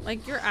alone?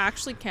 Like, you're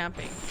actually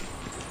camping.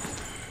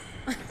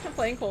 I'm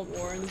playing Cold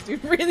War and this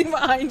dude breathing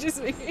behind you's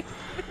making me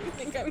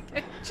think I'm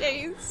getting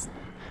chased.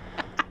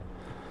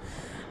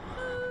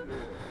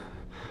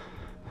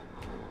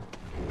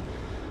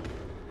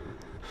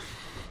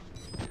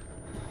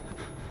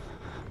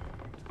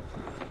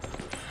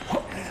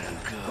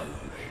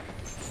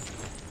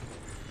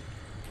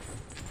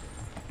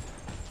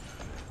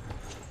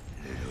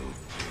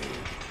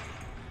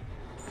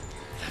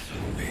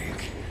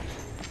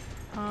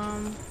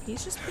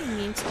 He's just being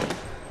mean to me.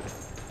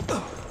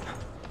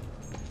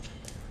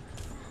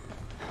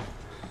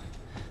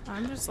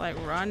 I'm just like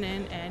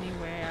running any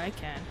way I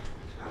can.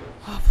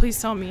 Oh,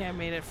 please tell me I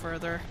made it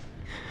further.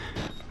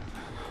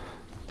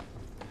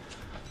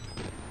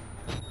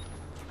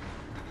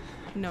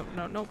 Nope,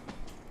 nope, nope.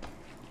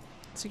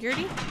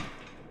 Security?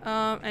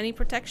 Any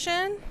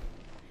protection?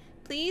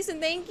 Please and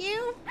thank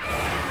you.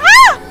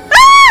 Ah!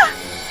 Ah!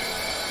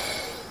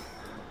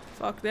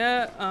 Fuck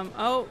that.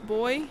 Oh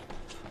boy.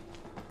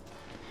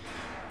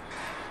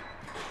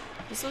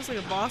 This looks like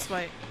a boss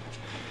fight.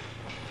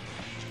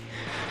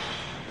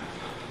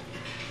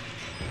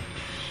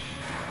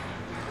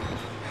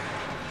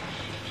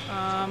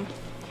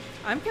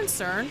 I'm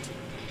concerned.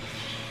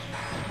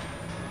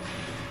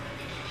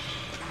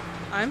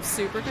 I'm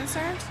super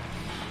concerned.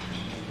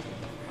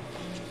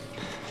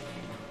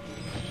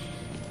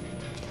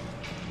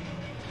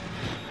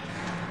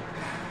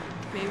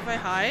 Maybe if I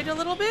hide a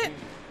little bit?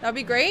 That'd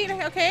be great,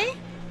 okay?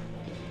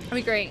 That'd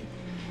be great.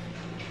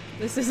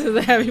 This isn't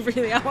the heavy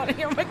breathing. I want to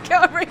hear my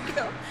camera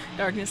go.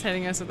 Darkness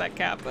hitting us with that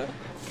kappa.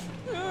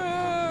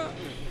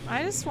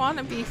 I just want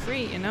to be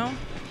free, you know?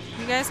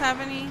 You guys have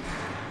any...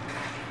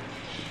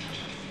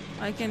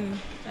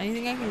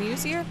 anything I can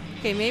use here?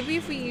 Okay, maybe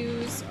if we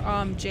use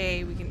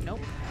J, we can... Nope.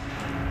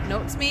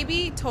 Notes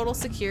maybe? Total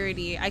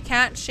security. I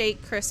can't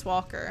shake Chris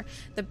Walker,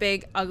 the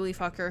big ugly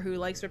fucker who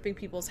likes ripping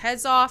people's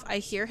heads off. I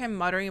hear him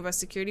muttering about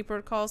security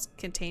protocols,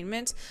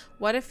 containment.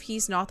 What if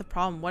he's not the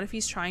problem? What if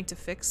he's trying to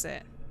fix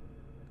it?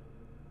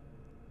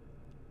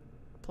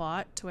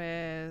 Plot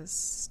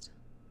twist.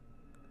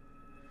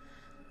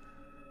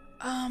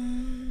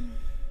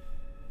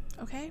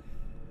 Okay.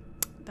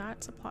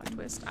 That's a plot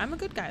twist. I'm a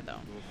good guy though.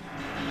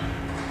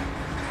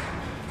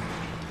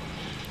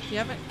 You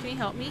haven't, can you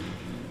help me?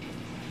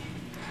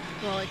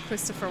 Well, like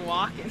Christopher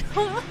Walken.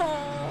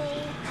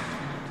 Oh,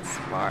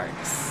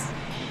 Sparks.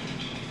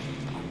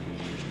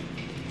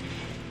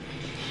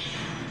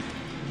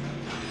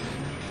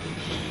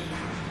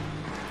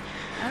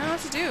 I don't know what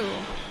to do.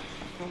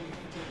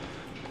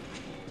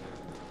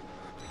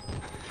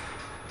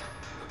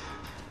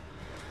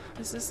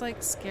 This is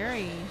like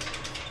scary.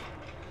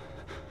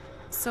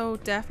 So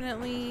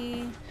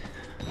definitely...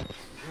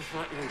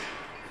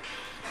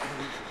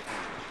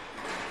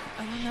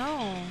 I don't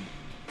know.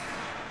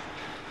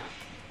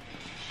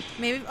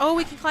 Maybe... Oh,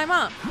 we can climb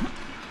up. I'm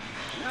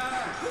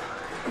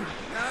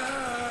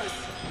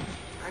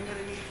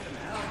gonna need some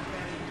help,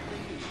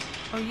 please.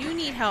 Oh, you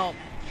need help.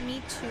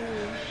 Me too.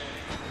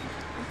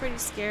 I'm pretty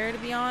scared,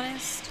 to be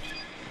honest.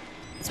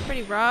 It's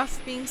pretty rough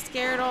being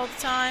scared all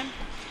the time.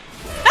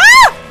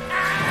 Ah!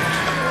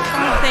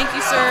 Oh, thank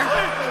you, sir.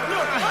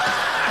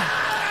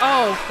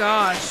 Oh,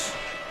 gosh.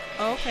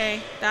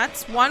 Okay.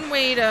 That's one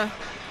way to...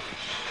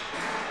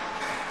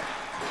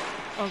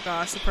 Oh,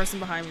 gosh. The person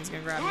behind me is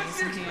going to grab me.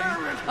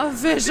 A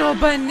visual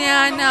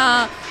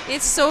banana.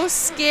 It's so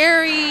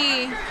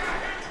scary.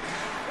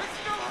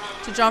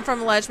 To jump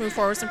from a ledge, move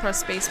forwards, and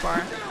press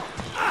spacebar.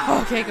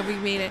 Okay, we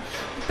made it.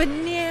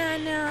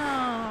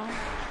 Banana.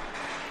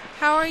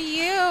 How are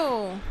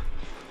you?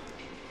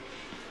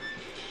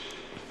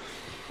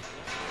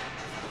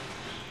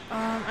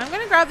 I'm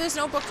gonna grab this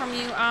notebook from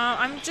you.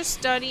 I'm just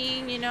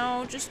studying, you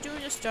know, just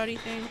doing a study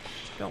thing.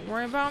 Don't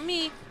worry about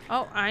me.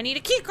 Oh, I need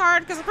a key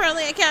card because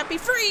apparently I can't be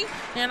free,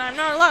 and I'm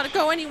not allowed to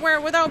go anywhere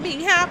without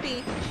being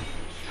happy.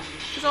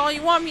 Because all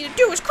you want me to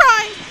do is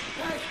cry.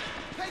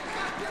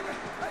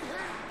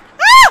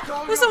 Ah!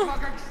 Don't Who's you the...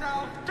 fucking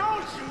self.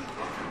 Don't you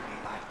look at me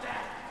like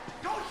that.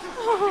 Don't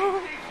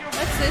Oh,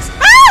 what's this?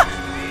 Ah!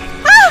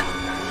 Ah!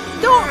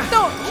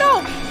 Don't,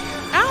 no!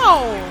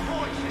 Ow!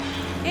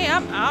 Hey,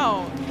 I'm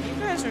out. You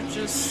guys are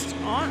just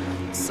on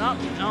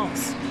something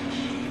else.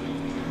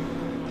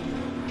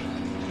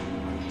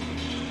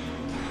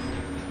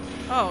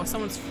 Oh,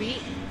 someone's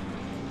feet?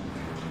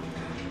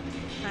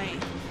 Hi.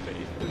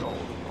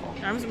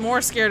 I'm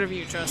more scared of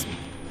you, trust me.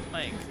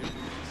 Like.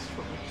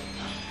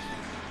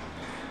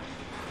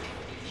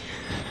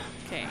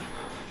 Okay.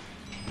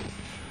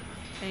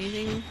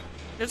 Anything?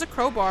 There's a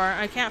crowbar.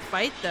 I can't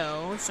fight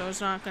though, so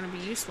it's not going to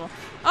be useful.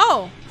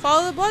 Oh!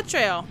 Follow the blood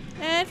trail.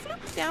 And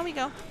floop, down we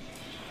go.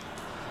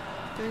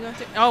 Do we go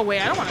through? Oh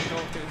wait, I don't want to go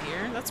through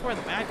here. That's where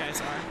the bad guys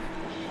are.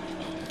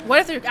 What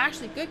if they're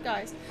actually good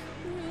guys?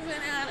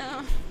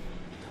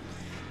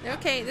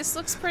 Okay, this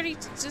looks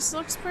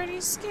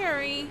pretty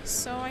scary.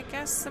 So I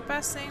guess the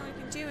best thing we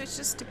can do is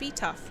just to be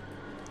tough.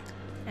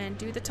 And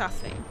do the tough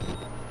thing.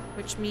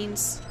 Which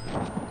means...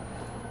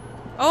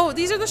 Oh,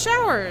 these are the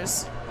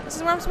showers! This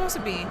is where I'm supposed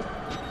to be.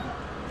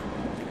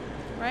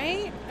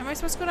 Right? Am I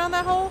supposed to go down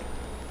that hole?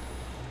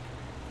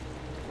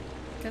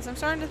 Because I'm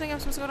starting to think I'm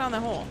supposed to go down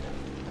that hole.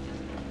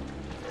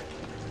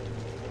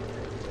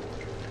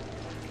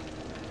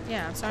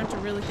 Yeah, I'm starting to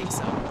really think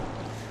so.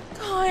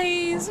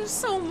 Guys, there's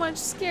so much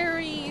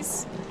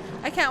scaries.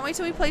 I can't wait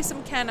till we play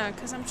some Kenna,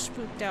 because I'm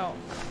spooked out.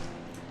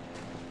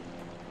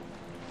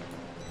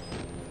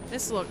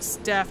 This looks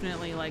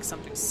definitely like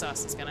something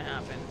sus is gonna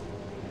happen.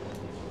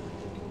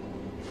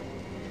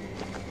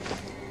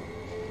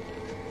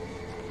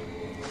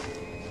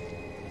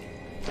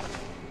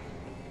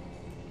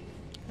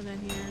 And then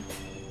here.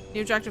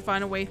 New objective,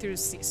 find a way through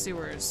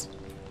sewers.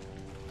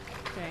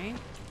 Okay.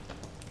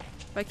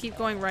 If I keep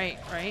going right?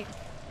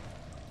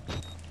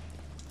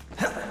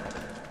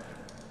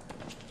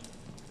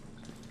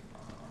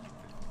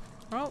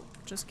 Oh,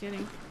 just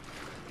kidding.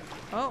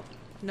 Oh,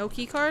 no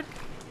key card?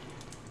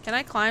 Can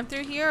I climb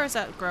through here or is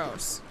that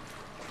gross?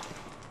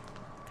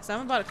 Because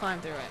I'm about to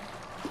climb through it.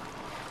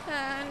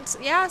 And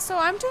yeah, so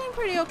I'm doing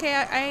pretty okay.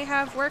 I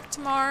have work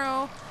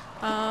tomorrow.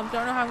 Don't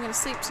know how I'm going to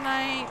sleep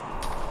tonight.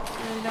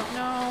 Really don't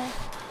know.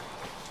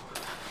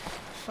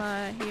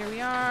 But here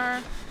we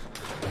are.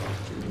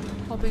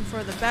 Hoping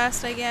for the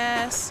best, I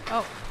guess.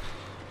 Oh,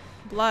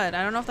 blood.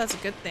 I don't know if that's a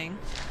good thing.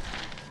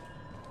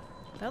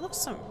 That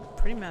looks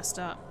pretty messed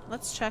up.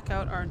 Let's check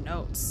out our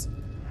notes.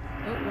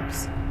 Oh,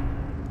 whoops.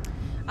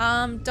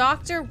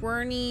 Dr.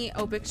 WAYYY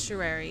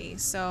obituary.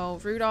 So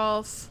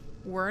Rudolph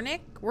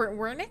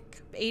Wernick,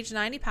 age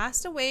 90,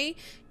 passed away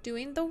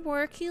doing the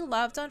work he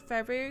loved on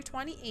February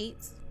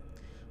 28th.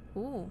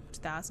 Ooh,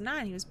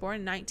 2009. He was born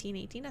in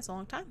 1918. That's a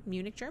long time.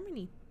 Munich,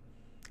 Germany.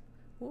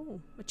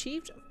 Ooh,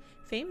 achieved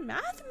fame in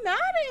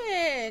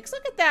mathematics.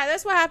 Look at that.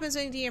 That's what happens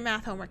when you do your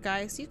math homework,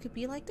 guys. You could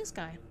be like this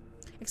guy.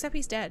 Except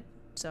he's dead.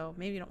 So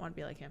maybe you don't want to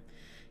be like him.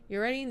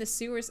 You're already in the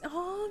sewers.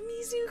 Oh,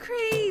 Mizu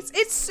crates.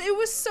 It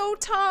was so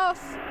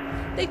tough.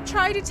 They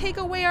tried to take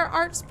away our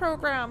arts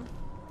program.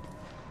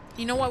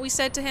 You know what we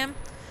said to him?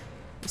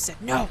 We said,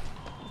 no,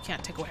 you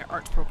can't take away our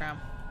arts program.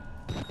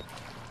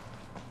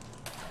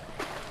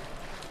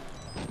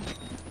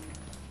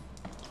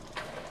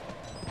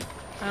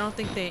 I don't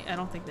think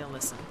they'll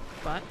listen.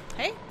 But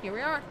hey, here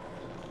we are.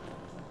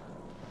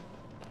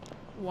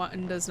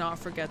 One does not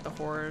forget the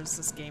horrors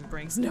this game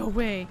brings. No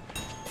way.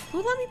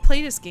 Who let me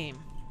play this game?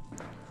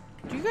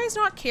 Do you guys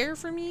not care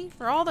for me?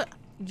 For all the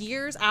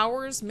years,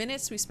 hours,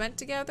 minutes we spent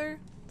together?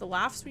 The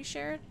laughs we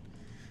shared?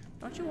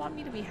 Don't you want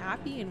me to be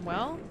happy and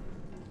well?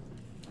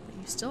 But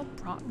you still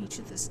brought me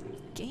to this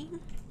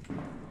game?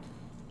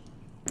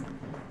 Okay,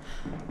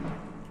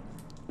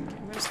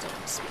 I'm gonna still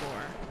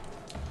explore.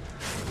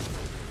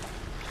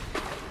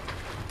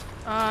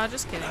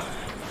 Just kidding.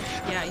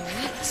 Yeah,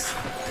 yeet.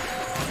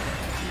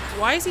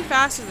 Why is he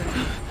faster than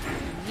me?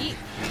 Yeet.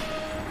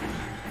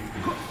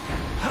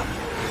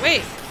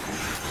 Wait.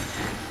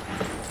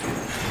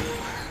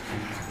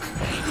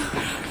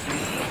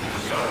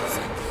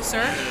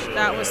 Sir,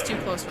 that was too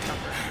close for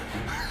comfort.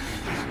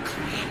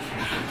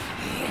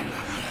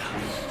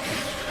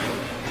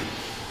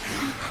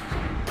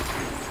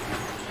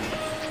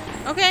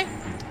 Okay.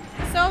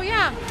 So,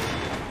 yeah.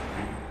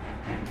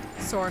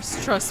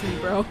 Source, trust me,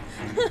 bro.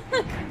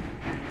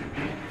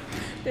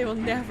 They will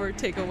never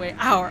take away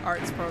our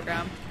arts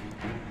program.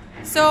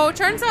 So,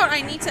 turns out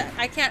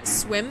I can't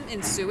swim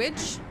in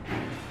sewage.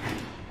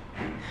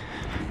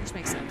 Which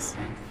makes sense.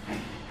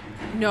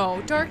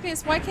 No,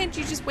 darkness, why can't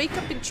you just wake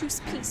up and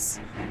choose peace?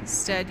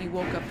 Instead, you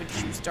woke up and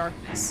choose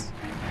darkness.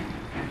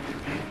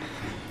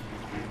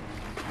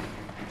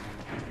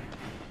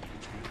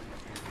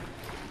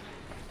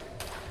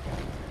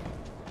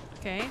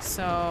 Okay,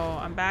 so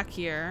I'm back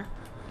here.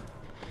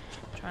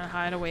 Trying to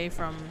hide away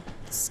from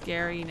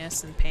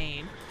scariness and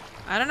pain.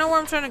 I don't know where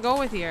I'm trying to go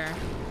with here.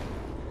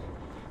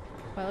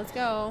 But let's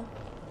go.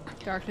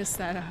 Darkness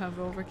that I have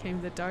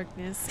overcame the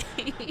darkness.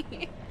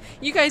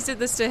 You guys did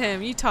this to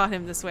him. You taught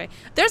him this way.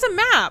 There's a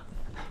map.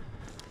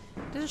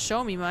 It doesn't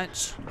show me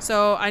much.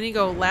 So I need to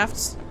go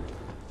left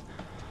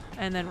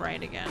and then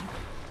right again.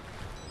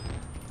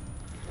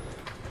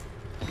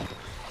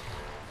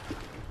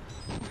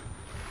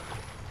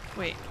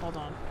 Wait, hold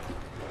on.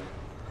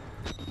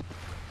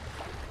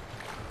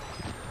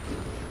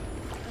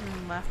 And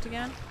then left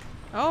again.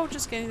 Oh,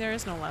 just kidding, there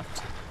is no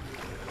left.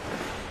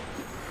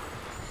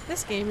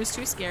 This game is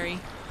too scary.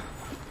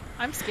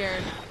 I'm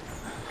scared.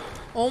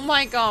 Oh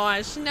my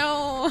gosh,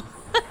 no!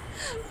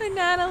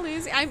 Banana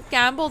losing. I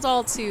gambled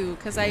all too,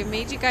 because I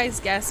made you guys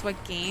guess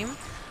what game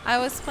I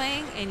was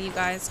playing, and you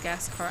guys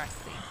guessed correctly.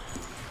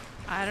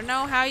 I don't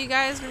know how you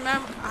guys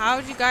remember.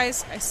 How did you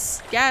guys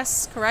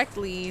guess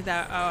correctly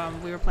that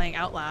we were playing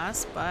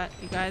Outlast? But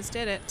you guys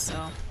did it,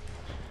 so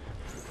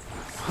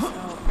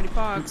pretty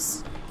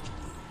pogs.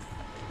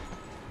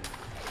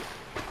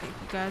 I think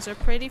you guys are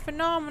pretty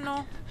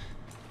phenomenal.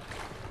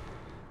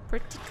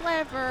 Pretty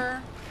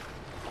clever.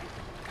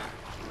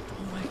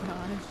 Oh my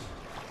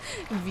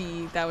gosh.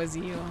 V, that was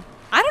you.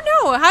 I don't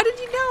know. How did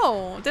you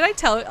know? Did I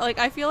tell? Like,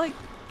 I feel like.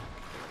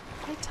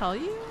 Did I tell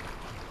you?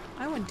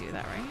 I wouldn't do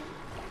that, right?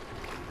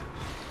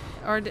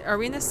 Or are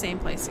we in the same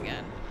place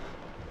again?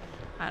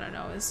 I don't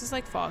know. This is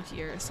like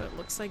foggier, so it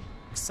looks like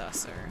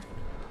susser.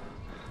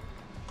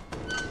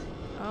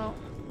 Oh,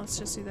 let's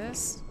just do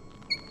this.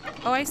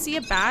 Oh, I see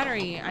a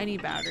battery. I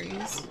need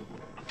batteries.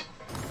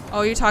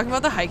 Oh, you're talking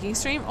about the hiking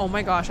stream? Oh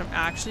my gosh, I'm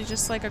actually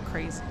just like a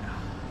crazy.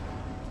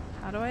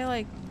 How do I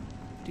like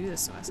do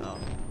this to myself?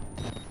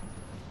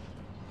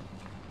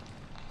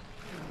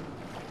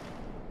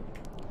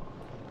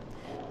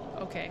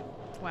 Okay.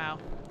 Wow.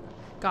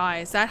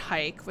 Guys, that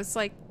hike was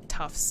like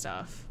tough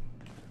stuff.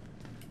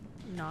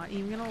 Not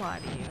even gonna lie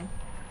to you.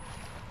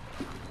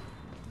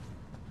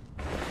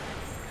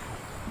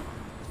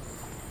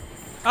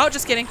 Oh,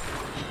 just kidding.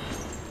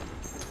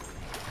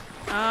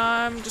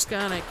 I'm just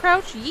gonna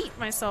crouch yeet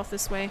myself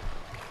this way.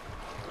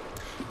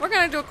 We're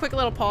gonna do a quick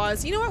little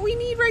pause. You know what we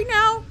need right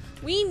now?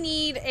 We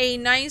need a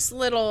nice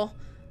little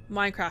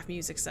Minecraft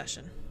music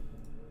session.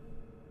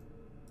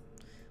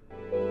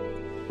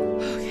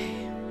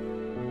 Okay.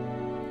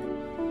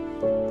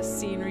 The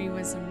scenery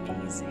was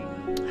amazing.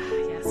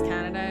 Yes,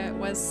 Canada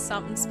was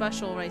something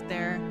special right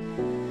there.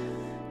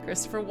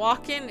 Christopher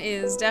Walken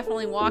is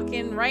definitely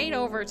walking right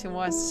over to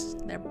us.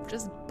 They're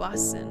just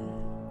bussing.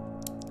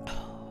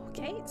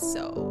 Okay,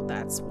 so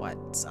that's what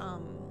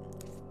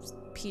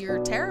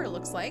pure terror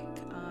looks like.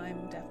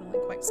 I'm definitely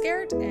quite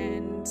scared,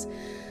 and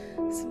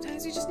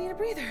sometimes you just need a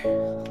breather.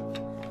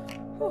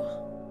 Whew.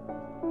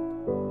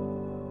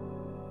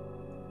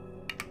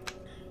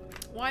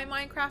 Why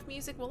Minecraft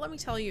music? Well, let me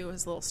tell you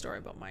his little story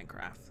about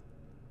Minecraft.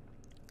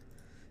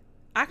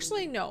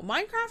 Actually, no.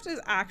 Minecraft is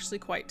actually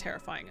quite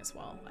terrifying as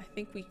well. I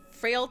think we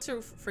fail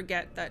to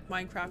forget that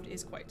Minecraft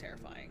is quite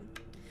terrifying.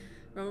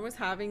 Remember I was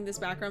having this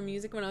background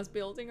music when I was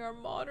building our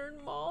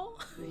modern mall?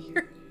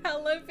 Your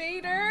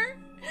elevator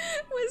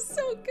was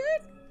so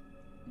good.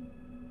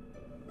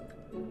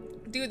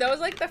 Dude, that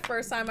was like the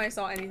first time I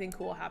saw anything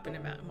cool happen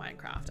in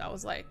Minecraft. I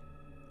was like,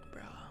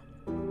 bro.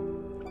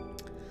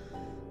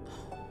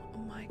 Oh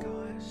my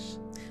gosh.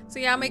 So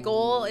yeah, my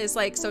goal is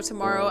like, so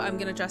tomorrow I'm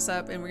gonna dress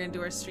up and we're gonna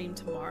do our stream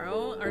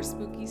tomorrow, our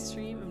spooky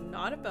stream. I'm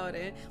not about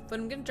it, but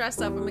I'm gonna dress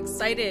up. I'm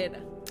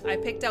excited. I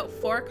picked out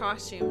 4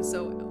 costumes,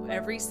 so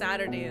every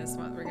Saturday this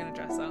month we're gonna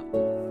dress up.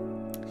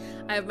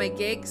 I have my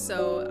gig,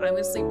 so I'm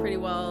gonna sleep pretty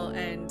well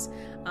and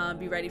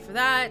be ready for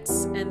that.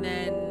 And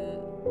then,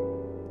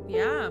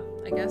 yeah,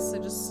 I guess I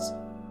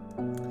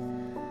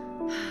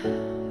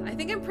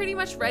think I'm pretty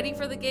much ready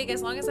for the gig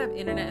as long as I have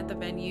internet at the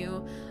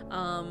venue.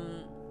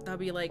 That'll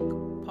be like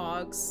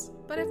pogs,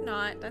 but if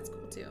not, that's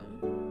cool too.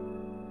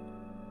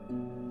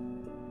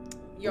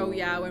 Yo,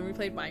 yeah, when we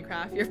played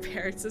Minecraft, your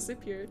parents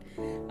disappeared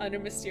under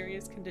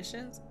mysterious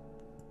conditions,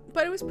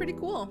 but it was pretty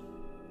cool.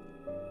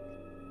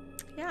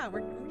 Yeah,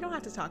 we don't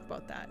have to talk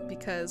about that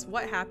because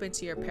what happened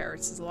to your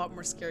parents is a lot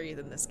more scary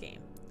than this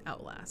game,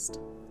 Outlast.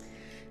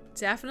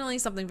 Definitely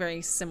something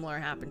very similar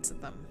happened to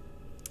them.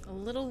 A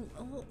little,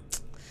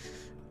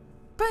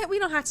 but we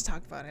don't have to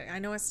talk about it. I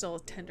know it's still a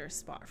tender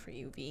spot for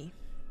you, V.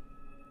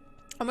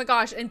 Oh my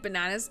gosh, and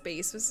Banana's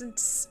base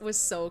was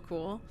so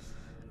cool.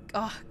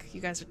 Oh,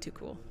 you guys are too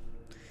cool.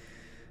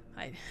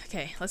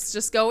 Okay, let's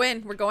just go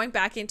in. We're going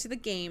back into the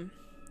game.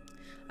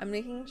 I'm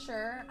making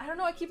sure. I don't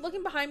know, I keep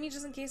looking behind me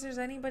just in case there's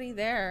anybody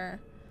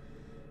there.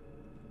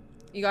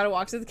 You gotta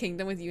walk to the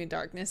kingdom with you in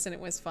darkness, and it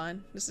was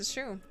fun. This is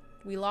true.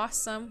 We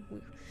lost some.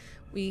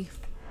 We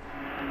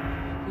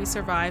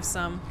survived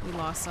some. We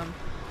lost some.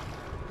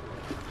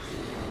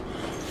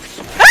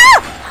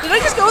 Ah! Did I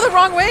just go the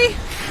wrong way?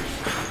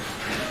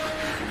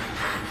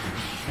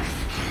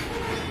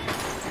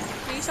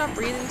 Can you stop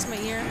breathing into my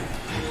ear?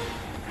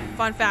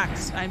 Fun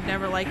fact, I've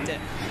never liked it.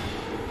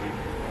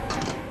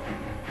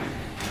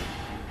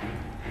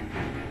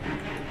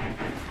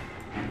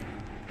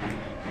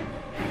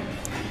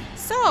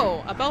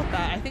 So, about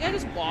that, I think I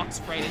just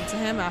walked right into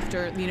him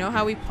after, you know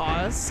how we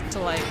paused to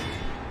like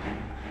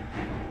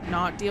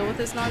not deal with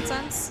his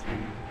nonsense?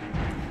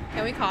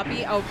 Can we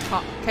copy? Oh,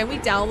 can we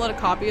download a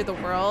copy of the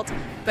world?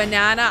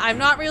 Banana, I'm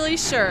not really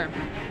sure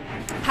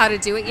how to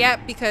do it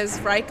yet because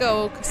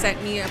Ryko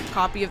sent me a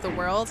copy of the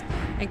world,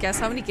 and guess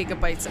how many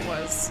gigabytes it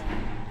was?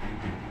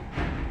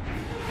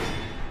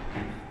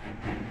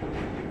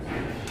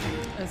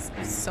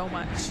 It's so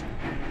much.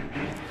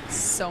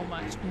 So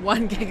much.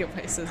 1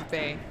 gigabyte says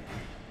Bay.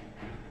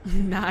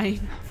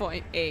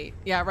 9.8.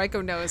 Yeah,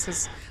 Raiko knows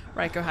because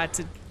Raiko had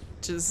to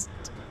just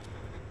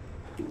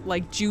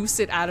like juice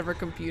it out of her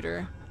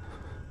computer.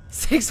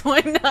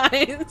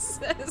 6.9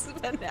 says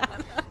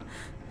Banana.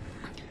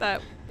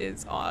 That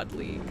is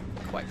oddly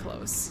quite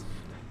close.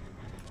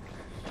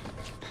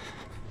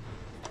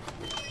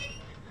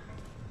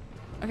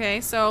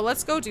 Okay, so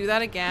let's go do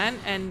that again.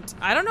 And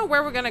I don't know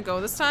where we're gonna go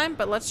this time,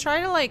 but let's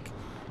try to like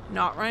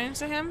not run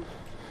into him.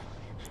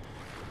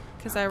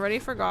 Because I already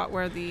forgot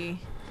where the...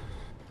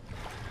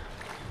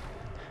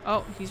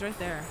 Oh, he's right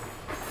there.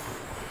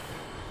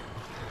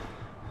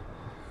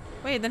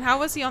 Wait, then how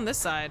was he on this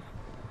side?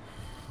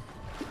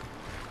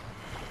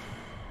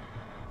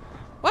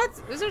 What?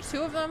 Is there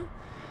 2 of them?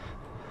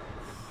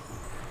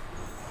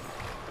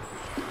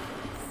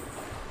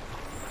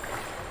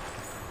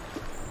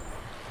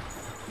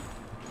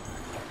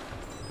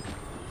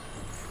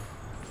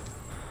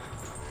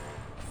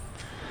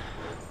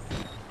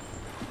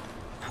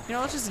 You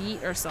know, let's just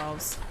yeet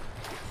ourselves.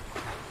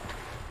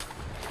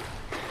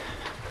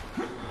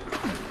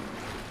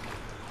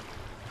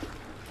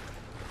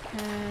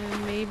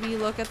 And maybe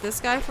look at this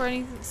guy for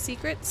any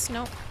secrets?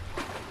 Nope.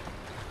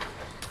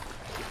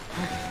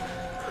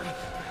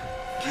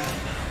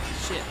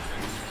 Shit.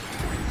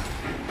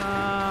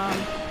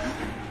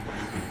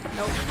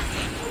 Nope.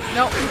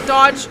 Nope.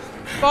 Dodge.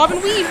 Bob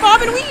and weave.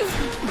 Bob and weave.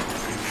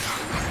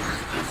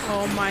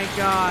 Oh my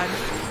god.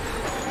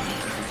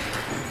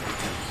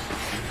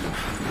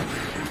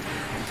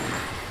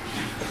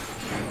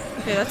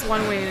 Okay, that's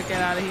one way to get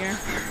out of here.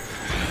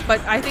 But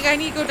I think I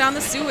need to go down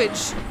the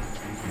sewage.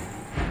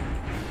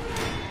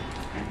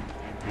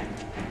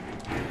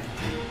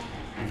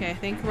 Okay, I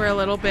think we're a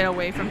little bit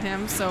away from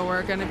him, so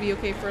we're gonna be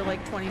okay for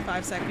like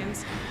 25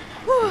 seconds.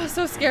 Whew,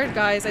 so scared,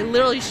 guys. I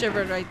literally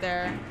shivered right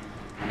there.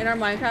 In our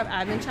Minecraft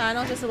admin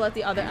channel, just to let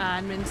the other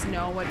admins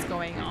know what's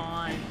going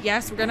on.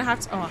 Yes, we're gonna have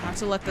to, oh, I'll have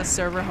to let the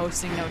server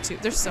hosting know too.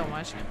 There's so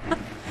much.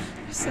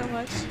 There's so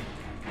much.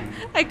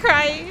 I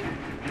cry.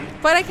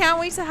 But I can't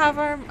wait to have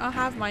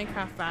have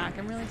Minecraft back.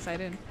 I'm really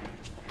excited.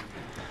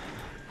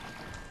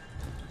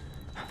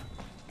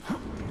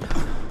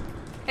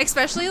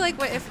 Especially like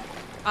what if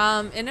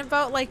in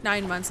about like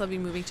 9 months I'll be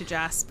moving to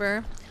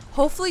Jasper.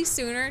 Hopefully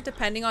sooner,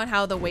 depending on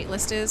how the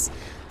waitlist is.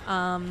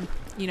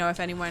 You know, if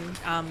anyone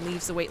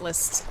leaves the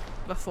waitlist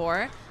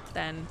before,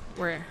 then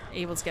we're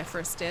able to get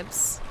first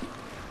dibs.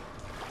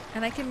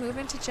 And I can move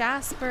into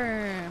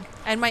Jasper.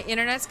 And my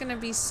internet's gonna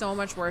be so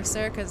much worse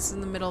there because it's in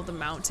the middle of the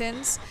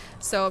mountains.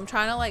 So I'm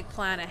trying to like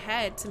plan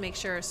ahead to make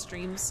sure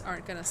streams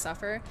aren't gonna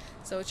suffer.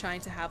 So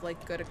trying to have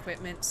like good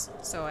equipment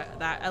so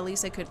that at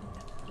least I could,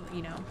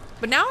 you know.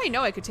 But now I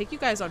know I could take you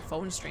guys on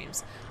phone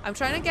streams. I'm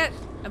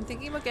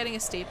thinking about getting a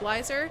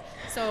stabilizer.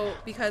 So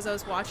because I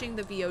was watching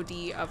the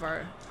VOD of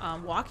our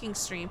walking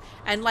stream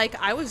and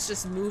like I was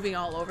just moving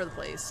all over the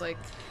place. Like,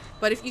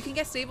 but if you can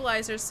get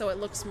stabilizers so it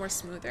looks more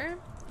smoother.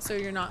 So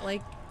you're not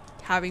like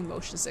having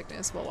motion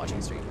sickness while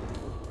watching stream.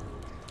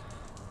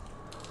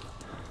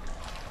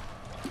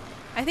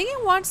 I think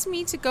it wants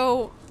me to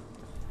go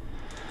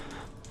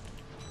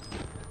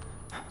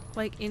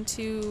like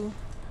into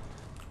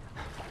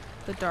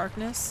the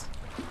darkness.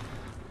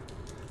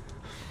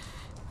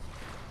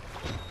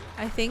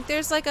 I think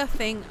there's like a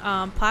thing,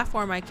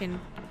 platform I can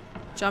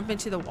jump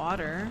into the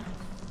water,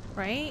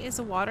 right? Is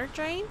the water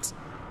drained?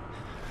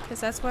 Because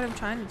that's what I'm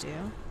trying to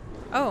do.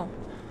 Oh,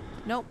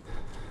 nope.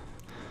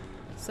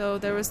 So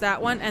there was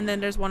that one, and then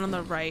there's one on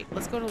the right.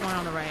 Let's go to the one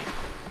on the right.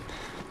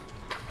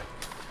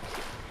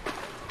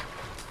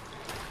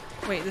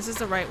 Wait, this is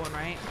the right one,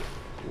 right?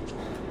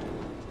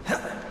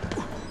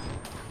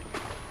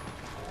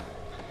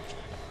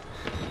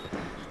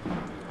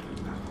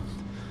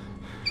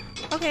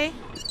 Okay.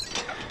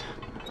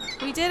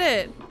 We did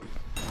it.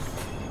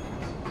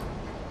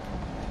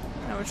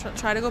 Now we're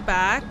try to go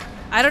back.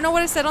 I don't know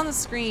what it said on the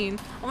screen.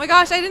 Oh my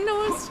gosh, I didn't know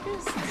what it was on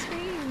the screen.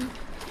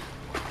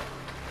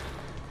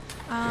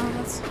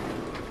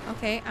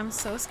 Okay, I'm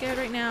so scared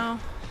right now.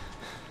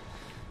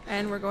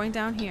 And we're going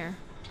down here.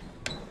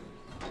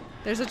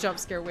 There's a jump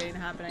scare waiting to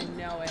happen, I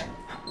know it.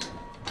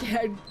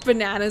 Yeah,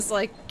 Banana's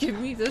like, give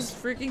me this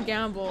freaking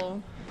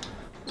gamble.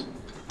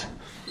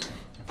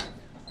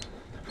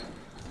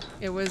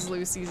 It was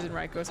Lucy's and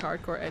Raiko's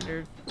hardcore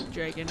Ender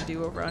Dragon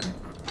duo run.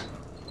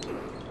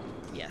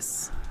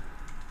 Yes.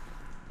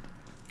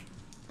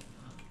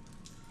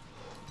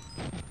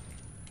 Oh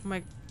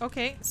my,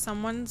 okay,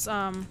 someone's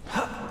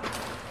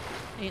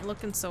ain't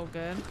looking so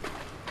good.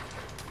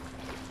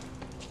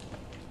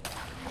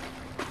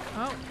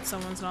 Oh,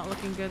 someone's not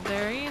looking good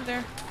there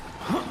either.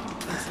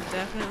 This is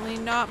definitely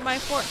not my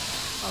fort.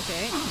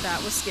 Okay,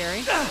 that was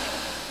scary.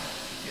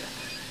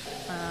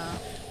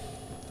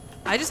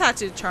 I just had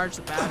to charge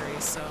the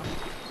batteries, so.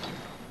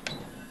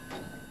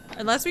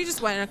 Unless we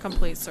just went in a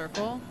complete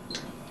circle.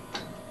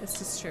 This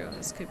is true,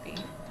 this could be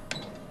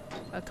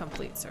a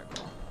complete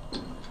circle.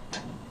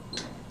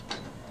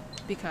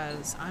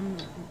 Because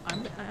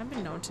I've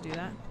been known to do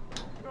that.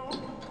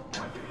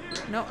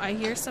 No, I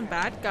hear some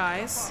bad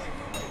guys.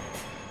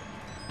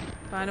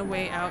 Find a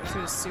way out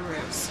through the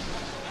sewers.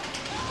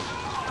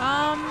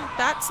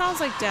 That sounds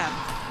like death.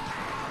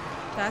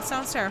 That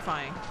sounds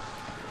terrifying.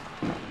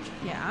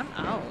 Yeah,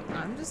 I'm out.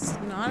 I'm just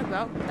not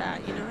about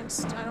that, you know?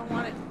 I don't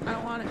want it. I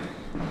don't want it.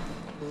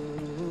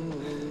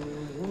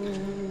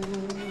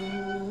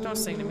 Don't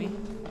sing to me.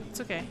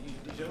 It's okay.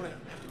 You don't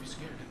have to be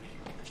scared of me.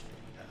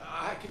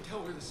 I can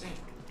tell we're the same.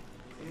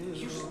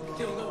 You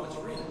still know it's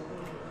real.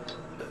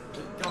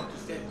 The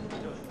doctor's dead.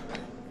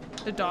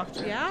 The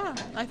doctor, yeah.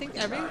 I think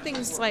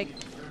everything's like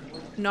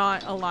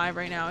not alive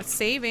right now. It's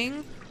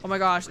saving. Oh my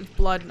gosh, it's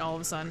blood and all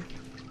of a sudden.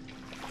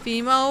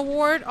 Female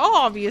award? Oh,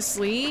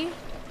 obviously.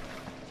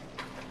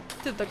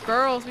 To the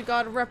girls, we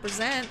gotta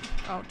represent.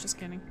 Oh, just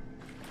kidding.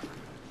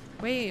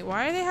 Wait,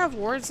 why do they have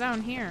wards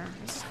down here?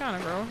 This is kind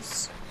of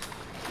gross.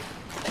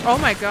 Oh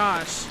my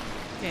gosh.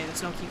 Okay,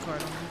 there's no key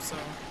card on them, so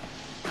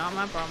not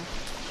my problem.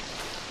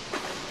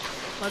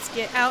 Let's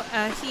get out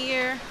of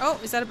here. Oh,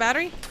 is that a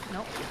battery?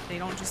 Nope. They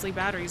don't just leave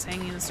batteries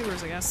hanging in the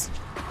sewers, I guess.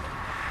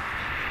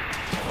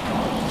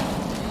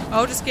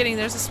 Oh, just kidding.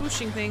 There's a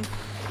swooshing thing.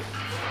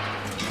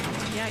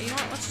 Yeah, you know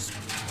what?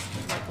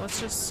 Let's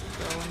just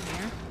go in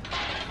here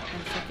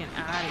and freaking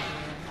out of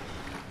here.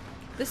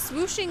 The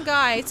swooshing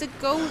guy. It's a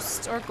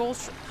ghost or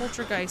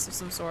poltergeist of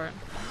some sort.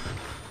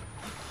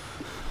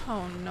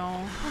 Oh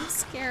no. I'm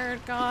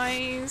scared,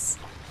 guys.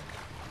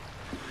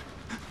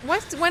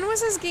 When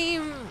was this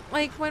game,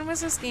 like, when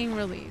was this game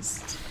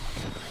released?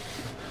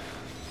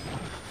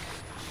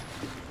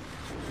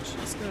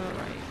 Let's go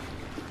right.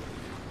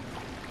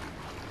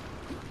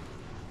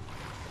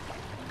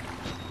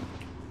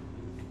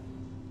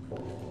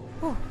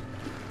 Whew.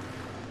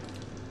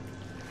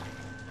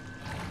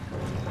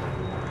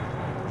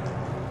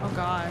 Oh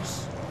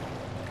gosh.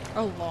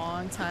 A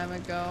long time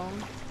ago.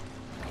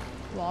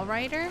 Wall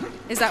Rider?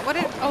 Is that what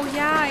it? Oh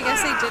yeah, I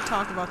guess they did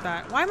talk about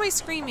that. Why am I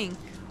screaming?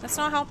 That's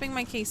not helping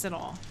my case at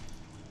all.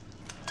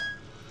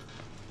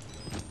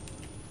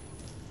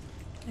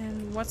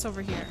 And what's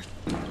over here?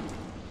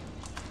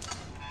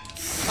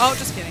 Oh,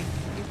 just kidding.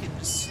 You can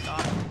just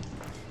stop.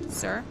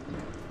 Sir?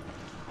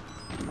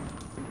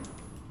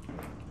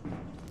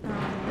 You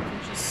can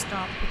just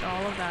stop with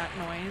all of that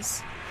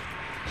noise.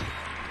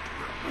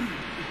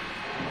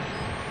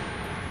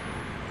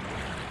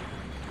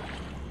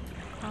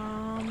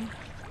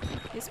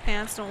 His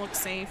pants don't look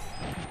safe.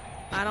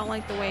 I don't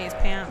like the way his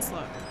pants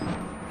look.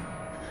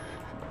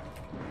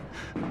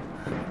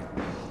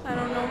 I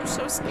don't know, I'm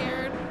so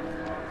scared.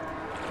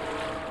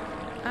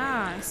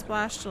 Ah, I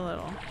splashed a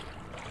little.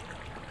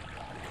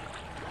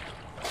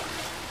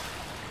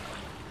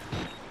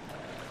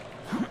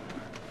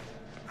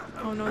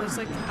 Oh no, there's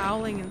like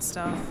howling and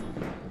stuff.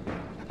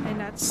 And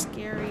that's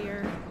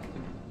scarier.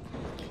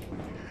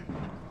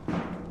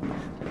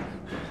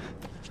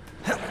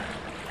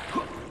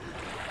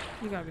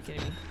 You gotta be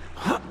kidding me.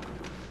 So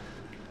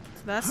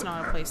that's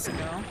not a place to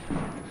go.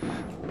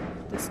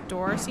 This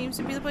door seems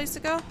to be the place to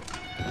go.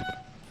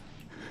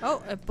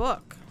 Oh, a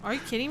book. Are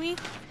you kidding me?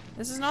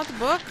 This is not the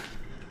book?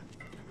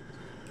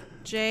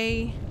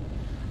 J.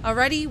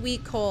 Already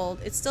weak cold.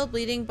 It's still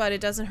bleeding, but it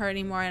doesn't hurt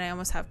anymore, and I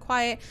almost have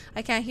quiet.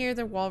 I can't hear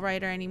the wall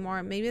writer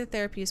anymore. Maybe the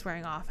therapy is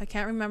wearing off. I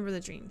can't remember the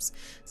dreams.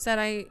 Said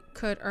I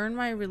could earn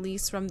my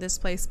release from this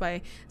place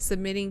by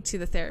submitting to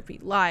the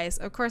therapy. Lies.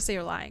 Of course they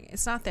were lying.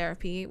 It's not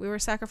therapy. We were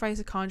sacrificed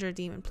to conjure a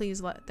demon.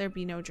 Please let there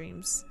be no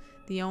dreams.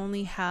 The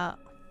only hell.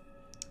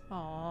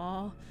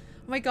 Aww. Oh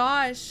my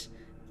gosh.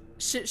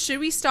 Should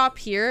we stop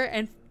here?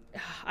 And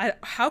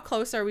how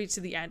close are we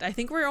to the end? I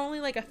think we're only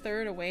like a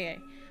third away,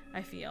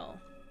 I feel.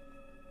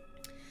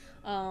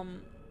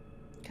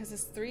 Because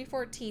it's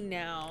 3:14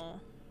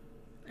 now,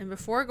 and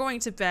before going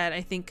to bed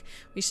I think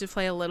we should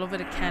play a little bit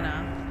of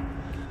Kenna.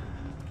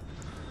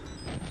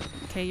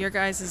 Okay, your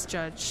guys'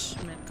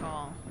 judgment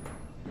call.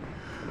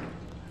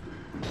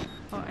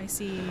 Oh, I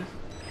see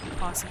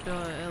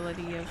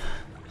possibility of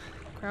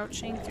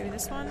crouching through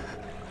this one.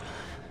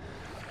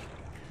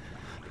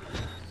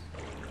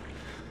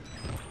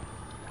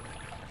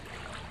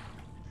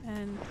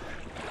 And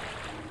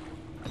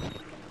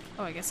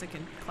oh, I guess I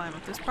can climb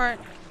up this part.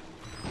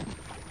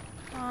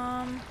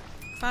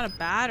 Found a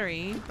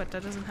battery, but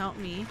that doesn't help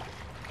me.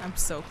 I'm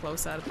so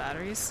close out of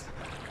batteries.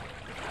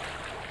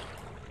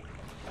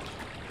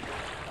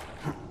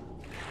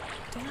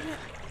 Damn it.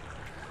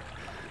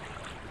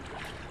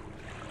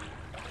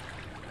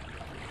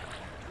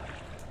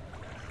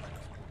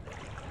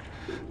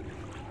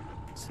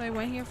 So I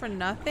went here for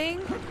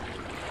nothing?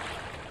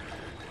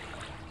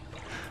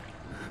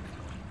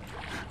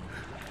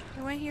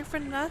 I went here for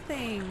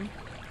nothing.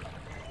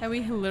 And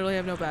we literally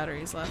have no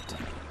batteries left.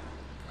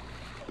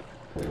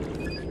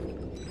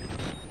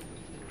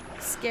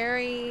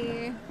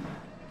 Scary.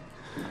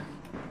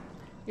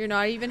 You're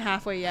not even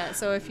halfway yet,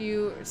 so if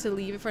you to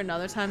leave it for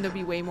another time, there'll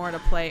be way more to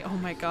play. Oh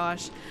my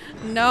gosh.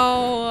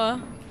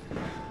 No.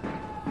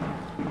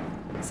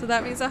 So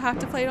that means I'll have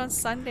to play it on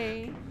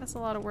Sunday. That's a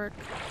lot of work.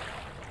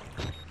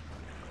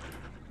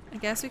 I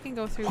guess we can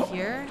go through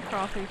here,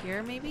 crawl through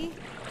here maybe?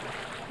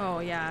 Oh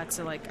yeah,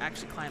 to like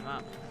actually climb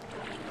up.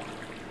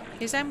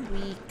 Because I'm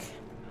weak.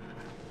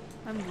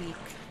 I'm weak.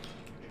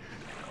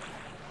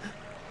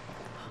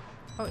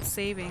 Oh, it's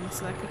saving,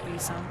 so that could be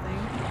something.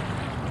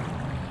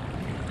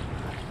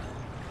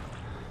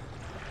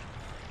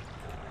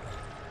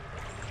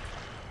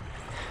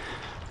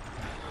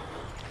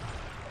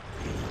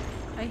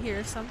 I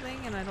hear something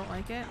and I don't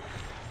like it.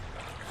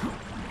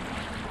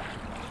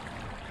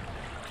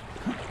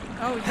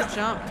 Oh, we can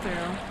jump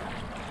through.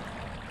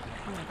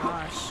 Oh my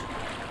gosh.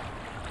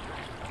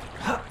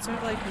 Sort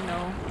of like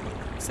no.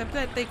 Except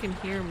that they can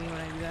hear me when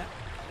I do that.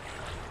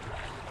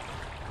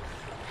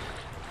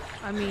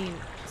 I mean,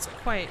 it's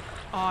quite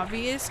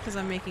obvious because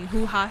I'm making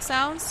hoo-ha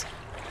sounds.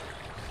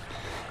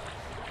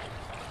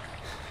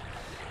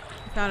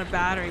 I found a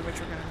battery which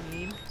we're gonna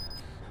need.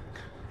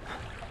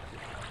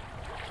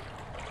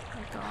 Oh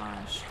my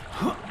gosh.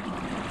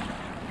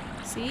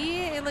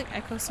 See? It like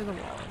echoes through the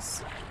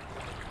walls.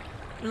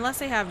 Unless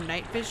they have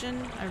night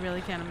vision, I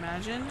really can't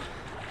imagine.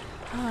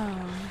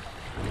 Oh.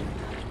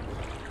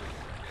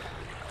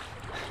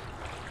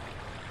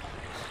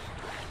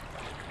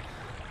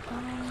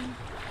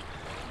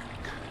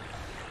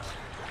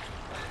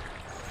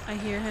 I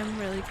hear him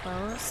really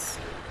close.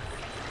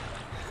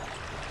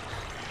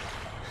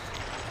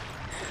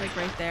 Like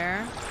right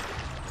there.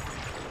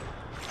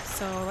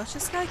 So let's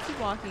just gotta keep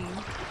walking.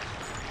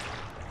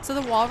 So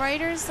the wall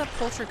riders, the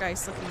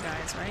poltergeist looking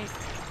guys, right?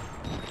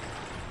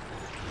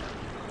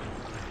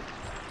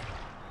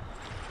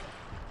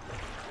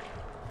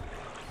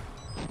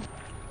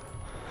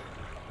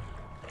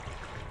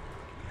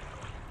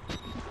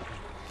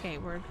 Okay,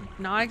 we're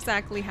not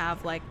exactly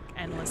have like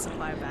endless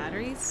supply of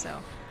batteries, so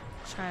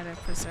try to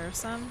preserve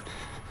some.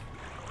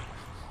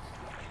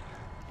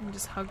 And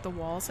just hug the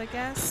walls, I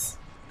guess.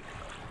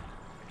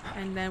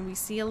 And then we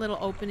see a little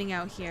opening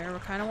out here. We're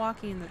kind of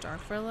walking in the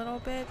dark for a little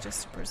bit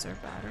just to preserve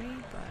battery,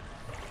 but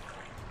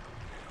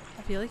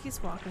I feel like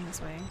he's walking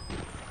this way.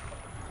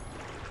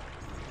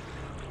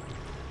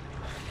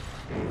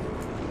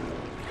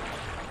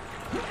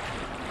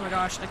 Oh my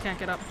gosh, I can't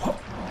get up.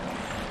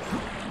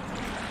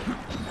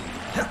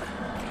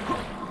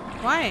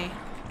 Why?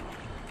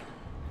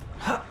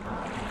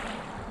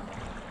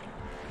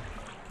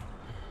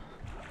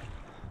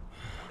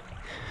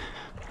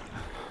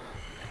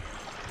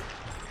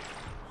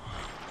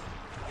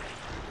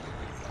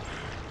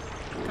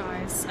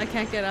 Guys, I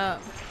can't get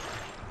up.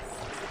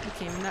 I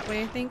came in that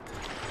way, I think.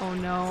 Oh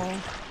no.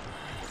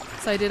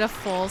 So I did a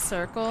full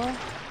circle.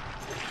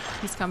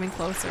 He's coming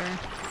closer.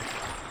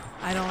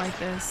 I don't like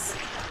this.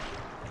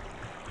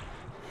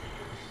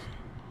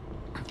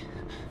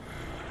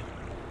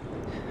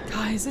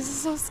 Guys, this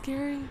is so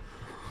scary.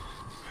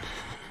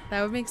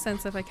 That would make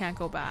sense if I can't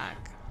go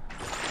back.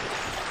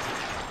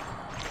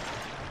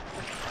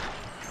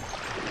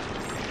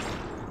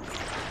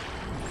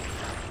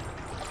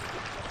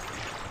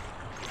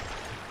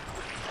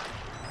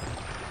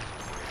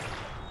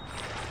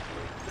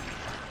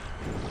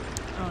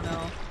 Oh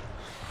no.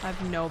 I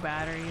have no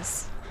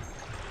batteries.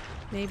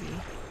 Maybe.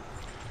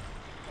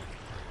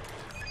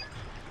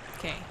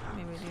 Okay,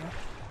 maybe I do.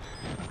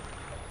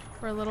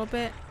 For a little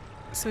bit.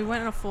 So we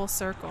went in a full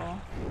circle.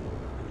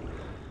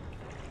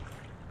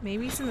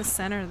 Maybe it's in the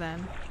center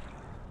then.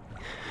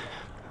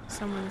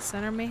 Somewhere in the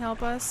center may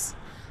help us.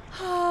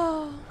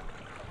 Oh,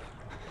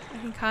 I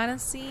can kind of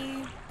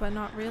see, but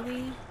not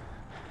really.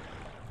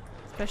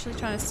 Especially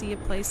trying to see a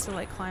place to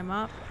like climb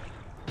up.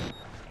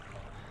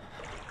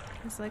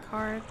 It's like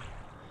hard.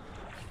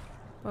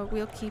 But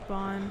we'll keep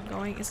on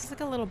going. Is this like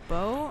a little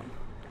boat?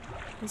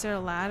 Is there a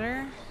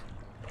ladder?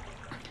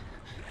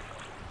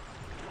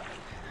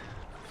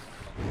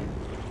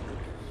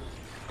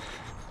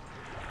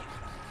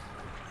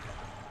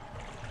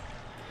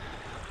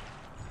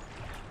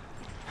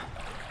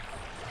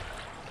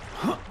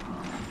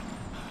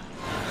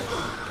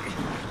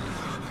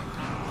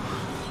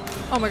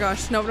 Oh my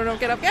gosh, no, no, no,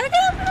 get up, get up,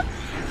 get up!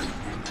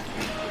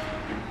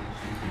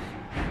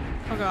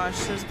 Oh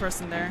gosh, there's a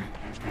person there.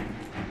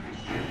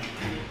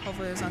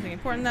 Hopefully there's nothing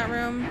important in that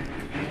room.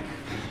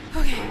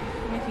 Okay,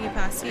 making it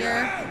past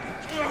here.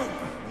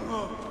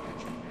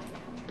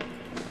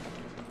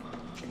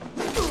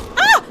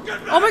 Ah!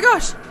 Oh my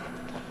gosh!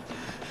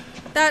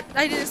 That,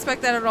 I didn't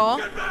expect that at all.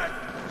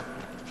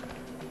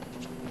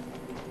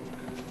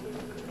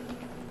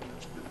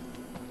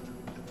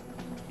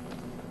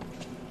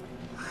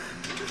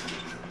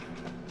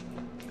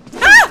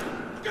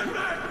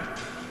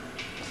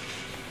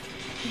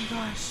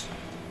 Gosh.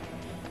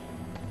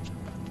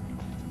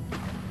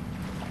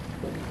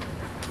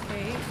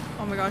 Okay.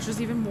 Oh my gosh, there's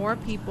even more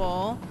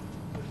people.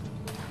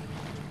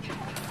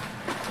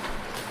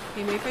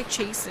 Okay, maybe if I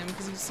chase him,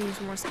 because he seems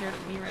more scared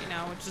of me right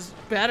now, which is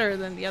better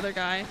than the other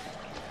guy.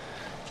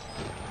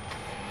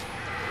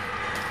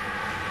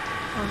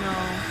 Oh no.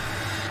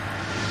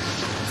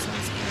 That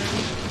sounds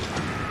scary.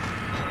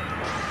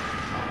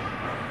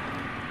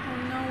 Oh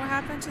no, what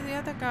happened to the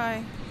other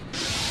guy?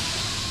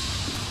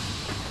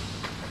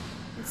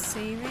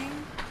 Saving.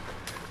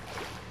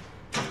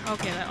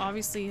 Okay, that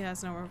obviously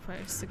has nowhere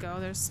place to go.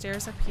 There's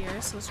stairs up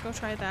here, so let's go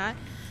try that.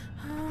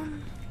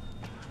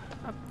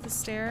 Up the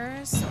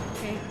stairs.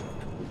 Okay.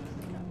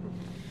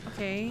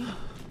 Okay.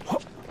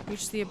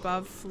 Reach the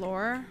above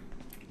floor.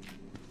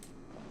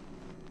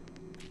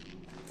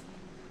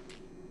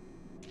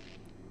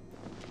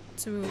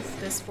 To move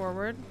this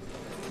forward.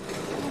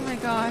 Oh my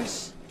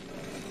gosh.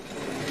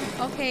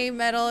 Okay,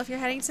 Metal, if you're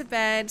heading to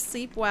bed,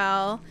 sleep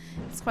well.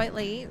 It's quite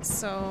late,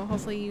 so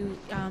hopefully you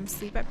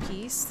sleep at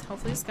peace.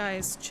 Hopefully this guy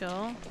is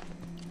chill.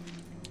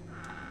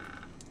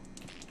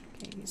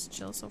 Okay, he's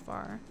chill so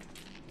far.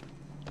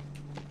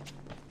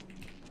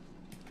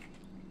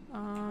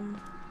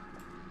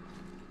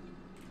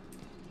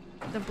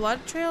 The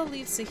blood trail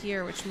leads to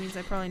here, which means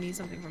I probably need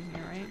something from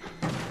here, right?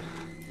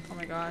 Oh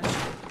my gosh.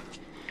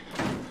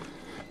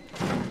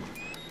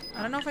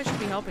 I don't know if I should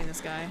be helping this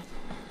guy.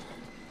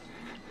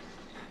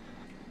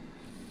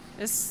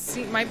 This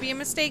might be a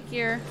mistake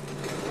here,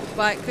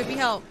 but could be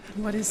help.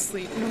 What is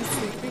sleep? No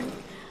sleeping.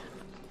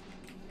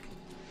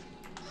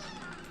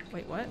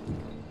 Wait, what?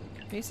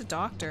 Maybe it's a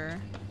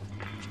doctor.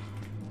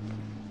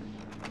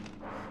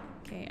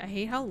 Okay, I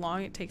hate how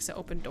long it takes to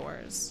open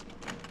doors.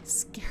 It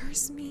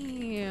scares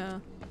me.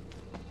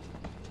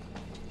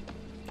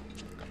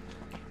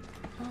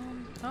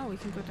 Oh, we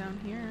can go down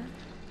here.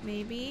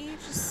 Maybe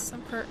just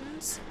some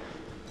curtains.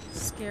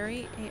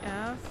 Scary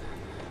AF.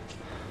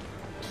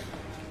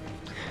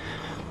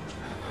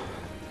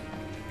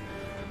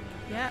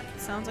 Yeah,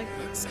 sounds like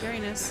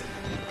scariness.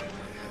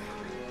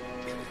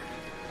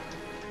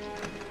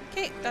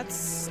 Okay,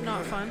 that's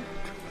not fun.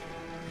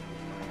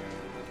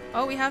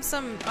 Oh, we have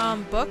some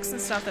books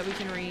and stuff that we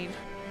can read.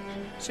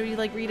 Should we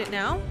like read it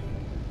now?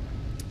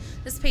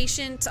 This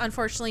patient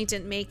unfortunately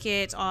didn't make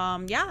it.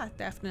 Yeah,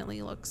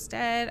 definitely looks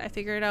dead. I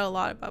figured out a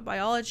lot about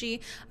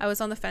biology. I was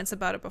on the fence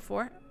about it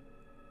before.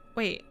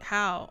 Wait,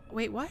 how?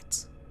 Wait,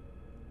 what?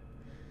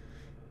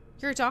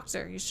 You're a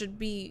doctor. You should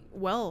be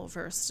well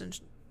versed in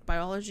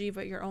biology,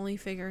 but you're only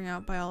figuring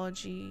out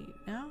biology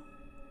now?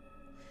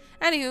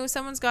 Anywho,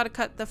 someone's got to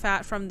cut the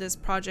fat from this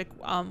Project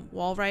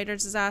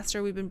Wallrider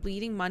disaster. We've been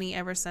bleeding money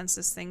ever since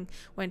this thing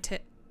went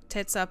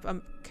tits up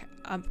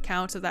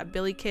account of that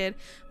Billy kid,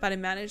 but I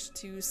managed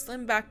to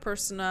slim back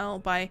personnel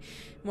by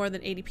more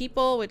than 80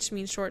 people, which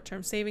means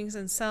short-term savings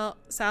in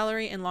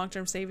salary and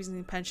long-term savings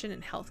in pension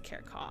and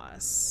healthcare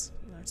costs.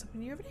 You learn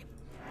something new every day.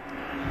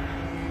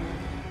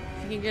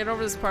 If you can get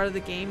over this part of the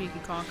game, you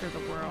can conquer the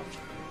world.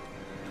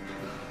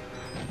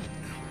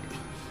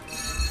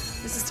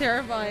 This is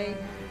terrifying.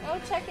 Oh,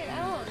 check it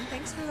out. And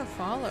thanks for the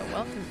follow.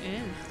 Welcome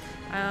in.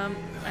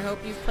 I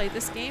hope you've played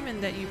this game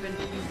and that you've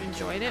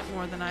enjoyed it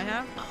more than I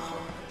have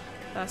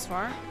thus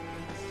far.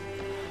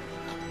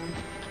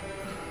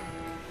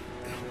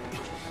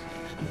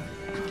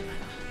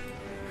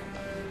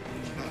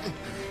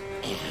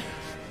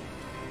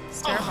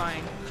 It's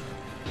terrifying.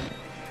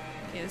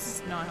 Okay,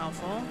 this is not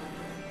helpful.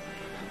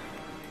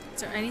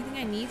 Is there anything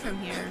I need from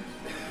here?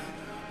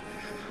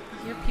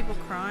 I hear people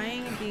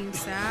crying and being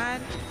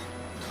sad.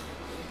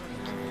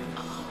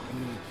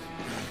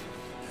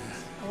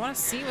 I want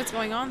to see what's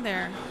going on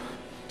there.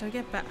 Do I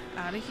get back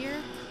out of here?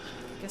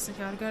 Guess I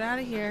gotta get out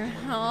of here.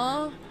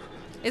 Oh,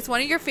 it's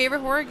one of your favorite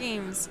horror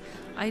games.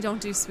 I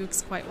don't do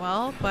spooks quite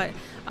well, but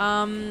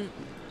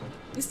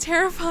it's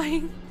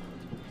terrifying.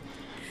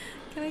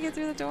 Can I get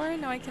through the door?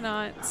 No, I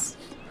cannot.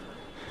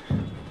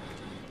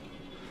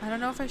 I don't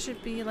know if I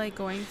should be like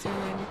going through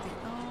anything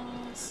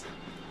else.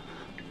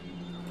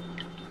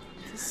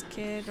 This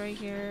kid right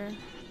here.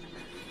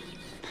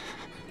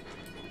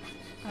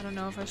 I don't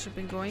know if I should have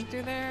been going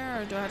through there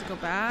or do I have to go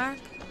back?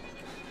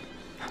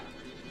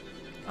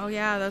 Oh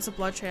yeah, that's a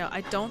blood trail.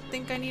 I don't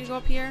think I need to go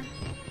up here.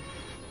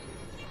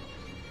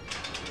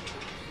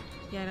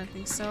 Yeah, I don't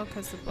think so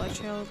because the blood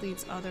trail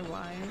leads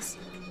otherwise.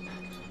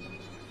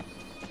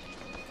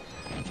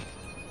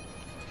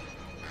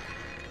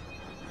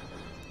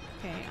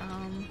 Okay,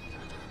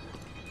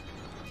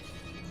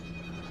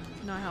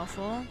 not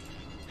helpful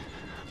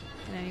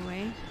in any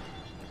way.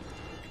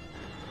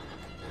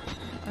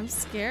 I'm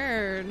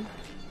scared.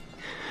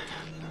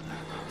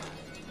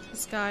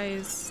 This guy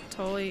is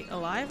totally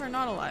alive or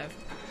not alive?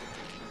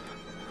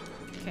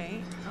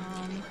 Okay,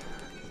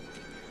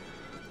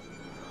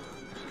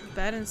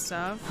 bed and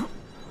stuff.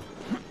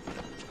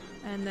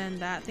 And then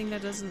that thing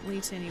that doesn't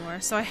lead to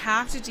anywhere. So I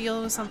have to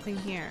deal with something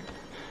here.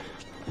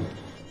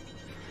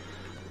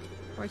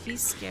 Or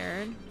he's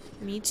scared.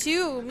 Me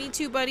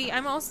too, buddy.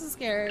 I'm also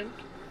scared.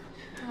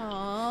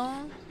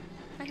 Aww.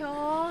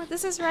 Aww.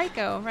 This is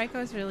Raiko.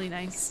 Raiko's really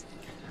nice.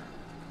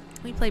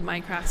 We played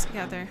Minecraft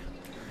together.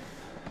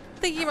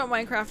 Thinking about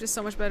Minecraft is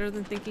so much better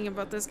than thinking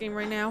about this game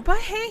right now. But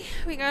hey,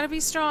 we gotta be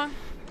strong.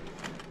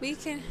 We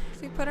can,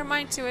 if we put our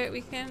mind to it,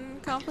 we can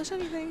accomplish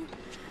anything.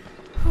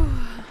 Whew.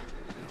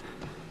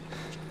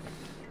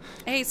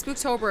 Hey,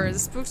 Spooktober.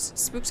 Is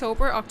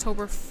Spooktober?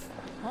 October.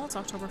 Oh, it's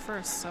October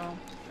 1st, so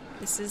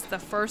this is the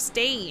first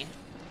day.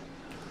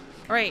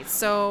 Alright,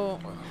 so.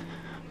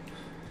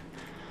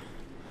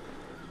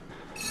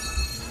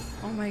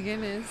 Oh my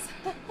goodness.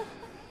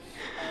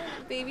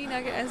 Baby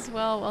Nugget as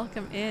well.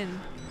 Welcome in.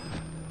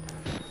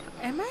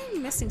 am I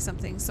missing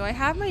something? So I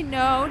have my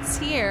notes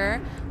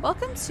here.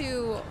 Welcome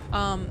to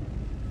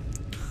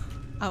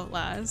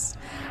Outlast.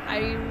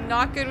 I'm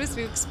not good with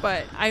spooks,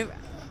 but I'm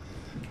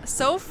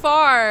so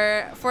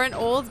far for an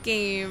old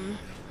game.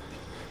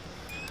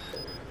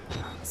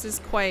 This is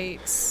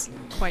quite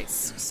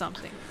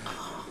something.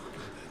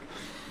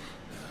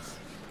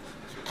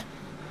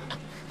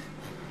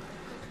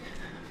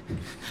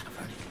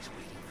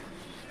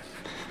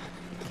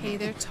 Okay,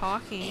 they're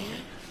talking.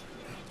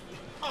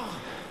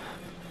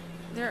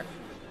 They're,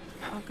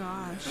 oh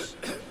gosh,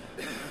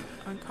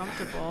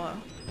 uncomfortable.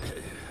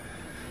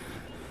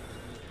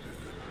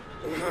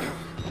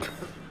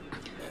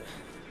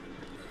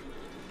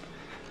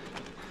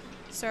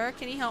 Sir,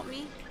 can you help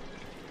me?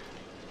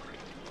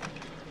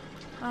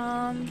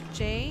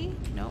 J?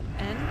 Nope.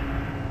 N?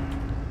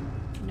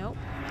 Nope.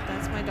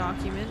 That's my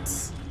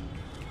documents.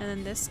 And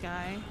then this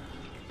guy.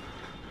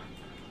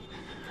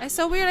 It's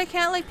so weird, I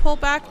can't like pull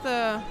back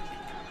the...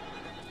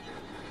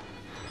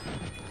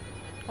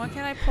 Why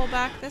can't I pull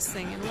back this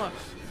thing and look?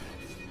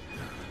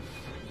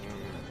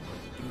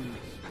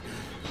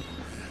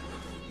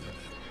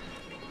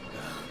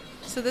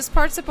 So this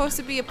part's supposed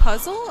to be a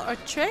puzzle or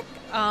trick?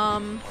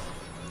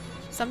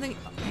 Something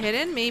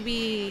hidden?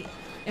 Maybe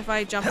if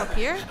I jump up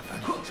here?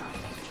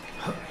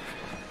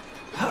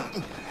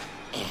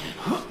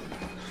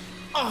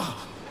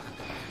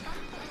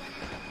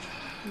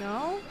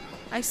 No?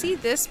 I see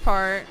this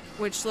part,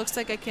 which looks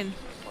like I can...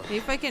 Maybe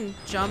if I can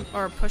jump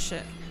or push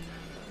it.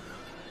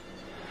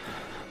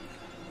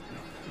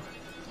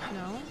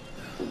 No?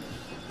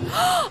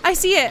 I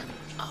see it!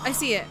 I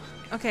see it.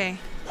 Okay.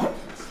 Here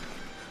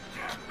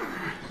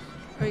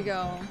we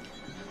go.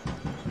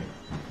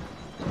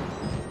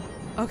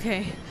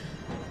 Okay.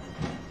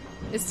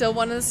 It's still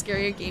one of the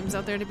scarier games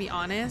out there, to be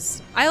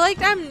honest. I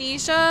liked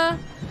Amnesia,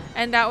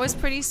 and that was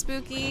pretty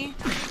spooky.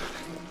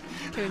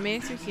 Okay, we made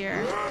it through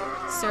here.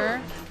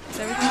 Sir, is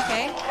everything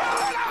okay?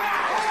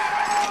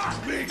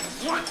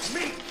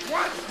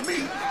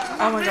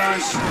 Oh my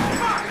gosh.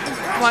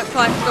 Come on,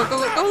 climb. Go, go,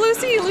 go, go,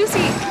 Lucy,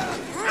 Lucy!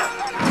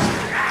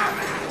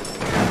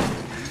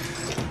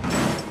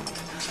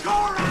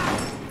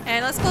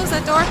 And let's close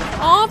that door.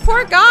 Oh,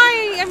 poor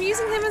guy! I'm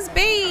using him as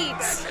bait!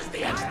 This is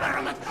the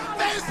experiment!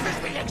 This is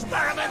the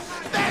experiment!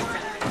 This is...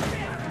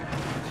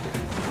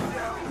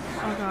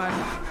 Oh god.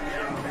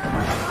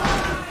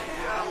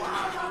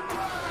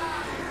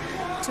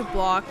 To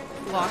block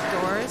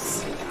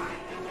doors.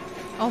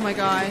 Oh my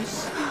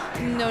gosh.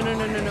 No, no,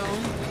 no, no, no.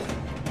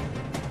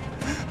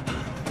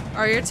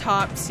 Are your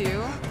top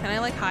too? Can I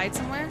like hide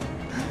somewhere?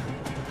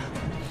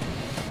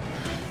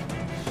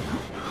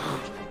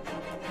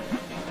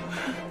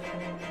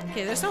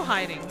 Okay, there's no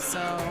hiding, so...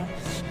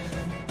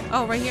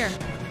 Oh, right here.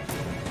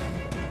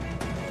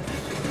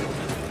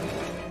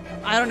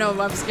 I don't know,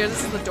 I'm scared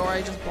this is the door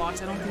I just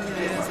blocked. I don't think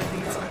it is. I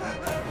think it's...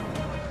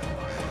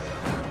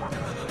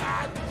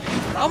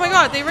 Oh my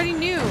god, they already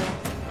knew!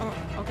 Oh,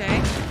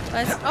 okay.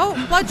 Let's... Oh,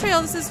 blood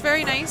trail, this is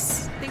very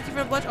nice. Thank you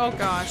for the blood... Oh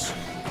gosh.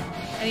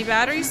 Any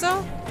batteries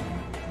though?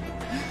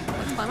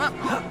 Let's climb up.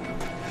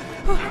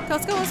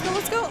 Let's go, let's go,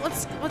 let's go!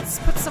 Let's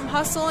put some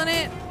hustle in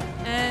it.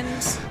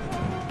 And...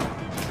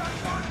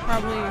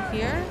 Probably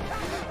here.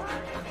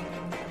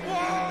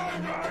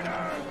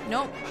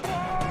 Nope.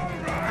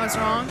 I was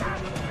wrong.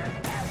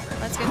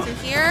 Let's get through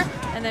here.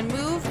 And then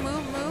move,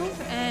 move,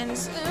 move. And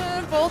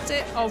bolt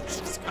it. Oh,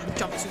 I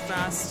jumped too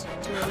fast.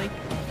 Too early.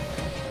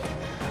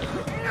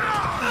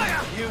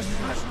 You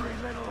slippery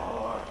little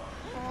whore.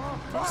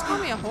 Did you just call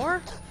me a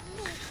whore?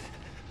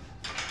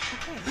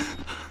 Okay.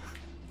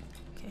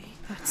 Okay,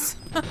 that's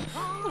a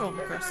little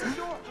aggressive.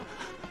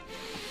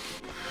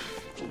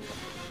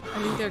 I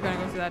think they're gonna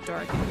go through that door.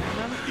 I can hear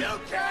them. You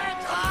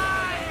can't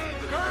hide!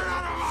 Get out of my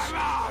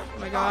mouth! Oh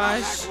my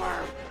gosh.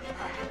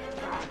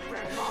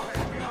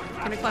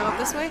 Can I climb up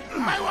this way?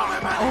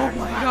 Oh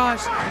my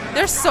gosh.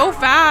 They're so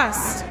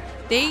fast.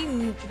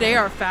 They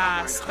are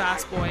fast.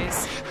 Fast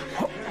boys.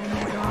 Oh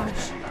my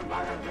gosh.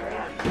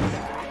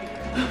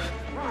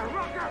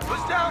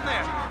 Who's down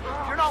there?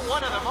 You're not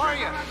one of them, are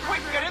you?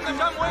 Quick, get in the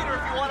dumbwaiter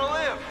if you want to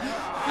live.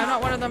 I'm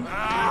not one of them.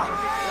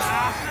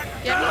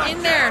 Get me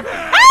in there.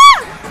 Ah!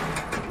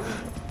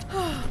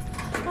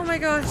 Oh my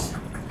gosh.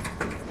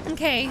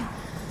 Okay.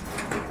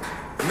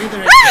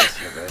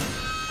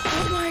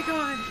 Oh my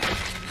god.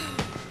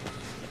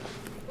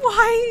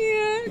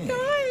 Why?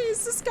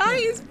 Guys, this guy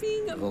is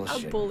being a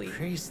bully.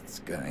 Priest's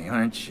guy,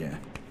 aren't you?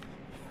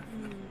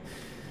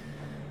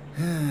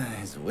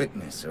 His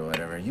witness or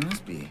whatever. You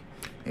must be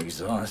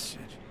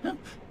exhausted. Well,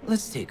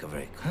 let's take a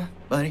break, huh,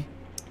 buddy?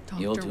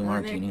 Dr. You'll do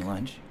martini Warnick.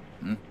 lunch.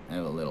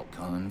 Have a little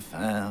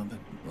confab.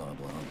 Blah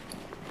blah.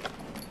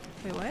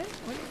 Wait, what?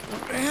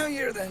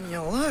 Heavier than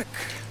you look.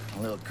 A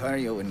little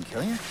cardio wouldn't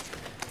kill you.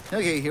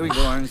 Okay, here we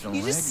go. Arms and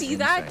You legs. just see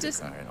that? inside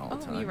Just the car at all oh,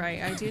 times. you're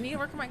right. I do need to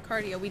work on my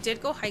cardio. We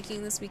did go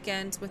hiking this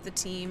weekend with the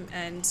team,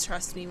 and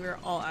trust me, we were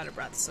all out of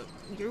breath. So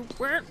you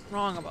weren't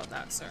wrong about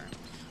that, sir.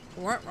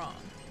 You weren't wrong.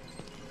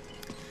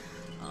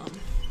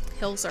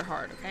 Hills are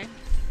hard, okay?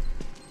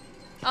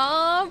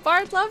 Oh,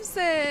 Bart loves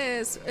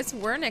this. It's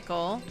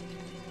Wernickel.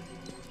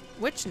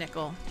 Which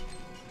nickel?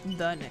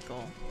 The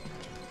nickel.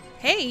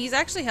 Hey, he's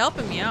actually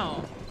helping me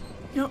out.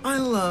 You know, I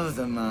love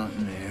the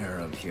mountain air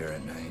up here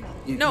at night.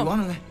 You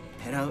want to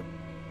head out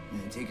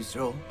and take a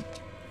stroll?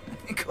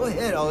 Go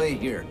ahead, I'll wait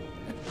here.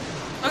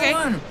 Okay.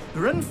 Come on,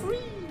 run free.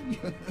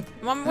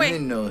 I'm on my way. I'm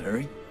in no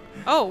hurry.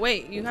 Oh,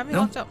 wait, you have me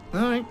locked up.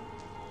 All right.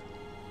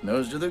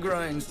 Nose to the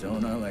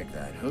grindstone, I like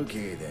that.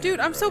 Okay, then. Dude,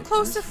 I'm so Right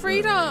close to this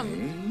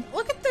freedom. way.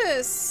 Look at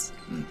this.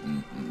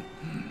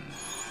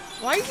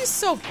 Why are you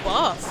so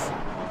buff?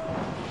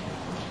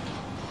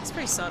 It's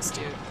pretty sus,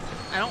 dude.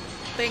 I don't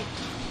think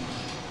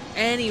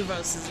any of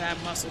us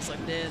have muscles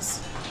like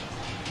this.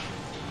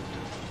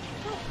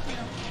 Oh, you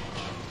know.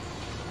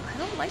 I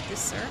don't like this,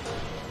 sir.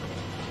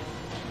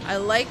 I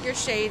like your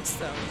shades,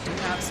 though. You do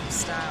have some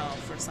style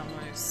for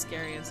someone as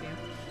scary as you.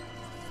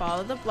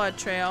 Follow the blood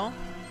trail.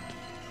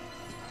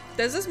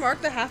 Does this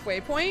mark the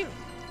halfway point?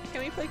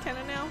 Can we play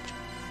Kenna now?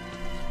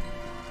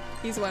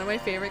 He's one of my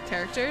favorite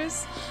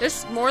characters.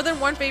 There's more than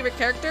one favorite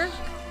character.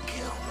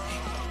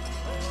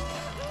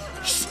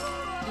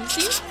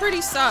 He seems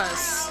pretty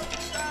sus.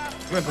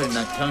 We're putting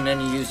that tongue to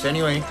any use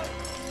anyway.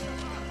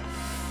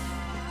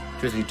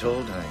 Truth be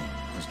told, I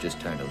was just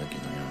tired of licking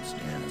my own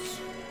stance.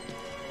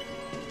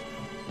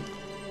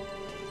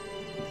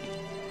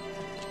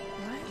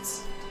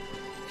 What?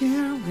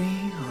 Here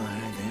we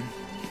are, then.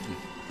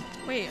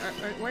 Wait,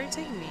 where are you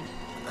taking me?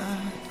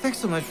 Thanks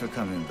so much for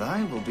coming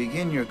by. We'll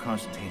begin your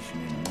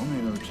consultation in a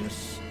moment. It'll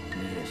just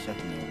need a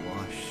second to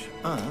wash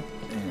up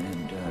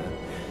and,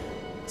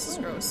 This is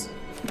gross.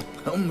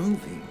 well,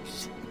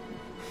 movies.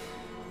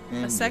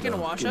 And, A second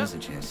wash give up? us a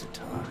chance to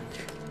talk.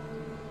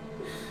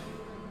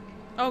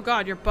 Oh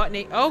god, you're butt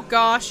naked. Oh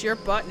gosh, you're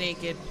butt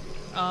naked.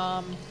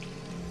 Okay.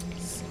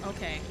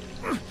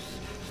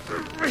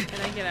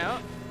 Can I get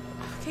out?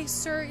 Okay,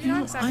 sir, you're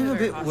not exactly I'm a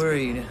very bit hospitable.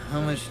 worried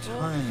how much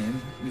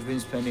time you've been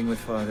spending with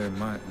Father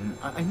Martin.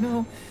 I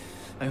know.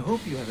 I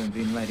hope you haven't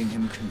been letting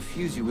him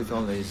confuse you with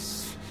all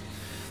his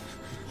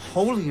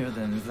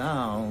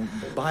holier-than-thou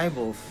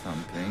Bible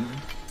thumping.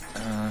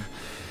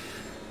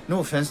 No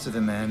offense to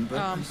the man, but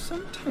I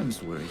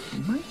sometimes worry he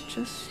might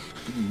just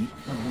be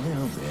a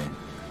little bit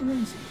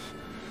crazy.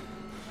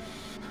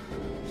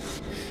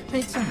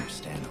 It's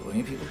understandable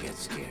when people get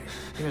scared.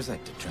 They just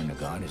like to turn to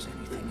God as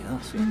anything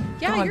else.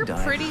 Yeah, God you're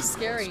died pretty for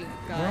scary,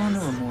 We're on to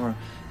guys. a more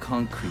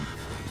concrete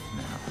faith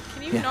now.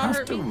 Can you You not have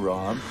hurt to me?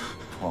 rob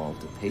Paul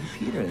to pay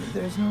Peter.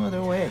 There's no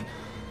other way.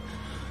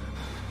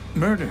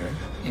 Murder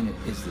in it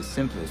is the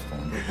simplest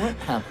form, but what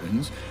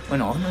happens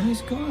when all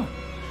money's gone?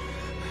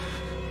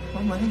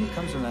 Well, money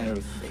becomes a matter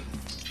of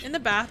faith. In the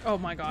bath. Oh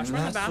my gosh, And we're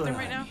in the that's bathroom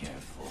what right now. I'm here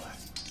for.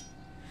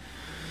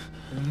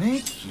 To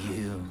make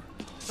you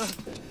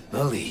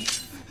believe.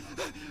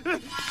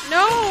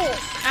 No!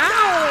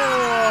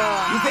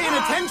 Ow! You paying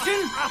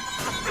attention?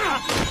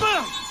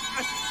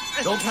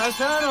 Don't pass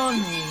that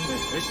on me.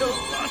 There's so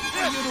much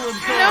for you to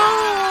absorb. No!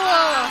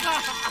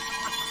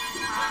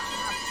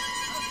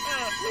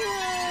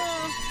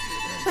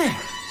 There.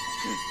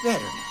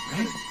 Better now,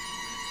 right?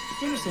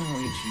 You understand how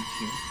we achieved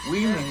here? We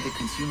made the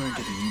consumer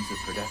into the means of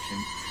production.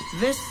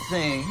 This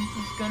thing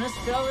is gonna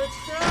sell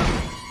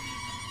itself.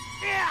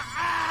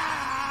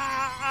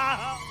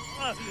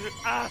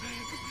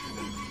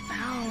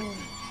 Ow.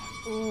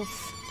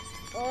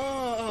 Oof.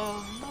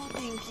 Oh, no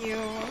thank you.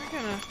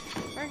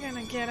 We're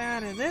gonna get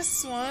out of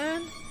this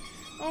one.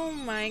 Oh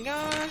my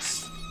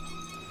gosh.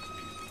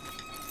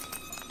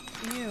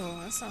 Ew,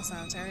 that's not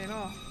sanitary at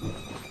all.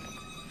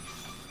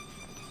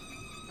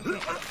 Okay.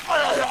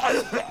 Oh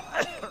gosh.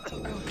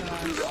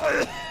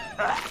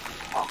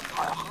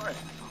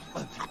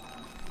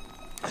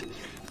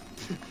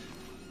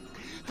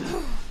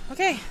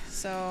 Okay,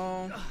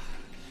 so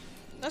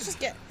let's just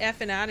get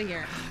effing out of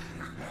here.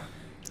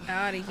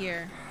 Out of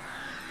here.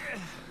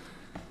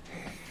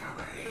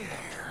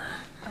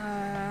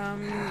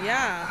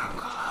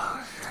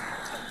 Yeah.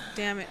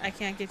 Damn it, I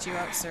can't get you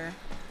out, sir.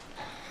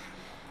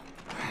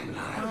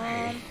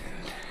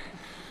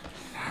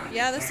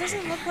 Yeah, this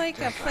doesn't look like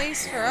a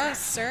place for us,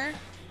 sir.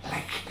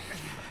 I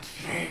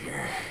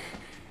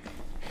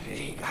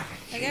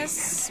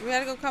guess we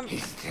gotta go come. Then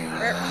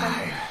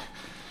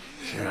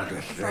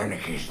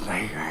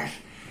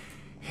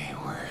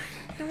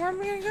where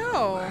am I gonna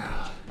go?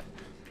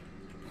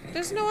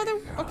 There's no other.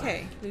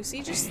 Okay,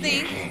 Lucy, just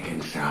think.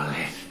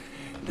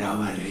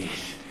 Nobody.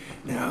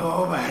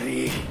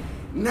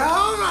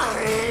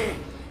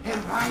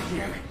 If I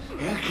do,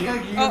 he'll kill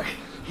you. Oh.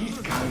 He's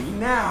coming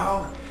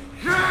now.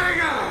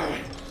 Trigger!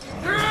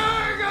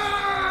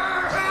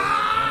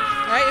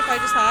 Right, if I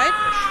just hide?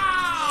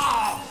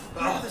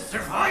 We're the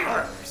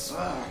survivors.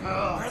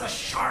 We're the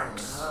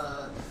sharks.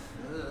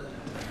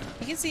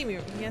 You can see me.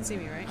 You can't see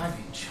me, right?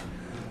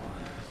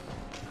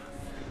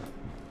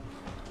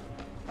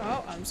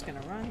 Oh, I'm just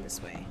gonna run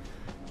this way.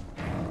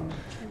 And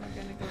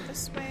we're gonna go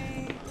this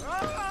way. And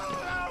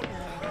we're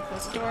gonna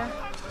close the door.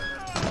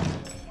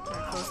 We're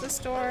gonna close this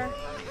door.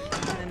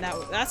 And then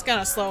that's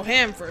gonna slow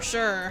him for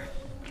sure.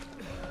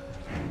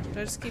 Do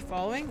I just keep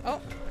following?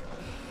 Oh.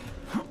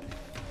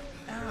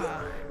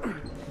 Ah.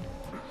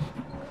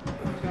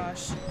 Oh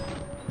gosh.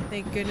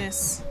 Thank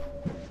goodness.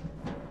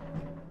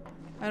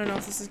 I don't know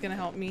if this is gonna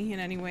help me in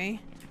any way.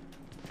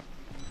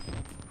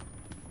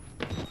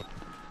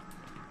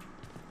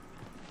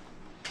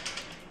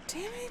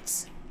 Damn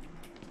it!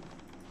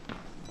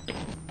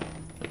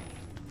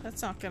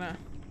 That's not gonna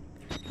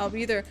help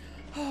either.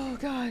 Oh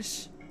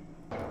gosh.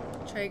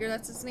 Traeger,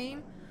 that's his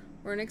name?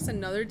 Wernick's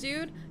another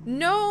dude?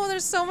 No,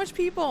 there's so much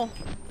people!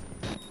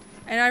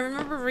 And I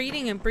remember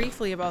reading it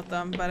briefly about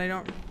them, but I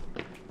don't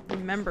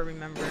remember.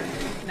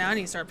 Now I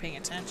need to start paying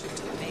attention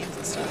to the names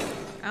and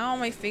stuff. Ow,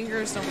 my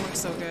fingers don't look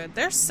so good.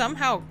 They're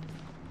somehow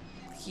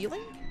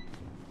healing?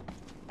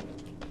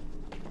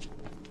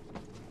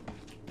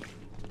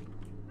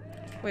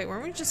 Wait,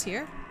 weren't we just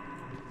here?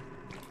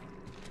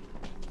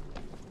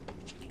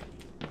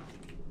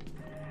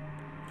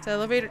 This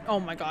elevator— oh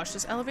my gosh,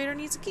 this elevator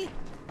needs a key.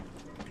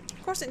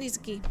 Of course it needs a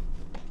key.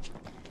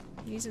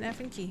 It needs an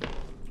effing key.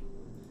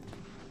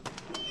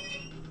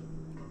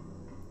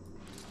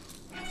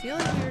 I feel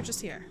like we were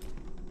just here.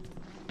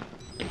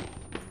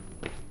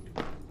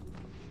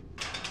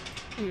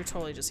 We were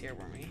totally just here,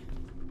 weren't we?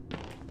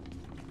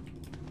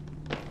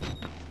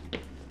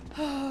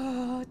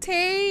 Oh,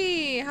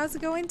 Tay! How's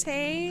it going,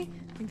 Tay?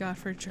 Thank God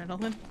for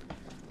adrenaline.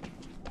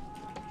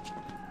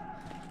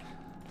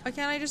 Why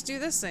can't I just do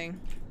this thing?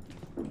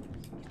 You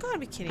gotta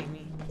be kidding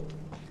me.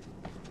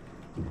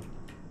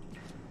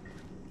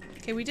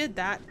 Okay, we did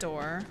that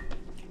door.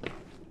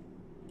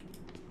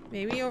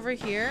 Maybe over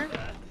here?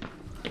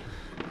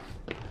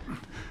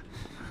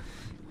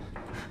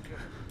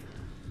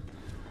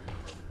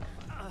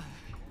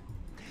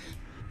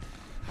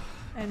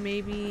 And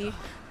maybe—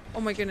 oh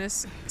my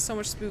goodness, so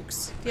much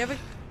spooks. Do you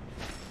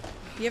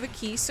have a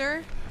key,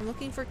 sir? I'm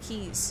looking for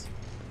keys.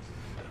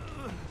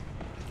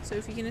 So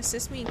if you can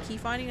assist me in key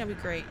finding, that'd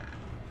be great.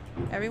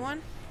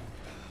 Everyone?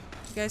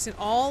 You guys can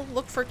all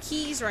look for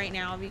keys right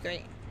now, it'd be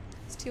great.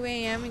 It's 2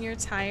 AM and you're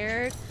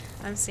tired.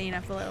 I'm staying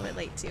up a little bit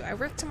late too. I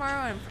work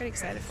tomorrow and I'm pretty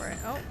excited for it.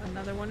 Oh,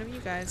 another one of you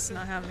guys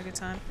not having a good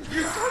time.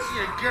 You told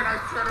me again I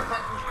should have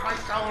fucking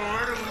Christ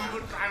already when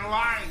you was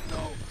online,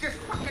 though. Just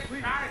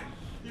fucking time.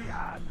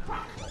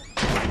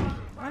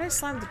 Why did I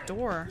slam the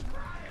door?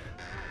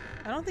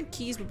 I don't think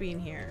keys would be in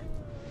here,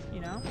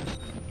 you know?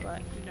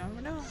 But you never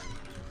know.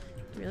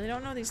 You really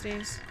don't know these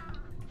days.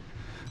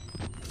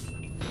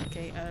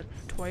 Okay, a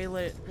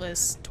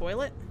toiletless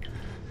toilet?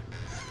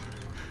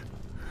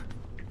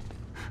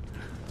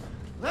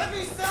 Let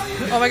me sell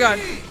you. Oh my god.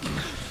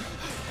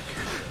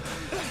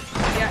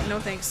 Yeah, no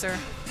thanks, sir.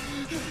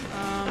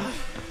 How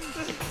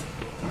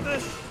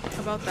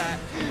about that?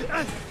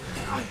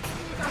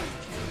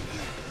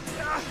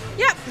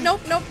 Yeah,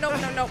 nope.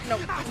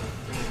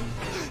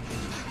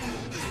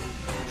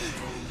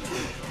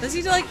 Does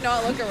he like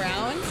not look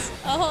around?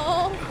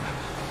 Oh.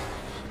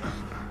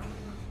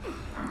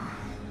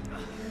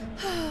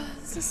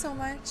 This is so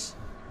much.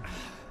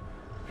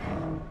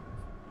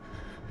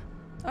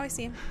 Oh, I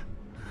see him.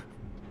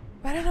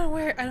 But I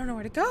don't know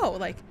where to go.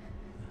 Like,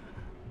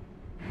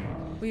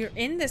 we are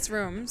in this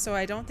room, so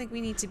I don't think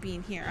we need to be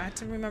in here. I have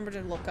to remember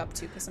to look up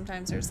too, because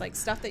sometimes there's like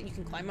stuff that you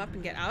can climb up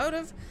and get out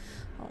of.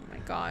 Oh my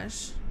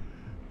gosh. Oh,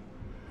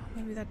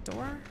 maybe that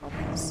door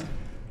opens?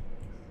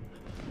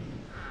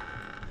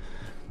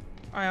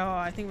 Oh,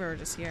 I think we were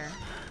just here.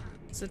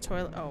 It's a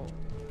toilet. Oh,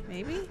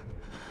 maybe?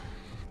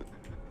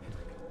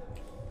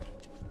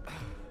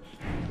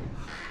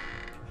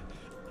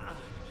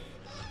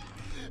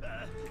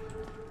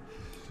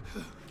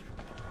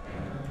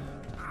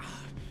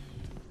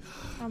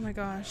 Oh my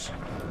gosh.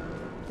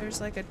 There's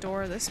like a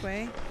door this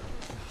way.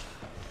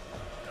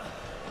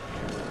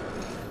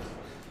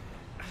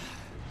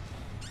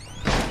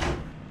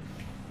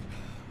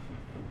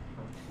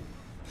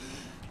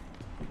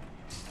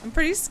 I'm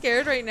pretty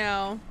scared right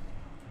now.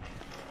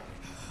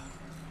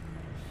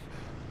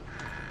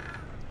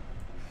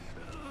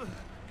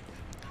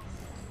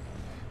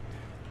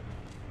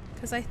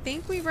 Because I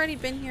think we've already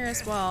been here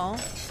as well.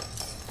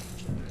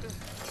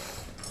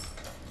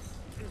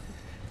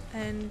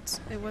 And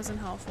it wasn't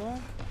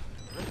helpful.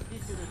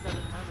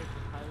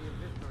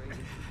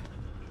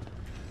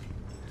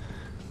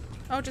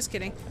 Oh, just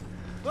kidding.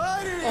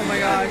 Oh my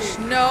gosh.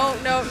 No.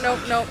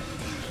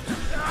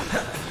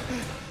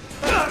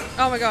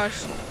 Oh my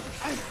gosh.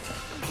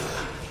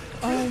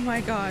 Oh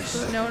my gosh.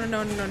 No.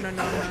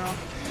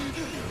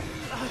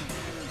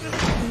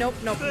 Nope.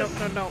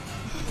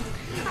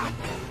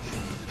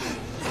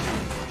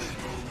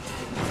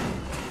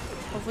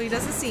 Hopefully he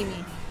doesn't see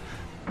me.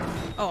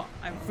 Oh,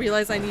 I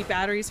realized I need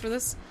batteries for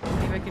this.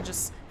 Maybe I can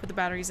just put the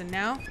batteries in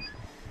now.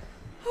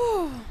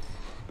 Whew.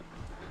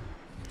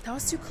 That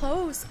was too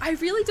close. I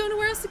really don't know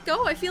where else to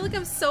go. I feel like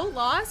I'm so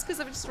lost because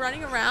I'm just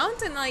running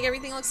around and like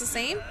everything looks the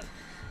same.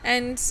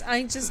 And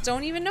I just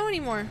don't even know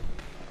anymore.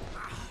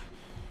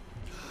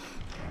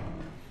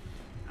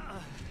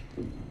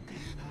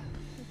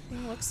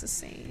 Everything looks the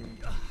same.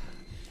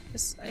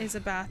 This is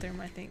a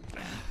bathroom, I think.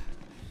 Yeah.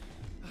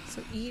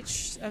 So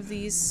each of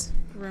these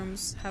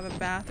rooms have a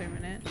bathroom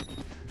in it.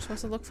 I'm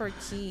supposed to look for a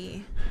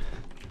key.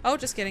 Oh,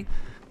 just kidding.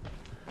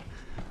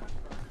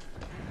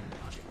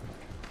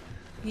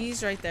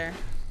 He's right there.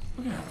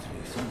 We're gonna have to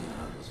do something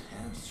about those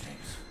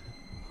hamstrings.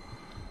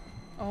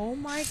 Oh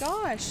my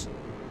gosh.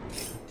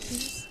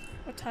 Jeez.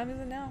 What time is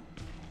it now?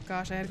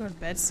 Gosh, I gotta go to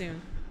bed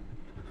soon.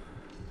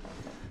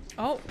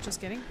 Oh,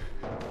 just kidding.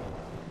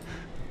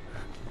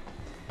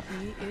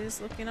 He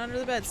is looking under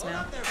the beds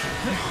now.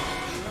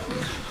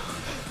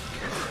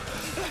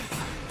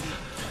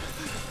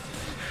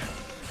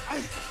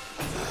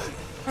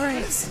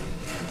 Alright.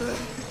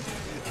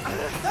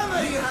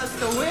 Somebody has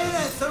to win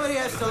and somebody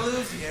has to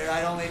lose here.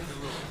 I don't make the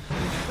rules.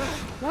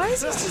 Why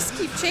does he just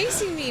keep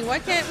chasing me? Why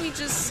can't we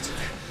just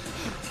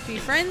be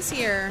friends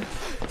here?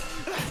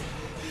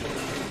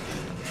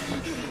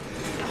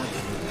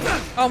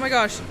 Oh my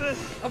gosh.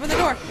 Open the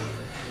door.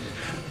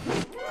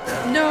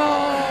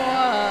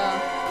 No.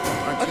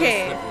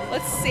 Okay,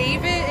 let's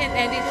save it and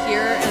end it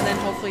here, and then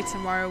hopefully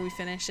tomorrow we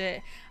finish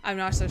it. I'm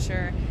not so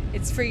sure.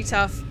 It's pretty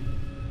tough.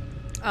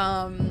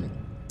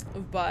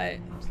 But,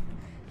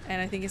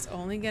 and I think it's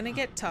only gonna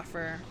get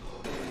tougher.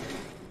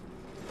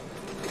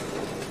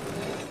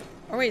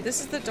 Oh wait,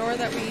 this is the door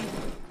that we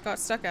got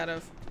stuck out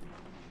of.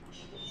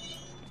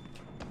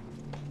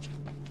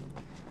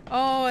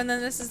 Oh, and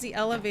then this is the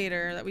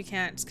elevator that we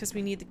can't because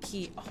we need the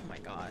key. Oh my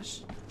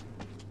gosh.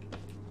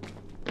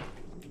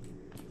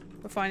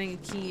 But finding a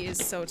key is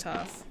so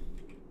tough.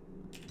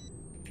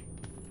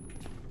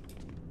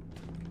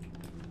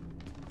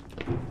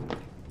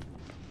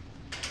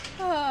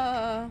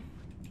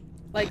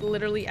 Like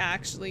literally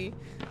actually.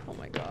 Oh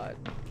my god.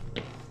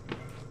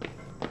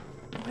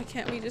 Why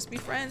can't we just be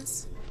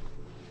friends?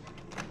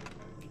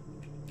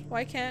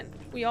 Why can't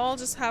we all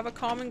just have a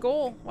common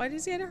goal? Why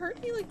does he have to hurt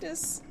me like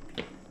this?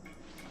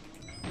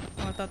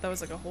 Oh, I thought that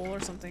was like a hole or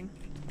something.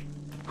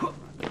 Oh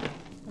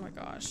my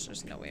gosh,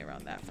 there's no way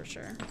around that for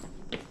sure.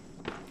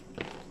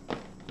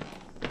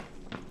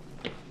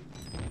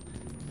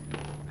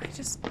 I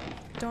just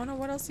don't know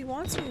what else he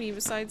wants from me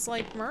besides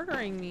like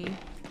murdering me.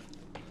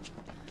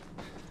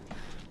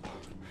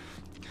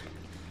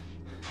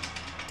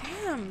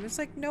 Damn, there's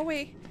like no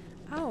way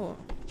out.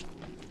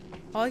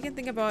 All I can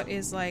think about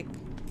is like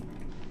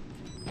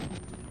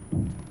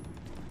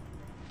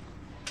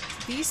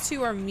these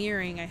two are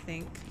mirroring, I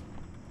think.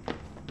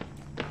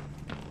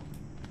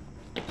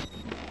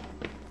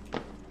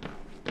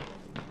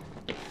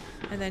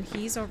 And then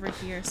he's over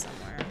here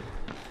somewhere.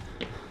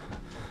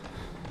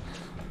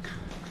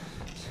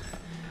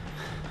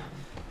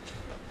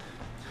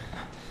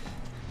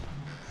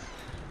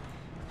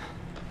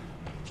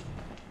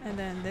 And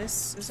then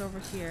this is over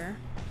here.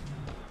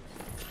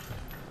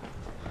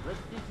 Let's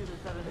teach you the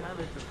 7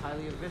 habits of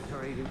highly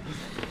eviscerated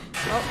people.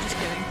 Oh, just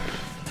kidding.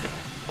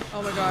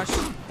 Oh my gosh.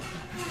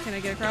 Can I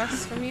get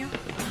across from you?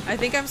 I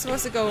think I'm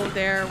supposed to go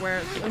there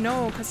where... Oh,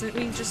 no, because didn't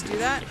we just do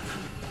that?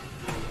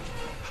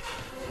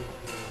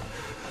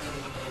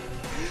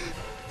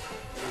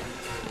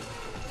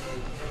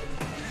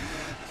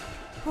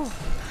 Whew.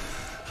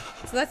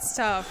 So that's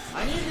tough.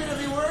 I need you to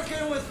be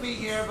working with me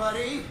here,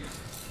 buddy.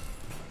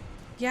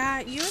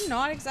 Yeah, you're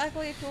not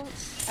exactly a cool...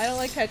 I don't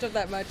like ketchup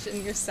that much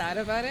and you're sad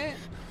about it.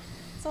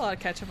 It's a lot of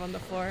ketchup on the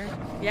floor.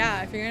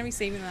 Yeah, if you're gonna be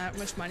saving that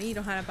much money, you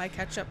don't have to buy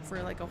ketchup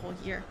for like a whole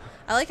year.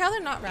 I like how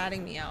they're not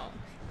ratting me out.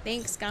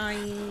 Thanks,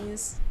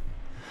 guys.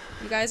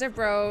 You guys are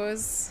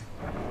bros.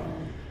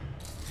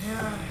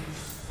 Yeah,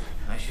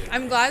 I should.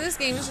 I'm glad this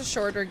game is a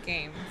shorter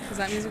game, because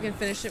that means we can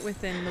finish it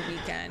within the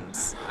weekend.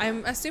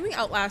 I'm assuming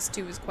Outlast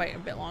 2 is quite a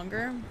bit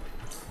longer.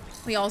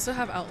 We also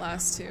have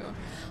Outlast 2.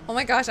 Oh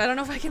my gosh, I don't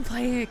know if I can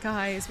play it,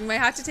 guys. We might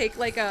have to take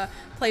like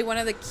play one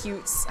of the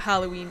cute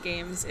Halloween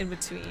games in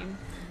between.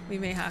 We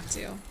may have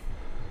to.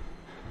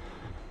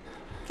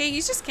 Okay,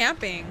 he's just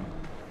camping.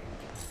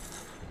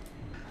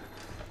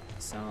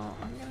 So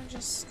I'm gonna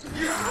just. Oh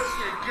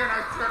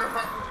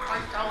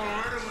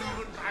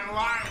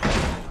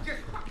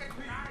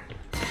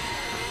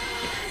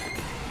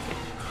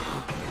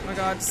my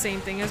god,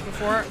 same thing as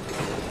before.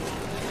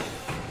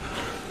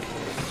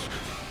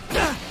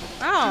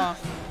 Oh.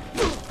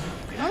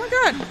 Oh my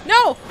god.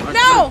 No!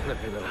 No!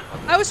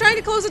 I was trying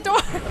to close the door.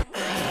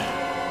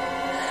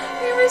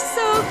 We were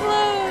so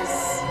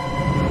close.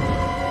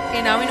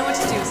 Okay, now we know what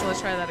to do, so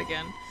let's try that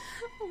again.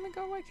 Oh my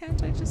god, why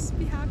can't I just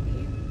be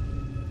happy?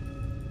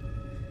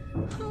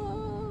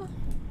 Oh.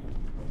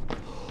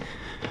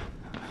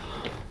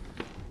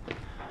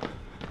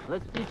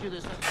 Let's teach you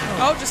this.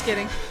 Oh, just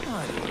kidding.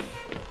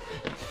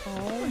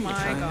 Oh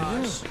my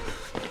gosh.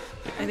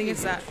 I think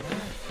it's that.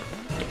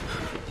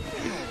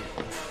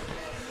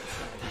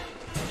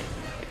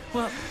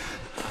 Well,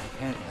 I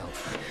can't help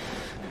it.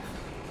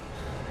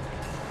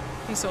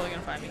 He's totally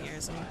gonna find me here,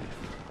 isn't he?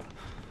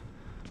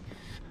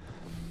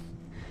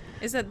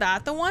 Is it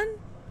that the one?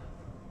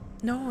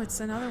 No,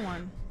 it's another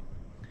one.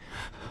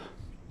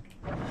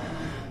 Oh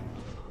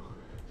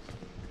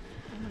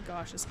my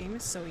gosh, this game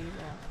is so evil.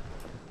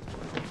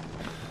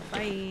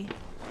 Bye.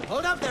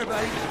 Hold up there,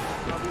 buddy.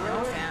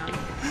 Oh,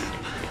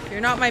 fam.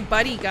 You're not my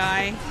buddy,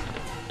 guy.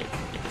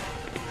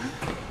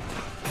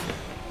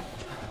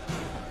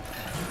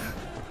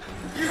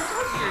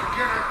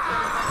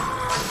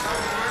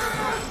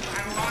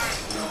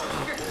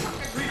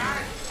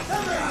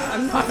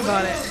 Talk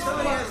about it.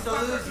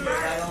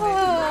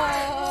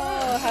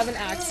 Oh, have an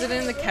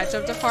accident in the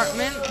ketchup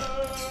department.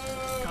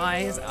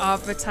 Guys,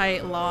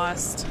 appetite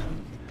lost.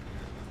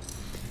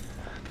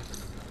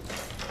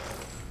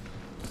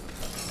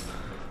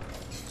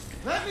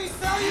 Let me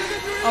sell you the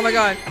dream. Oh my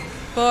god.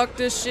 Fuck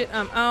this shit.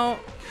 I'm out.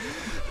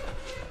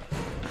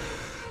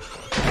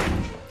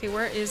 Okay,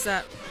 where is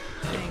that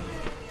thing?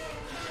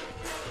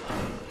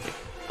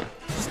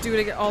 Just do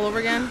it again, all over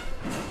again.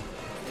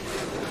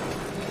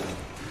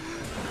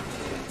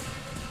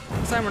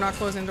 This time we're not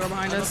closing the door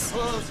behind us.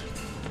 Oh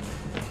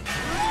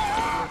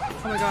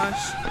my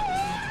gosh.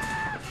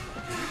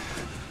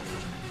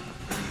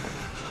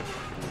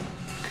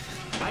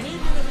 I need you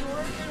to be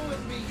working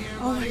with me here.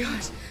 Oh my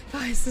gosh.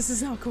 Guys, this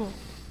is not cool.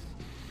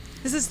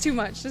 This is too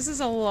much. This is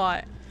a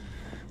lot.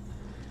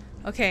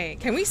 Okay,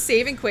 can we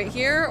save and quit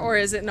here, or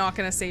is it not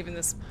gonna save in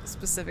this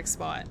specific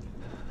spot?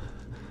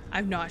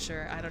 I'm not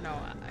sure. I don't know.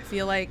 I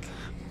feel like...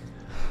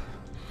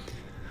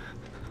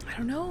 I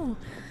don't know.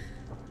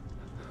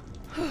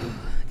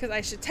 Because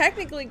I should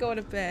technically go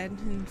to bed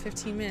in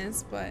 15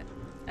 minutes, but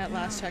at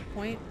last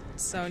checkpoint.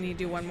 So I need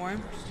to do one more.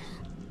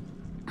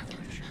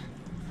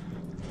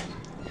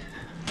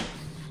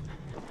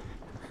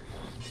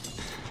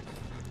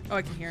 Oh,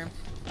 I can hear him.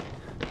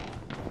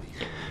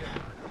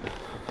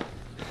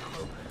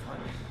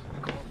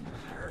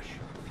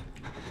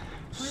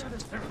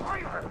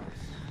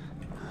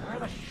 Where are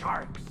the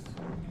sharks?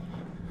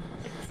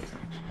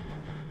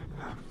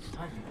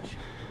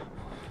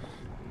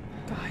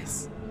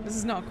 Guys, this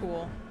is not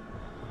cool.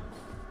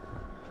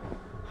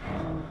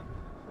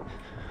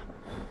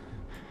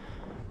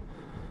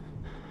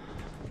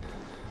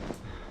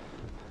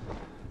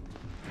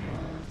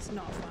 It's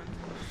not fun.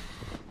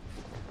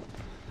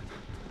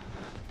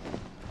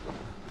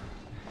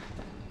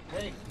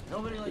 Hey,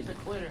 nobody likes a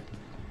quitter.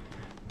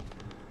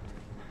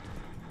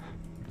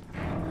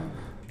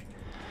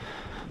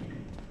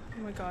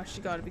 Oh my gosh,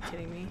 you gotta be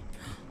kidding me.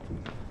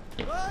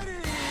 Buddy!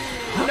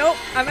 Nope,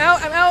 I'm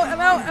out, I'm out, I'm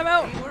out, I'm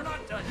out! We're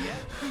not done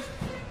yet.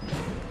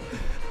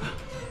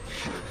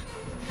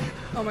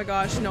 Oh my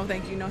gosh, no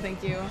thank you, no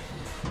thank you.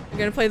 I'm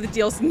gonna play the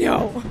DLC.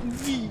 No!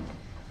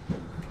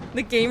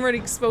 The game already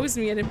exposed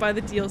me, I didn't buy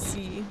the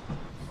DLC.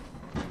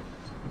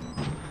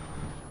 Oh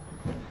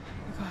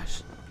my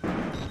gosh.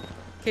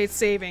 Okay, it's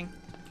saving.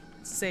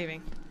 It's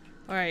saving.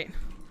 Alright.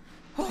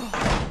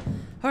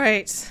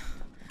 Alright.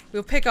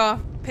 We'll pick up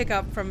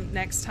from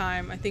next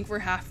time. I think we're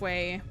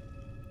halfway.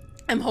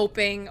 I'm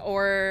hoping,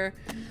 or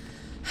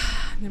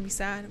I'm gonna be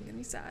sad. I'm gonna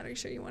be sad. Are you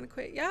sure you want to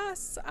quit?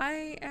 Yes,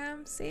 I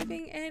am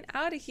saving and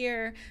out of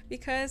here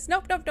because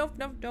nope.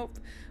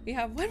 We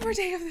have one more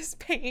day of this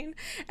pain,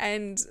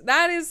 and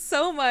that is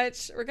so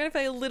much. We're gonna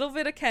play a little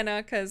bit of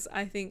Kenna because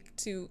I think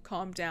to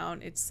calm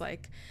down, it's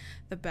like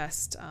the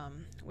best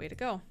way to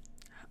go.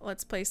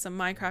 Let's play some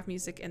Minecraft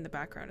music in the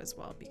background as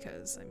well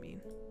because I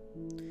mean.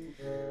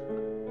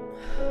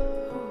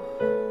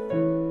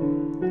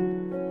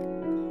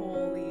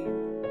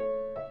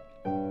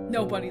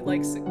 Nobody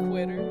likes a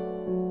quitter.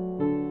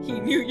 He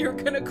knew you were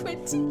gonna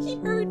quit too. He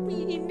heard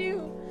me. He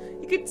knew.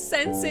 You could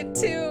sense it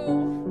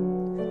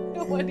too.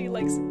 Nobody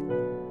likes.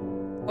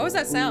 What was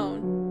that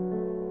sound?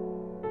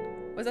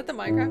 Was that the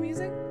Minecraft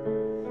music?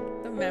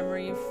 The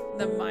memory,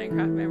 the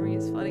Minecraft memory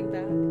is flooding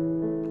back.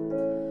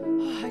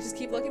 I just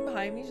keep looking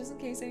behind me just in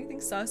case anything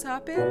sus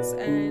happens.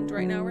 And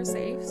right now we're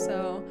safe,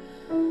 so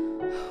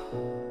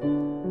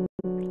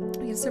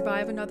we can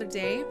survive another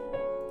day.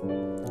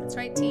 That's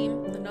right,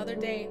 team. Another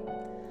day.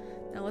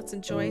 Now let's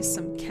enjoy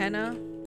some Kenna.